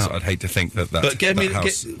doesn't go out. I'd hate to think that. But get me.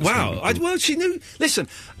 House Wow. Well, she knew. Listen,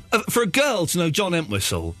 for a girl to know John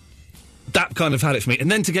Entwistle, that kind of had it for me. And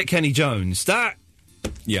then to get Kenny Jones, that.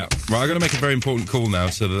 Yeah. Right. I'm going to make a very important call now,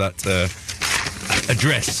 so that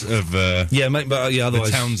address of otherwise the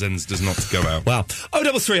Townsends does not go out. Wow.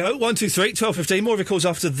 0330 123 1215. More of your calls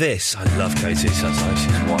after this. I love Katie. She's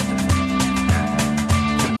wonderful.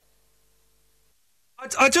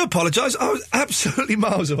 I do apologise. I was absolutely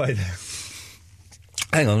miles away there.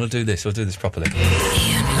 Hang on, I'll do this properly.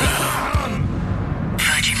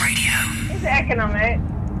 Virgin Radio. Is it economic?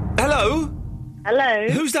 Hello? Hello?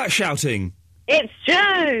 Who's that shouting? It's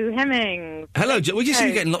Joe Hemmings. Hello, Joe. We just see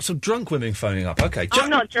you getting lots of drunk women phoning up. Okay, Joe. I'm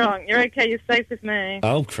not drunk. You're okay. You're safe with me.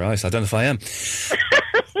 Oh, Christ. I don't know if I am.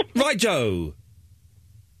 Right, Joe.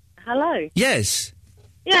 Hello? Yes.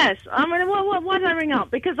 Yes. I mean, why did I ring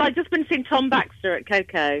up? Because I've just been seeing Tom Baxter at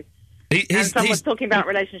Coco. And someone's talking about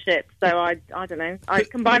relationships, so I don't know. I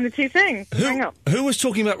combined the two things. Ring up. Who was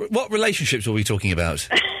talking about... What relationships were we talking about?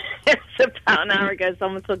 It was about an hour ago.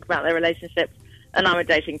 Someone talking about their relationships, and I'm a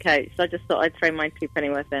dating coach, so I just thought I'd throw my two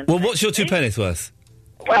pennyworth in. Well, what's your two pennyworth worth?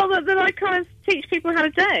 Well, that I kind of teach people how to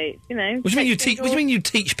date, you know. What do you mean you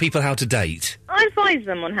teach people how to date? I advise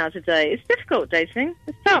them on how to date. It's difficult dating.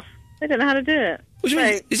 It's tough. They don't know how to do it. What do you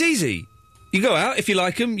mean? It's easy. You go out, if you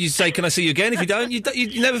like them, you say, can I see you again? If you don't,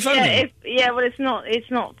 you never phone them. Well, it's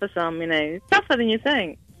not for some, you know. It's tougher than you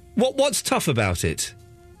think. What's tough about it?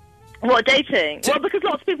 What, dating? Well, because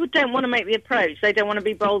lots of people don't want to make the approach. They don't want to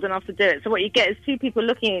be bold enough to do it. So what you get is two people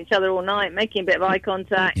looking at each other all night, making a bit of eye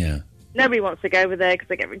contact. Yeah. nobody wants to go over there because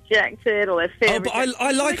they get rejected or they fear. Oh, but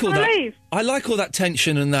I like all that. Leave. I like all that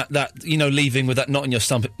tension and that leaving with that knot in your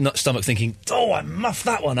stomach, thinking, oh, I muffed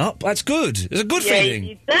that one up. That's good. It's a good feeling.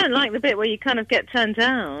 You don't like the bit where you kind of get turned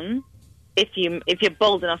down if you're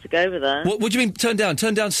bold enough to go over there. What do you mean turned down?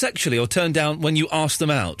 Turned down sexually or turned down when you ask them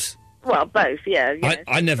out? Well, both. Yeah.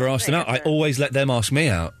 I never ask them out. I always let them ask me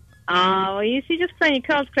out. Oh, well, you see, just playing your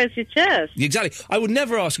cards close to your chest. Exactly. I would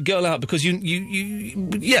never ask a girl out because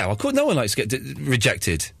yeah, of course, no one likes to get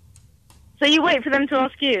rejected. So you wait for them to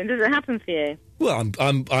ask you, and does it happen for you? Well,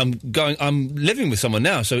 I'm living with someone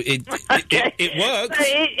now, so it worked. So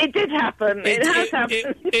it did happen. It has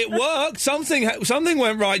happened. It worked. Something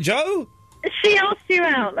went right, Joe. She asked you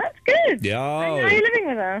out. That's good. Yeah. Now you're living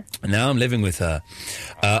with her. Now I'm living with her.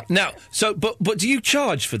 But do you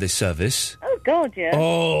charge for this service? Oh God, yeah.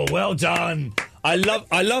 Oh, well done. I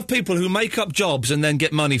love people who make up jobs and then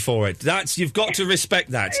get money for it. You've got to respect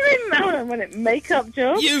that. You mean make up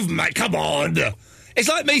jobs? Come on. It's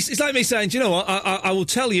like me saying, do you know what? I will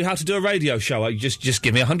tell you how to do a radio show. You just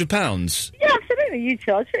give me £100. Yeah, absolutely. You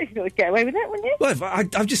charge for it. You could get away with it, wouldn't you? Well,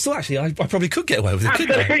 I've just thought actually I probably could get away with it.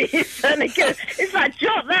 Couldn't I? Absolutely, you certainly could. It's like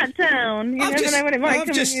jot that down. You never know when it might come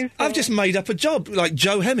in useful. I've just made up a job like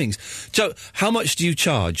Joe Hemmings. Joe, how much do you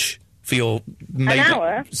charge for your an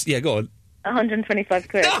hour? Yeah, go on. 125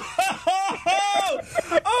 quid.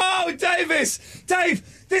 Oh,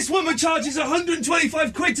 Dave, this woman charges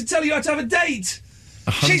 125 quid to tell you how to have a date.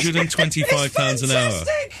 £125 an hour.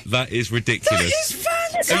 That is ridiculous.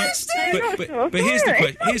 That is fantastic. But here's the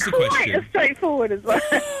question. Quite straightforward as well.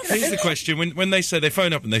 Here's the question: when they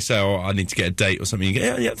phone up and they say, "Oh, I need to get a date or something," you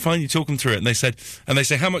go, "Yeah, fine." You talk them through it, and they say,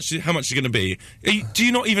 "How much is it going to be?" Do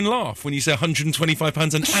you not even laugh when you say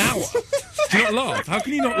 £125 an hour? Do you not laugh? How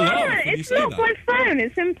can you not laugh when you say that? It's not by phone,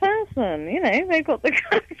 it's in person. You know, they've got the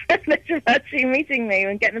kind of privilege of actually meeting me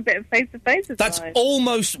and getting a bit of face-to-face with That's me.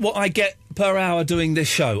 Almost what I get per hour doing this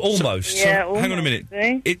show. Almost. Almost. Hang on a minute.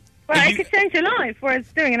 It could change your life, whereas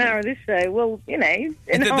doing an hour of this show, well, you know...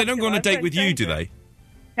 They don't go on a date with you, do they?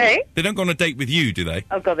 Hey? They don't go on a date with you, do they?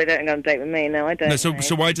 Oh, God, they don't go on a date with me. No, I don't. No, so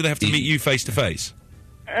why do they have to meet you face-to-face?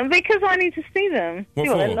 Because I need to see them. What see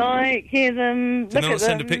what for? they like, hear them, Do look they at not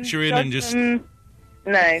send them, a picture in and just...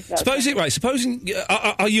 No. Supposing...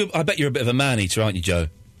 I bet you're a bit of a man-eater, aren't you, Joe?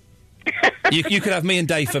 you could have me and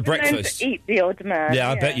Dave for breakfast. Eat the odd man. Yeah,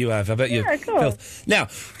 I bet you have. I bet you have. Cool. Now,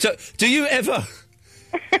 so, do you ever...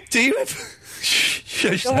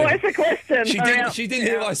 Shush, well, what is the question? She didn't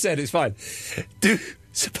hear what I said. It's fine.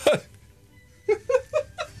 Suppose...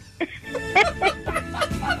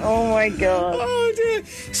 Oh, my God. Oh, dear.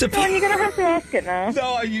 Come on, you're going to have to ask it now.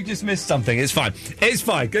 No, you just missed something. It's fine.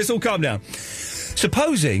 Let's all calm down.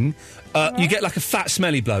 Supposing you get like a fat,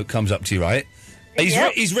 smelly bloke comes up to you, right?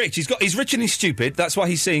 He's rich. He's rich and he's stupid. That's why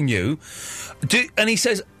he's seeing you. And he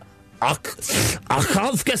says, I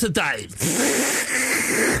can't get a date.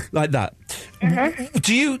 Like that.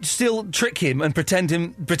 Do you still trick him and pretend to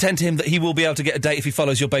him that he will be able to get a date if he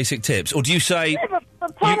follows your basic tips? Or do you say... Yeah,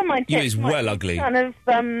 but part of my tips you is well ugly. kind of,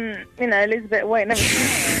 lose a bit of weight and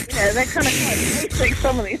everything. They're kind of quite basic,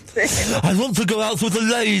 some of these things. I want to go out with a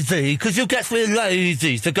lady, because you'll get me a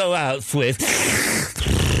lady to go out with.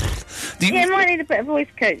 You might need a bit of voice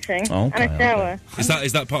coaching and a shower. Is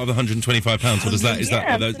that part of the £125, or is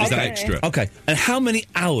that extra? Okay, and how many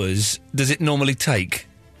hours does it normally take?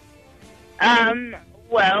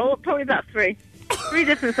 Well, probably about 3. 3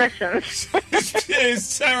 different sessions.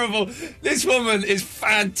 It's terrible. This woman is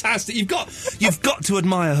fantastic. You've got to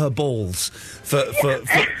admire her balls for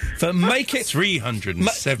making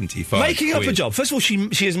 375. Making up a job. First of all,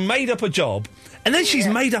 she has made up a job, and then she's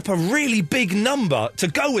made up a really big number to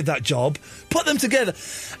go with that job. Put them together.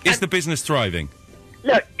 Is the business thriving?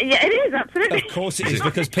 Look, yeah, it is, absolutely. Of course it is,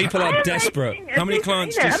 because people are desperate. How many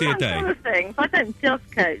clients do you see a day? Other things, I don't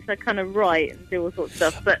just coach, I kind of write and do all sorts of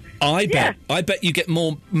stuff, but... I bet you get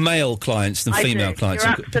more male clients than female clients.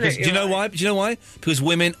 You're Because do you know why? Do you know why? Because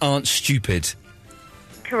women aren't stupid.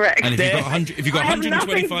 Correct. And if you've got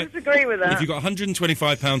disagree with that. If you've got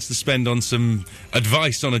 £125 to spend on some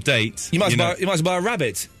advice on a date, you might as well buy a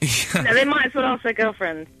rabbit. No, they might as well ask their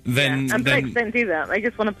girlfriend. And blokes don't do that. They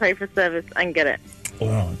just want to pay for service and get it.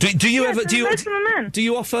 Oh. Do you offer? Do you?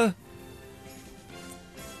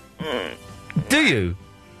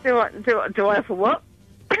 Do I offer what?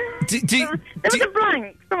 There was a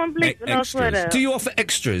blank. Someone bleeped the last word out. Do you offer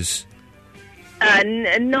extras? Not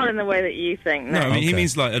in the way that you think. No, I mean, he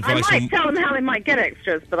means like advice. I might tell them how they might get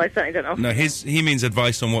extras, but I certainly don't offer. No, he means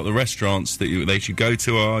advice on what the restaurants that they should go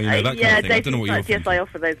to are. That kind of thing. I don't know what you offer. Yes, I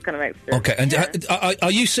offer those kind of extras. Okay, and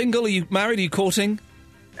are you single? Are you married? Are you courting?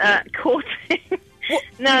 Courting?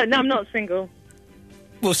 No, I'm not single.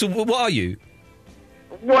 Well, so what are you?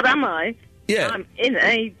 What am I? Yeah. I'm in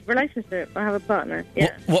a relationship. I have a partner.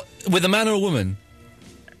 Yeah. What with a man or a woman?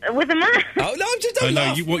 With a man. Oh no! Just don't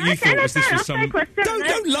laugh. What you thought was this was some.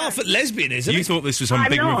 Don't laugh at lesbianism. You thought this was some I'm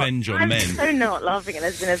big not. revenge on I'm men. so not laughing at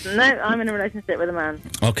lesbianism. No, I'm in a relationship with a man.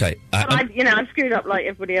 Okay. But I've screwed up like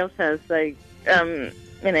everybody else has. So, you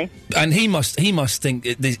know. And he must think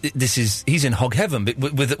this is he's in hog heaven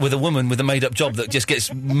with a woman with a made up job that just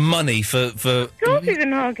gets money for. Of course, he's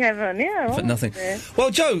in hog heaven. Yeah. For nothing. Obviously. Well,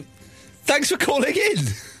 Joe, thanks for calling in.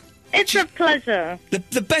 It's a pleasure.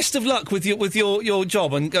 The best of luck with your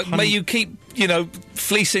job, and may you keep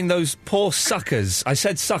fleecing those poor suckers. I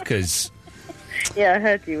said suckers. Yeah, I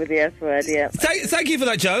heard you with the S word. Yeah. Thank you for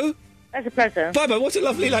that, Joe. That's a pleasure. Bye bye. What a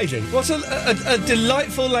lovely lady. What a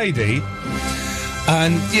delightful lady.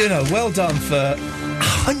 And well done for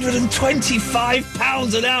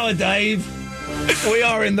 £125 an hour, Dave. We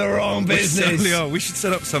are in the wrong business. We certainly are. We should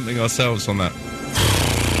set up something ourselves on that.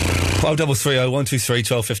 1233 123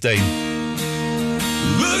 1215.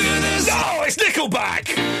 Look at this! Oh, it's Nickelback!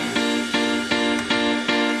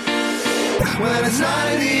 When it's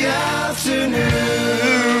 9 in the afternoon.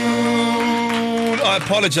 I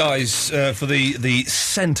apologise for the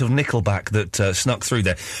scent of Nickelback that snuck through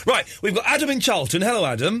there. Right, we've got Adam in Charlton. Hello,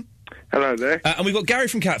 Adam. Hello there. And we've got Gary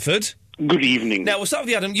from Catford. Good evening. Now, we'll start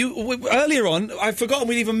with you, Adam. Earlier on, I've forgotten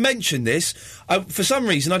we'd even mentioned this. For some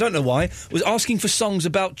reason, I don't know why, was asking for songs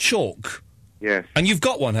about chalk. Yes. And you've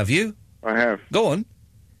got one, have you? I have. Go on.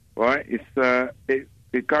 Right,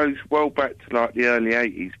 it goes well back to like the early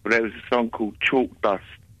 80s, but there was a song called Chalk Dust,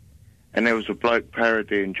 and there was a bloke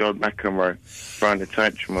parodying John McEnroe throwing a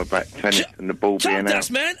tantrum about tennis and the ball being out. Chalk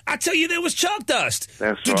dust, man! I tell you, there was chalk dust!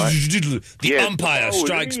 That's right. The umpire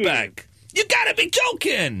strikes back. You gotta be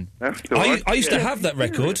joking! That's right. I used to have that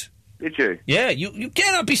record. Did you? Yeah, you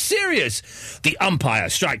cannot be serious. The umpire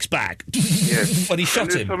strikes back. Yes. But he shot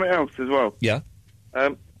and there's him. something else as well. Yeah.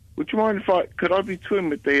 Would you mind if could I be twin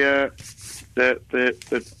with the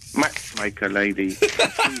matchmaker lady?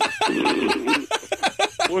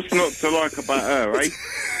 What's not to like about her, eh?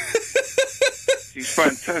 She's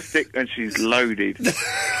fantastic and she's loaded.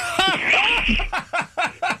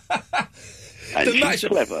 And she's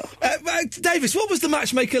clever. Davis, what was the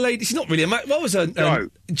matchmaker lady? She's not really a what was her... Joe.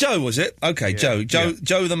 Joe, was it? Okay, Yeah. Joe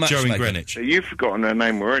the matchmaker. Joe in Greenwich. You've forgotten her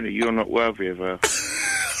name already. You're not worthy of her.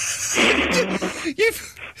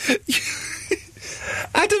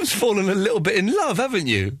 Adam's fallen a little bit in love, haven't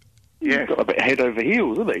you? Yeah. Got a bit head over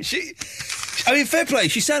heels, hasn't he? I mean, fair play.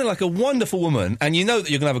 She sounded like a wonderful woman, and you know that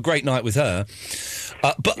you're going to have a great night with her.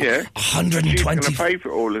 But yeah. 120... She's going to pay for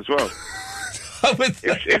it all as well.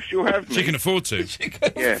 if she'll have me. She can afford to. She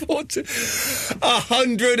can afford to.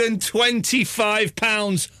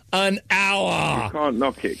 £125 an hour. You can't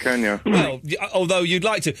knock it, can you? Well, although you'd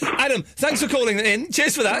like to. Adam, thanks for calling in.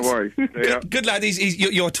 Cheers for that. No worries. Good lad.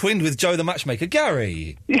 You're twinned with Joe the matchmaker.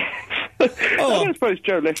 Gary. I don't suppose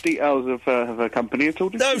Joe left details of her company at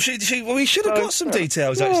all. No, we should have got some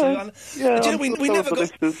details, actually. Yeah, Do you know,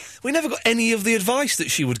 we never got any of the advice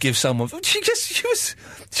that she would give someone. She just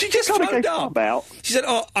phoned up. She said,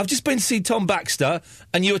 "Oh, I've just been to see Tom Baxter,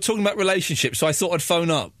 and you were talking about relationships, so I thought I'd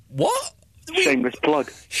phone up." What? Shameless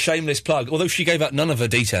plug. Shameless plug. Although she gave out none of her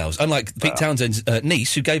details, unlike Pete Townsend's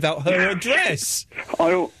niece, who gave out her address.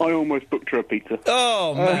 I almost booked her a pizza.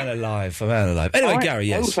 Oh, man alive. Anyway, Gary,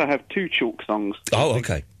 yes. I also have two Chalk songs. Oh,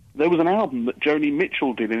 okay. There was an album that Joni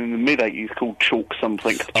Mitchell did in the mid-'80s called Chalk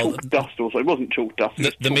something. Chalk Dust also. It wasn't Chalk Dust.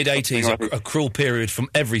 The mid-'80s, a cruel period from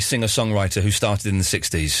every singer-songwriter who started in the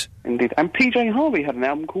 60s. Indeed. And PJ Harvey had an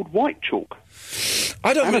album called White Chalk.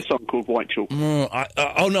 I don't. And a song called White Chalk. No,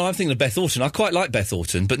 I'm thinking of Beth Orton. I quite like Beth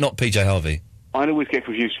Orton, but not PJ Harvey. I always get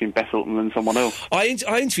confused between Beth Orton and someone else. I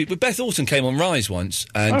interviewed, but Beth Orton came on Rise once,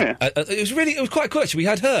 and it was quite cool actually. We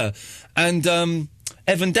had her and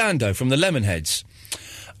Evan Dando from the Lemonheads,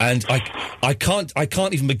 and I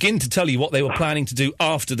can't even begin to tell you what they were planning to do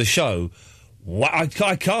after the show. I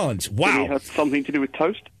can't. Wow. Did it have something to do with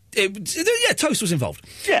Toast? Yeah, Toast was involved.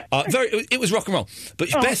 Yeah, it was rock and roll.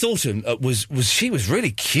 But Beth Orton was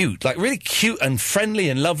really cute, like really cute and friendly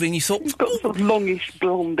and lovely. And you thought, she's got sort of longish,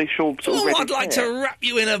 blondish, sort of I'd like to wrap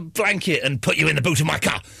you in a blanket and put you in the boot of my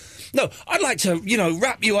car. No, I'd like to,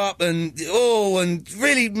 wrap you up and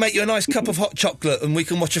really make you a nice cup of hot chocolate and we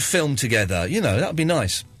can watch a film together. That would be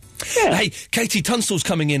nice. Yeah. Hey, Katie Tunstall's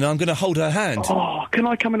coming in and I'm going to hold her hand. Oh, can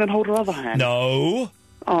I come in and hold her other hand? No.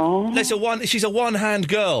 Oh. She's a one-hand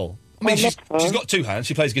girl. I mean, she's got two hands.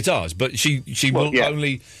 She plays guitars, but she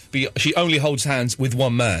only holds hands with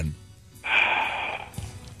one man.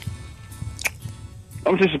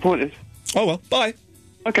 I'm disappointed. Oh well, bye.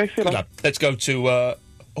 Okay, see you later. Let's go to,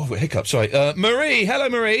 hiccup, sorry. Marie, hello,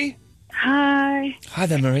 Marie. Hi. Hi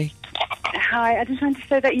there, Marie. Hi, I just wanted to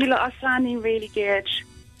say that you lot are sounding really good.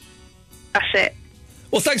 That's it.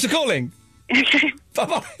 Well, thanks for calling. Okay.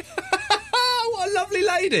 Bye-bye. What a lovely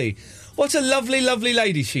lady. What a lovely, lovely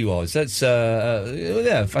lady she was. That's,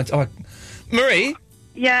 yeah, fantastic. Marie?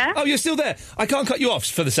 Yeah? Oh, you're still there. I can't cut you off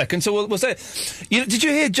for the second, so we'll say... did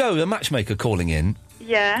you hear Joe, the matchmaker, calling in?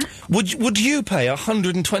 Yeah. Would you pay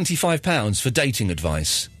 £125 for dating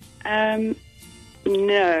advice? No.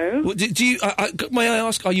 Well, do you... may I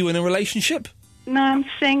ask, are you in a relationship? No, I'm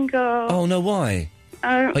single. Oh, no, why?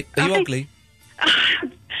 Are you ugly?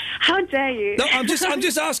 How dare you? No, I'm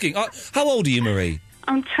just asking. How old are you, Marie?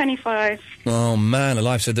 I'm 25. Oh, man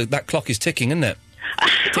alive, so that clock is ticking, isn't it?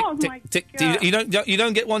 Oh, my God. You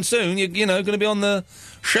don't get one soon. You're going to be on the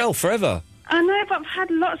shelf forever. I know, but I've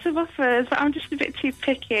had lots of offers, but I'm just a bit too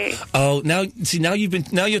picky. Oh, now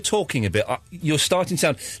you're talking a bit. You're starting to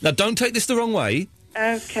sound... Now, don't take this the wrong way.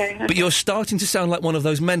 Okay. But you're starting to sound like one of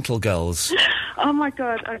those mental girls. Oh, my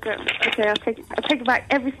God. Okay, I'll take back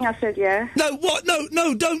everything I said, yeah? No, what?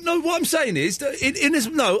 No, don't. No, what I'm saying is,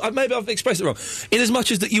 maybe I've expressed it wrong. In as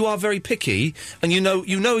much as that you are very picky, and you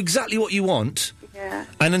know exactly what you want, yeah.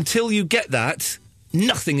 And until you get that,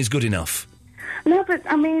 nothing is good enough. No, but,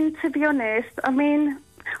 I mean, to be honest,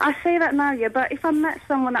 I say that now, yeah, but if I met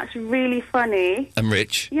someone that's really funny... And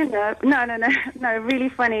rich? You know, no, really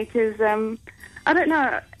funny, because, I don't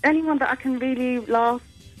know, anyone that I can really laugh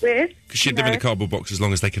with. Because she'd live in a cardboard box as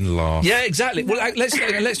long as they can laugh. Yeah, exactly. Well,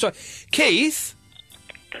 let's try. Keith?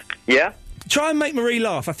 Yeah? Try and make Marie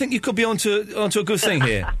laugh. I think you could be onto a good thing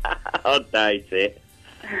here. I'll date it.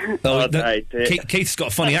 Oh, Keith's got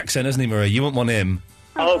a funny accent, hasn't he, Marie? You wou't want him.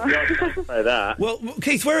 Oh, God, don't say that. Well,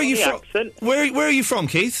 Keith, where are you from? Accent. Where are you from,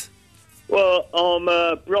 Keith? Well, I'm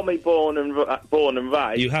Bromley born and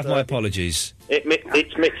raised. You have my apologies. It's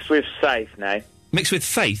mixed with Safe now. Mixed with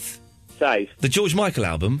Faith? Safe. The George Michael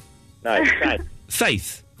album? No, Safe.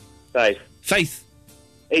 Faith? Safe. Faith?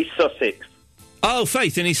 East Sussex. Oh,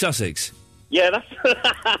 Faith in East Sussex? Yeah,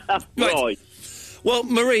 that's right. Well,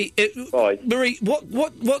 Marie, Marie,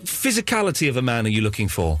 what physicality of a man are you looking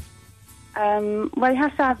for? Well, he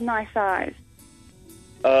has to have nice eyes.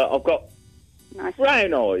 I've got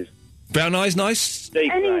brown eyes. Brown eyes, nice?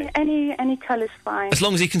 Deep brown. Any colour's fine. As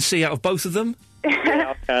long as he can see out of both of them?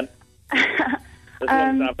 Yeah, I can. As long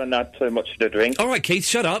as I haven't had too much to drink. All right, Keith,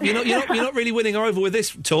 shut up. You're not really winning her over with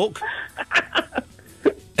this talk.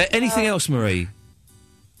 Anything else, Marie?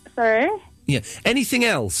 Sorry? Yeah. Anything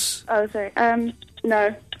else? Oh, sorry.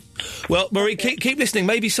 No. Well, Marie, keep listening.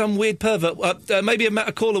 Maybe some weird pervert, maybe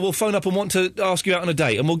a caller will phone up and want to ask you out on a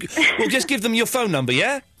date, and we'll just give them your phone number,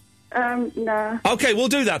 yeah? No. OK, we'll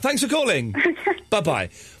do that. Thanks for calling. Bye-bye.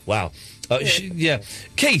 Wow. Yeah.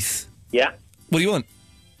 Keith? Yeah? What do you want?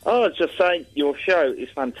 Oh, I was just saying, your show is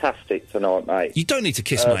fantastic tonight, mate. You don't need to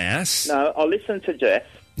kiss my ass. No, I listen to Jeff,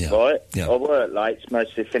 right? Yeah. I work late,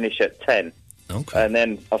 mostly finish at 10. Okay. And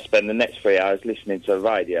then I spend the next 3 hours listening to the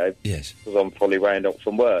radio. Yes. Because I'm fully wound up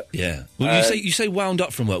from work. Yeah. Well, you say wound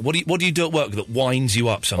up from work. What do you do at work that winds you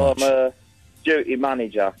up so much? I'm a duty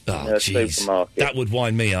manager in a supermarket. That would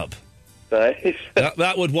wind me up. So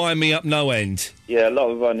that would wind me up no end. Yeah, a lot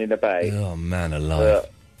of running about. Oh, man alive.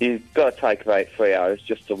 You've got to take about 3 hours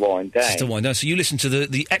just to wind down. Just to wind down. So you listen to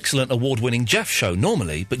the excellent award-winning Jeff show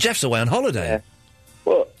normally, but Jeff's away on holiday. Yeah.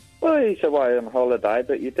 Well, he's away on holiday,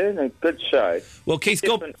 but you're doing a good show. Well, Keith,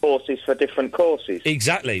 different horses for different courses.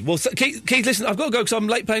 Exactly. Well, Keith, listen, I've got to go because I'm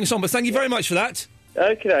late playing a song, but thank you very much for that.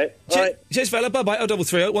 Okay, right. Cheers, fella. Bye-bye.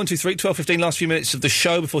 0330 123 1215. Last few minutes of the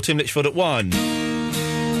show before Tim Litchfield at 1.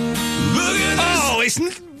 Oh, it's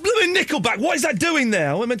blooming Nickelback. What is that doing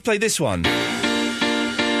there? We're meant to play this one.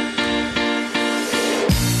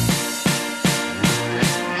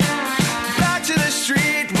 Back to the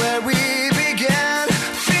street where we began,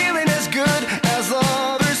 feeling as good as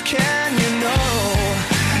lovers can, you know.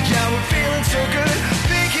 Yeah, we're feeling so good,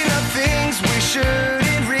 thinking of things we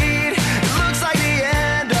shouldn't read. It looks like the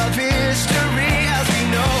end of history as we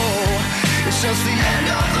know. It's just the end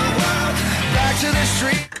of the world. Back to the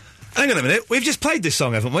street. Hang on a minute. We've just played this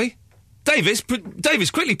song, haven't we? Davis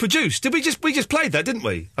quickly produced. We just played that, didn't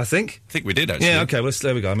we? I think we did, actually. Yeah, okay, well,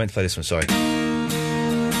 there we go. I meant to play this one, sorry. No,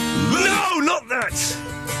 not that!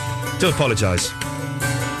 Do apologise.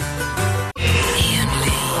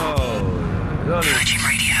 Virgin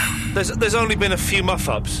Radio. There's only been a few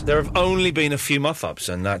muff-ups. There have only been a few muff-ups,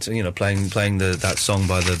 and that, playing that song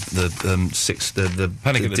by the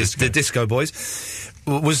Panic at the Disco. The Disco Boys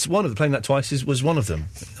was one of them. Playing that twice was one of them.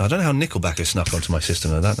 I don't know how Nickelback has snuck onto my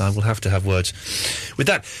system. That I will have to have words with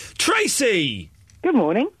that. Tracy! Good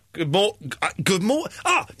morning. Good morning.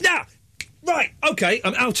 Now, right, OK,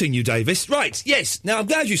 I'm outing you, Davis. Right, yes. Now, I'm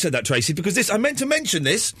glad you said that, Tracy, because I meant to mention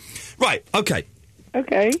this. Right, OK.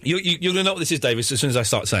 OK. You're going to know what this is, Davis, as soon as I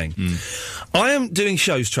start saying. I am doing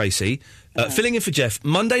shows, Tracy, filling in for Jeff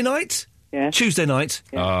Monday night, Tuesday night,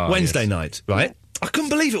 Wednesday night, right? Yeah. I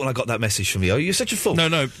couldn't believe it when I got that message from you. You're such a fool. No.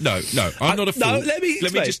 I'm not a fool. No, let me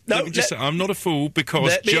explain. Let me just say, I'm not a fool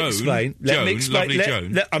because Joan, lovely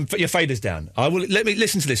Joan. Your fader's down. Let me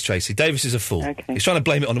listen to this, Tracy. Davis is a fool. Okay. He's trying to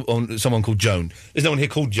blame it on someone called Joan. There's no one here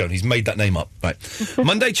called Joan. He's made that name up. Right.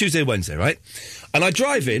 Monday, Tuesday, Wednesday, right? And I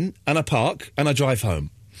drive in, and I park, and I drive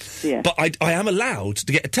home. Yeah. But I am allowed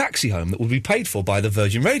to get a taxi home that will be paid for by the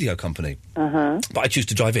Virgin Radio Company. Uh-huh. But I choose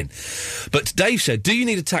to drive in. But Dave said, do you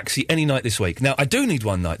need a taxi any night this week? Now, I do need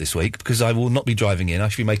one night this week because I will not be driving in. I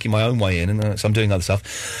should be making my own way in, and so I'm doing other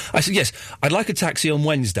stuff. I said, yes, I'd like a taxi on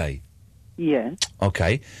Wednesday. Yeah.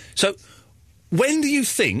 OK. So, when do you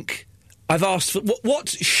think I've asked for... What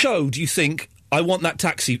show do you think I want that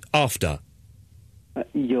taxi after?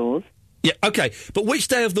 Yours. Yeah, OK, but which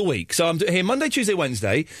day of the week? So I'm here Monday, Tuesday,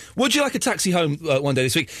 Wednesday. Would you like a taxi home one day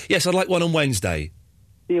this week? Yes, I'd like one on Wednesday.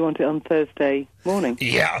 Do you want it on Thursday morning?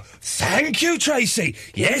 Yeah, thank you, Tracy.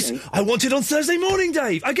 Yes, I want it on Thursday morning,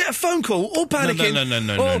 Dave. I get a phone call, all panicking.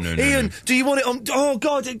 No, Ian, do you want it on... Oh,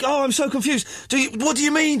 God, I'm so confused. What do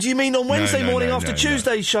you mean? Do you mean on Wednesday morning after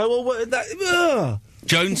Tuesday's show? Or what?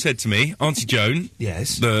 Joan said to me, Auntie Joan,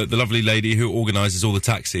 yes, the lovely lady who organises all the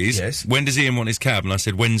taxis, yes, when does Ian want his cab? And I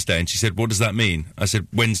said Wednesday, and she said, what does that mean? I said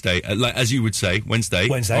Wednesday, like, as you would say, Wednesday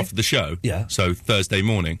after the show, yeah, so Thursday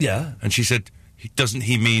morning, yeah. And she said, doesn't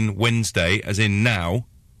he mean Wednesday as in now?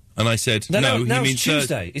 And I said, no, he means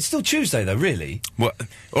Tuesday. It's still Tuesday though, really. Well,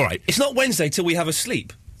 all right, it's not Wednesday till we have a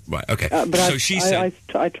sleep. Right, okay. But she said,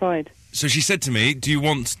 I tried. So she said to me,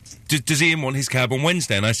 does Ian want his cab on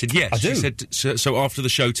Wednesday? And I said, yes. I do. She said, so after the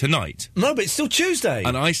show tonight? No, but it's still Tuesday.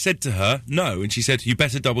 And I said to her, no. And she said, you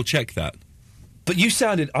better double check that. But you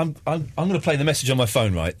sounded... I'm going to play the message on my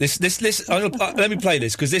phone, right? Let me play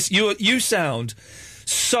this, because you sound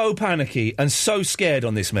so panicky and so scared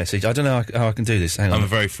on this message. I don't know how I can do this. Hang on. I'm a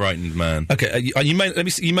very frightened man. Okay, you may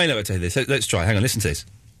know how to do this. Let's try. Hang on, listen to this.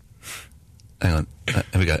 Hang on. Here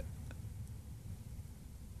we go.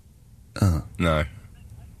 No.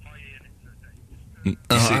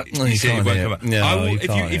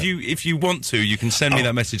 If you want to, you can send me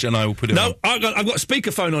that message and I will put it on. I've got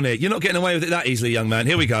speakerphone on here. You're not getting away with it that easily, young man.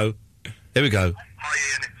 Here we go. Hi, Ian, it's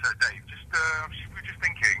Dave. We're just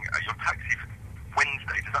thinking, your taxi for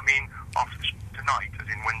Wednesday, does that mean after tonight, as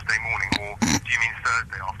in Wednesday morning, or do you mean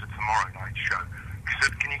Thursday after tomorrow night's show?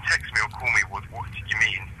 Can you text me or call me what you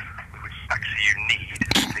mean, which taxi you need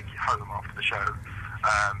to take you home after the show?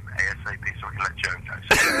 ASAP, so I can let Joan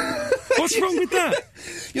know. What's wrong with that?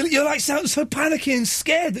 You're like sound so panicky and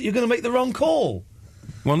scared that you're going to make the wrong call.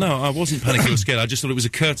 Well, no, I wasn't panicky or scared. I just thought it was a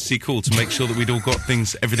courtesy call to make sure that we'd all got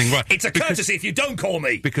everything right. It's a courtesy if you don't call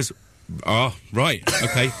me. Because... right.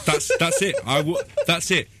 Okay, that's it.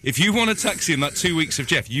 That's it. If you want a taxi in that 2 weeks of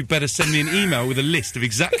Jeff, you better send me an email with a list of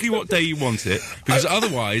exactly what day you want it, because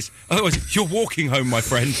otherwise you're walking home, my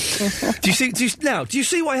friend. Do you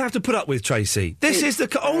see what I have to put up with, Tracy? This is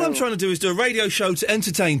all I'm trying to do is do a radio show to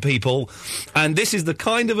entertain people, and this is the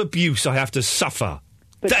kind of abuse I have to suffer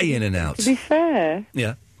day in and out. To be fair,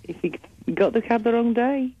 yeah, if you got the cab the wrong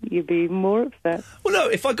day, you'd be more upset. Well, no,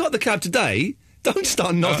 if I got the cab today. Don't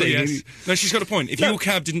start nodding. Yes. No, she's got a point. If your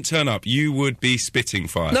cab didn't turn up, you would be spitting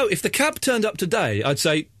fire. No, if the cab turned up today, I'd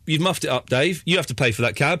say, you've muffed it up, Dave. You have to pay for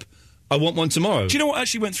that cab. I want one tomorrow. Do you know what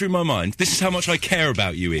actually went through my mind? This is how much I care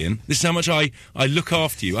about you, Ian. This is how much I look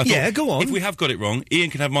after you. I thought, go on. If we have got it wrong, Ian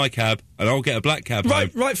can have my cab, and I'll get a black cab home.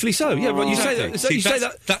 Rightfully so. Yeah, right. You say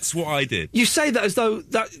that. That's what I did. You say that as though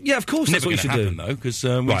that. Yeah, of course. That's what you should do. Never going to happen though, because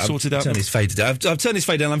we've sorted out. Turn his fade down. I've turned his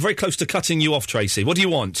fade down. I'm very close to cutting you off, Tracy. What do you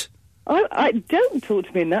want? I don't talk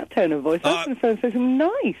to me in that tone of voice. I was going to say something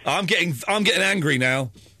nice. I'm getting angry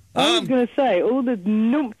now. I was going to say all the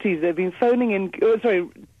numpties that have been phoning in. Oh, sorry,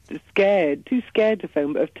 too scared to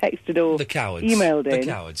phone, but have texted or emailed in. The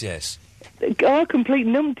cowards, yes. Are complete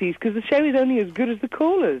numpties because the show is only as good as the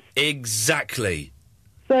callers. Exactly.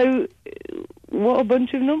 So, what a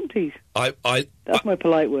bunch of numpties. That's my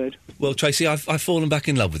polite word. Well, Tracy, I've fallen back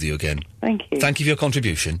in love with you again. Thank you. Thank you for your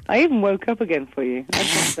contribution. I even woke up again for you. I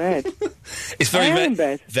was in bed. It's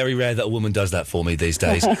very rare that a woman does that for me these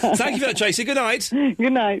days. Thank you for that, Tracy. Good night.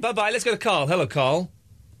 Good night. Bye-bye. Let's go to Carl. Hello, Carl.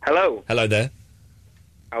 Hello. Hello there.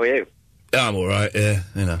 How are you? I'm all right, yeah,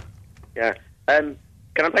 you know. Yeah. Can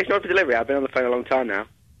I place an order for delivery? I've been on the phone a long time now.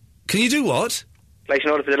 Can you do what? Place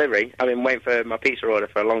an order for delivery. I've been waiting for my pizza order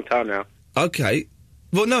for a long time now. Okay.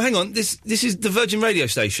 Well, no, hang on. This is the Virgin radio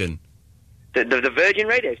station. The Virgin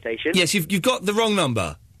radio station? Yes, you've got the wrong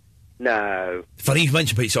number. No. Funny you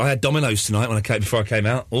mentioned pizza. I had Domino's tonight before I came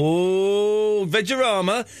out. Oh,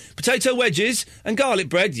 Vegarama, potato wedges and garlic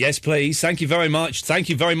bread. Yes, please. Thank you very much. Thank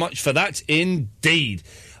you very much for that indeed.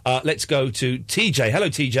 Let's go to TJ. Hello,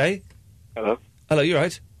 TJ. Hello. Hello, you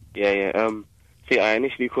right? Yeah. See, I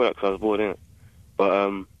initially called up because I was bored, innit? But,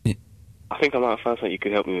 I think I might have found something you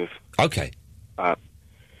could help me with. Okay.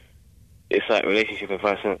 It's like relationship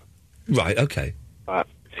advice, innit? Right, okay.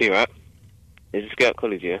 See, right? There's this girl at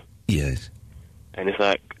college, yeah? Yes. And it's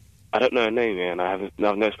like, I don't know her name, yeah, and I've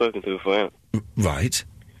never spoken to her before, yeah? Right.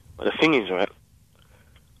 But the thing is, right,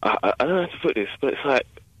 I don't know how to put this, but it's like,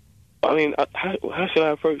 I mean, how should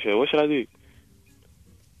I approach her? What should I do?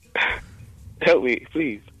 Help me,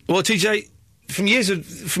 please. Well, TJ, from years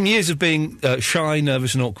of being shy,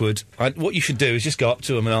 nervous and awkward, what you should do is just go up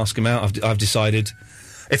to them and ask them out. I've decided.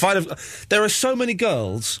 There are so many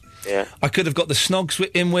girls... Yeah. I could have got the snogs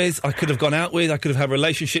in with, I could have gone out with, I could have had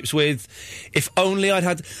relationships with, if only I'd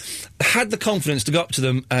had the confidence to go up to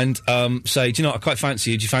them and say, do you know what, I quite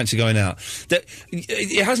fancy you, do you fancy going out?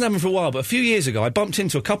 It hasn't happened for a while, but a few years ago I bumped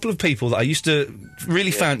into a couple of people that I used to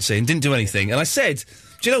really fancy and didn't do anything, and I said,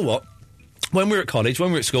 do you know what, when we were at college,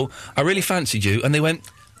 when we were at school, I really fancied you, and they went,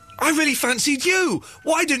 I really fancied you,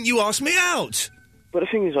 why didn't you ask me out? But the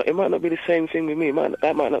thing is, like, it might not be the same thing with me,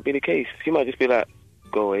 that might not be the case. She might just be like,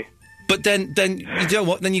 go away. But then you know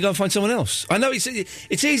what? Then you go and find someone else. I know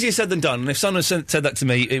it's easier said than done. And if someone said that to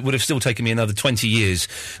me, it would have still taken me another 20 years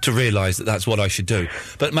to realise that that's what I should do.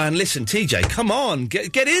 But man, listen, TJ, come on,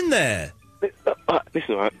 get in there.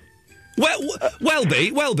 Listen, right?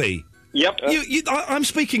 Welby. Yep. I'm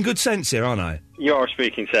speaking good sense here, aren't I? You're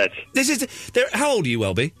speaking sense. How old are you,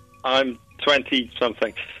 Welby? I'm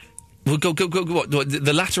 20-something. Well, go, what,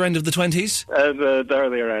 the latter end of the 20s? The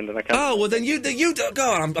earlier end, and I can't... Oh, well, then you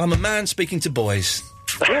God, I'm a man speaking to boys.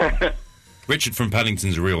 Richard from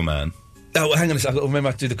Paddington's a real man. Oh, hang on a second, I've got to remember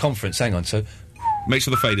how to do the conference, hang on, so... Make sure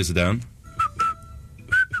the faders are down.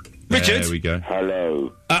 Richard? There we go.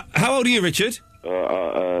 Hello. How old are you, Richard?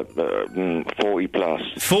 40 plus.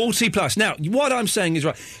 40 plus. Now, what I'm saying is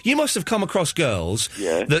right. You must have come across girls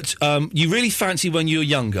that you really fancy when you were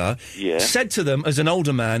younger. Yeah. Said to them as an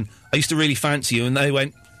older man, I used to really fancy you, and they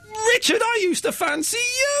went, Richard, I used to fancy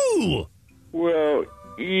you! Well,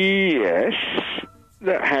 yes,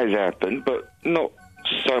 that has happened, but not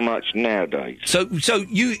so much nowadays. So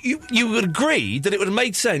you would agree that it would have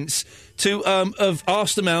made sense to have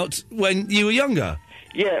asked them out when you were younger?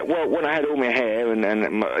 Yeah, well, when I had all my hair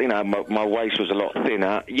and my waist was a lot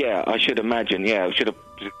thinner, yeah, I should imagine, I should have,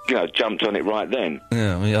 jumped on it right then.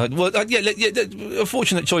 Yeah, a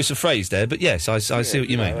fortunate choice of phrase there, but yes, I see what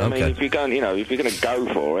you mean. I mean, if you're going to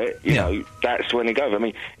go for it, you know, that's when you go. I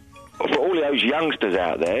mean, for all of those youngsters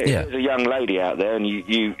out there, if there's a young lady out there and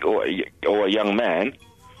you or a young man,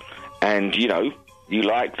 and you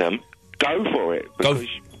like them, go for it because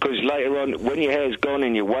later on, when your hair's gone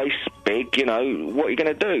and your waist's big, what are you going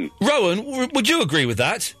to do? Rowan, would you agree with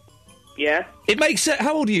that? Yeah. It makes sense.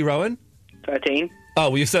 How old are you, Rowan? 13. Oh,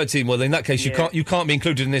 well, you're 13. Well, in that case, you can't be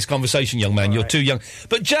included in this conversation, young man. You're too young.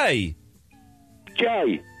 But Jay.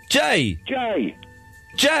 Jay.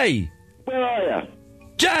 Where are you?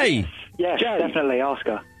 Jay. Yes, Jay. definitely. Ask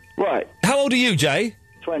her. Right. How old are you, Jay?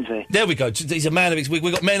 20. There we go. He's a man of...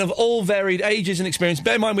 We've got men of all varied ages and experience.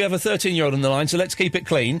 Bear in mind, we have a 13-year-old on the line, so let's keep it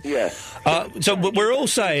clean. Yeah. So we're all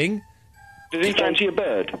saying... Does he fancy a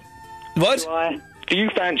bird? What? Do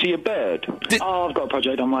you fancy a bird? I've got a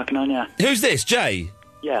project I'm working on, yeah. Who's this, Jay?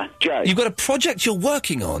 Yeah. Jay. You've got a project you're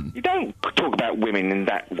working on? You don't talk about women in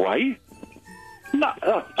that way. No,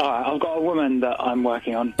 all right, I've got a woman that I'm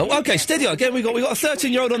working on. Oh, okay, steady on. Again, we've got a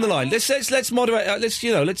 13-year-old on the line. Let's moderate. Let's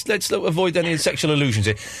avoid any sexual allusions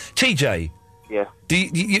here. TJ. Yeah.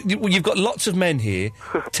 You've got lots of men here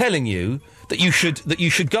telling you that you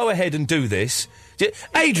should go ahead and do this.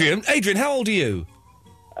 Adrian, how old are you?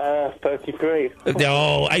 33.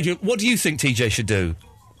 Oh, Adrian, what do you think TJ should do?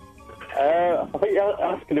 I think you're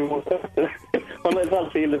asking him more questions. I'm not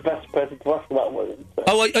actually the best person to ask about women. So.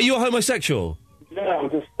 Oh, are you a homosexual? No, I'm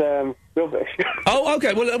just rubbish. Oh,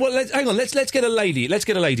 okay. Well, hang on. Let's get a lady. Let's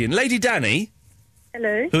get a lady in. Lady Danny.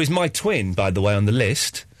 Hello. Who is my twin, by the way, on the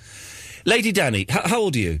list. Lady Danny, how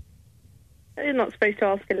old are you? You're not supposed to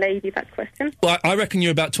ask a lady that question. Well, I reckon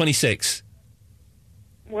you're about 26.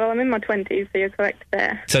 Well, I'm in my 20s, so you're correct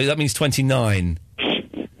there. So that means 29.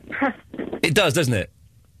 It does, doesn't it?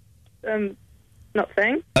 Not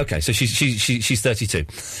saying. Okay, so she's 32.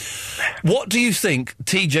 What do you think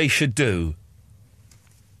TJ should do?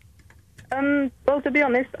 Well, to be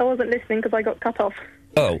honest, I wasn't listening because I got cut off.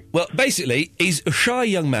 Oh, well, basically, he's a shy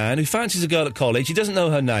young man who fancies a girl at college. He doesn't know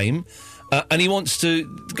her name, and he wants to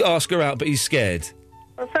ask her out, but he's scared.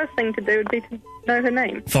 Well, the first thing to do would be to know her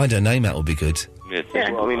name. Find her name out would be good.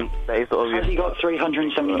 Yeah. Well, I mean, that is obvious. Has he got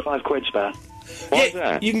 375 quid spare? What's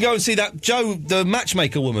that? You can go and see that Jo, the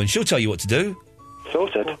matchmaker woman. She'll tell you what to do.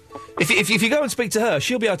 Sorted. If you go and speak to her,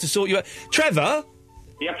 she'll be able to sort you out. Trevor?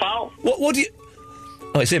 Yeah, pal? What do you...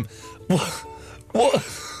 Oh, it's him. What?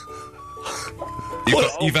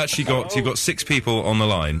 You've actually got 6 people on the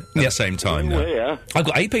line at the same time now. Yeah. I've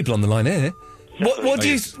got 8 people on the line here. What do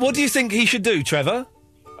you think he should do, Trevor?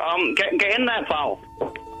 Get in there, pal.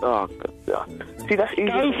 Oh, God. See, that's easy.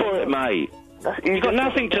 Go for it, mate. You've got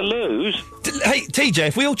nothing to lose. Hey, TJ,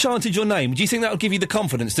 if we all chanted your name, do you think that would give you the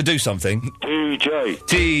confidence to do something? TJ.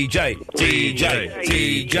 TJ. TJ.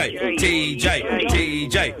 TJ. TJ.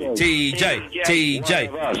 TJ. TJ.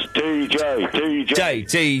 TJ.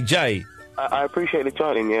 TJ. I appreciate the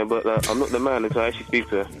chanting, yeah, but I'm not the man until I actually speak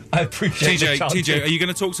to her. I appreciate the chanting. TJ, are you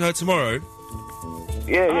going to talk to her tomorrow?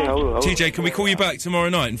 Yeah, I will. TJ, can we call you back tomorrow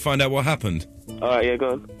night and find out what happened? Alright, yeah,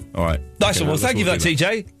 go on. Alright. Nice one. Well, thank you for that,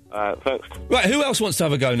 TJ. Thanks. Right, who else wants to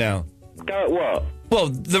have a go now? Go at what? Well,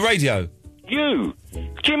 the radio. You!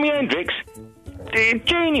 Jimi Hendrix!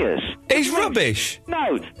 Genius! He's rubbish!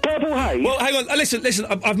 No, Purple Haze! Well, hang on, listen,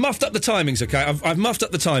 I've muffed up the timings, OK? I've muffed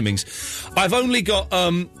up the timings. I've only got,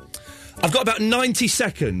 I've got about 90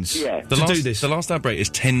 seconds to do this. The last ad break is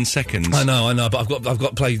 10 seconds. I know, but I've got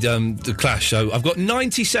to play the Clash, so I've got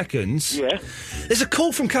 90 seconds. Yeah. There's a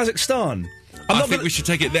call from Kazakhstan. I think we should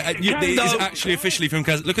take it. It is actually officially from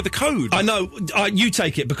Kazakhstan. Look at the code. I know. You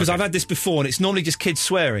take it, because I've had this before, and it's normally just kids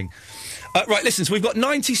swearing. Right, listen, so we've got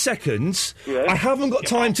 90 seconds. Yeah. I haven't got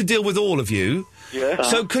time to deal with all of you. Yeah.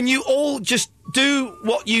 So can you all just do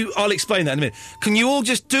what you... I'll explain that in a minute. Can you all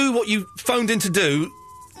just do what you phoned in to do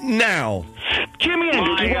now? Jimi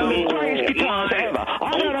Hendrix is one of the greatest guitars ever.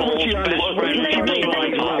 I don't know what you was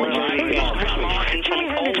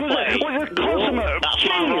a consummate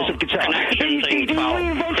genius of guitar. He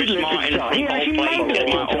reinvented the guitar. He actually made the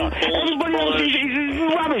guitar. Everybody else is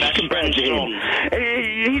rubbish compared to him.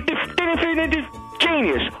 He's the definitive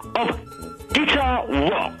genius of guitar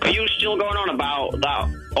rock. Are you still going on about that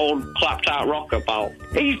old clapped-out rocker, pal?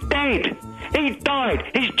 He's dead. He died.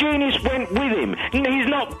 His genius went with him. He's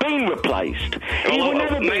not been replaced. He will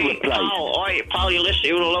never be replaced. Pal, you listen,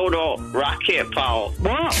 you're a load of racket, pal.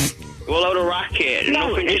 What? You're a load of racket.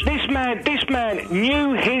 No, this man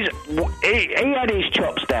knew his... He had his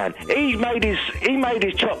chops down. He made his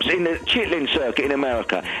chops in the Chitlin circuit in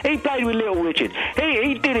America. He played with Little Richard.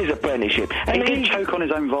 He did his apprenticeship. And he did choke on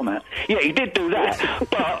his own vomit. Yeah, he did do that.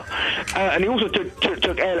 But... and he also took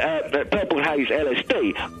Purple Haze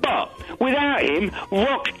LSD. But without him,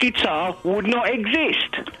 rock guitar would not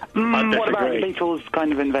exist. What about the Beatles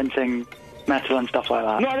kind of inventing metal and stuff like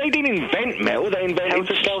that? No, they didn't invent metal. They invented...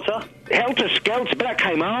 Helter Skelter? Helter Skelter, but that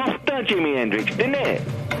came after Jimi Hendrix, didn't it?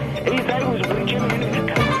 They was when Jimi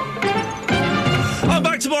Hendrix... I'm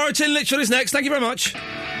back tomorrow. Tin Litchfield is next. Thank you very much.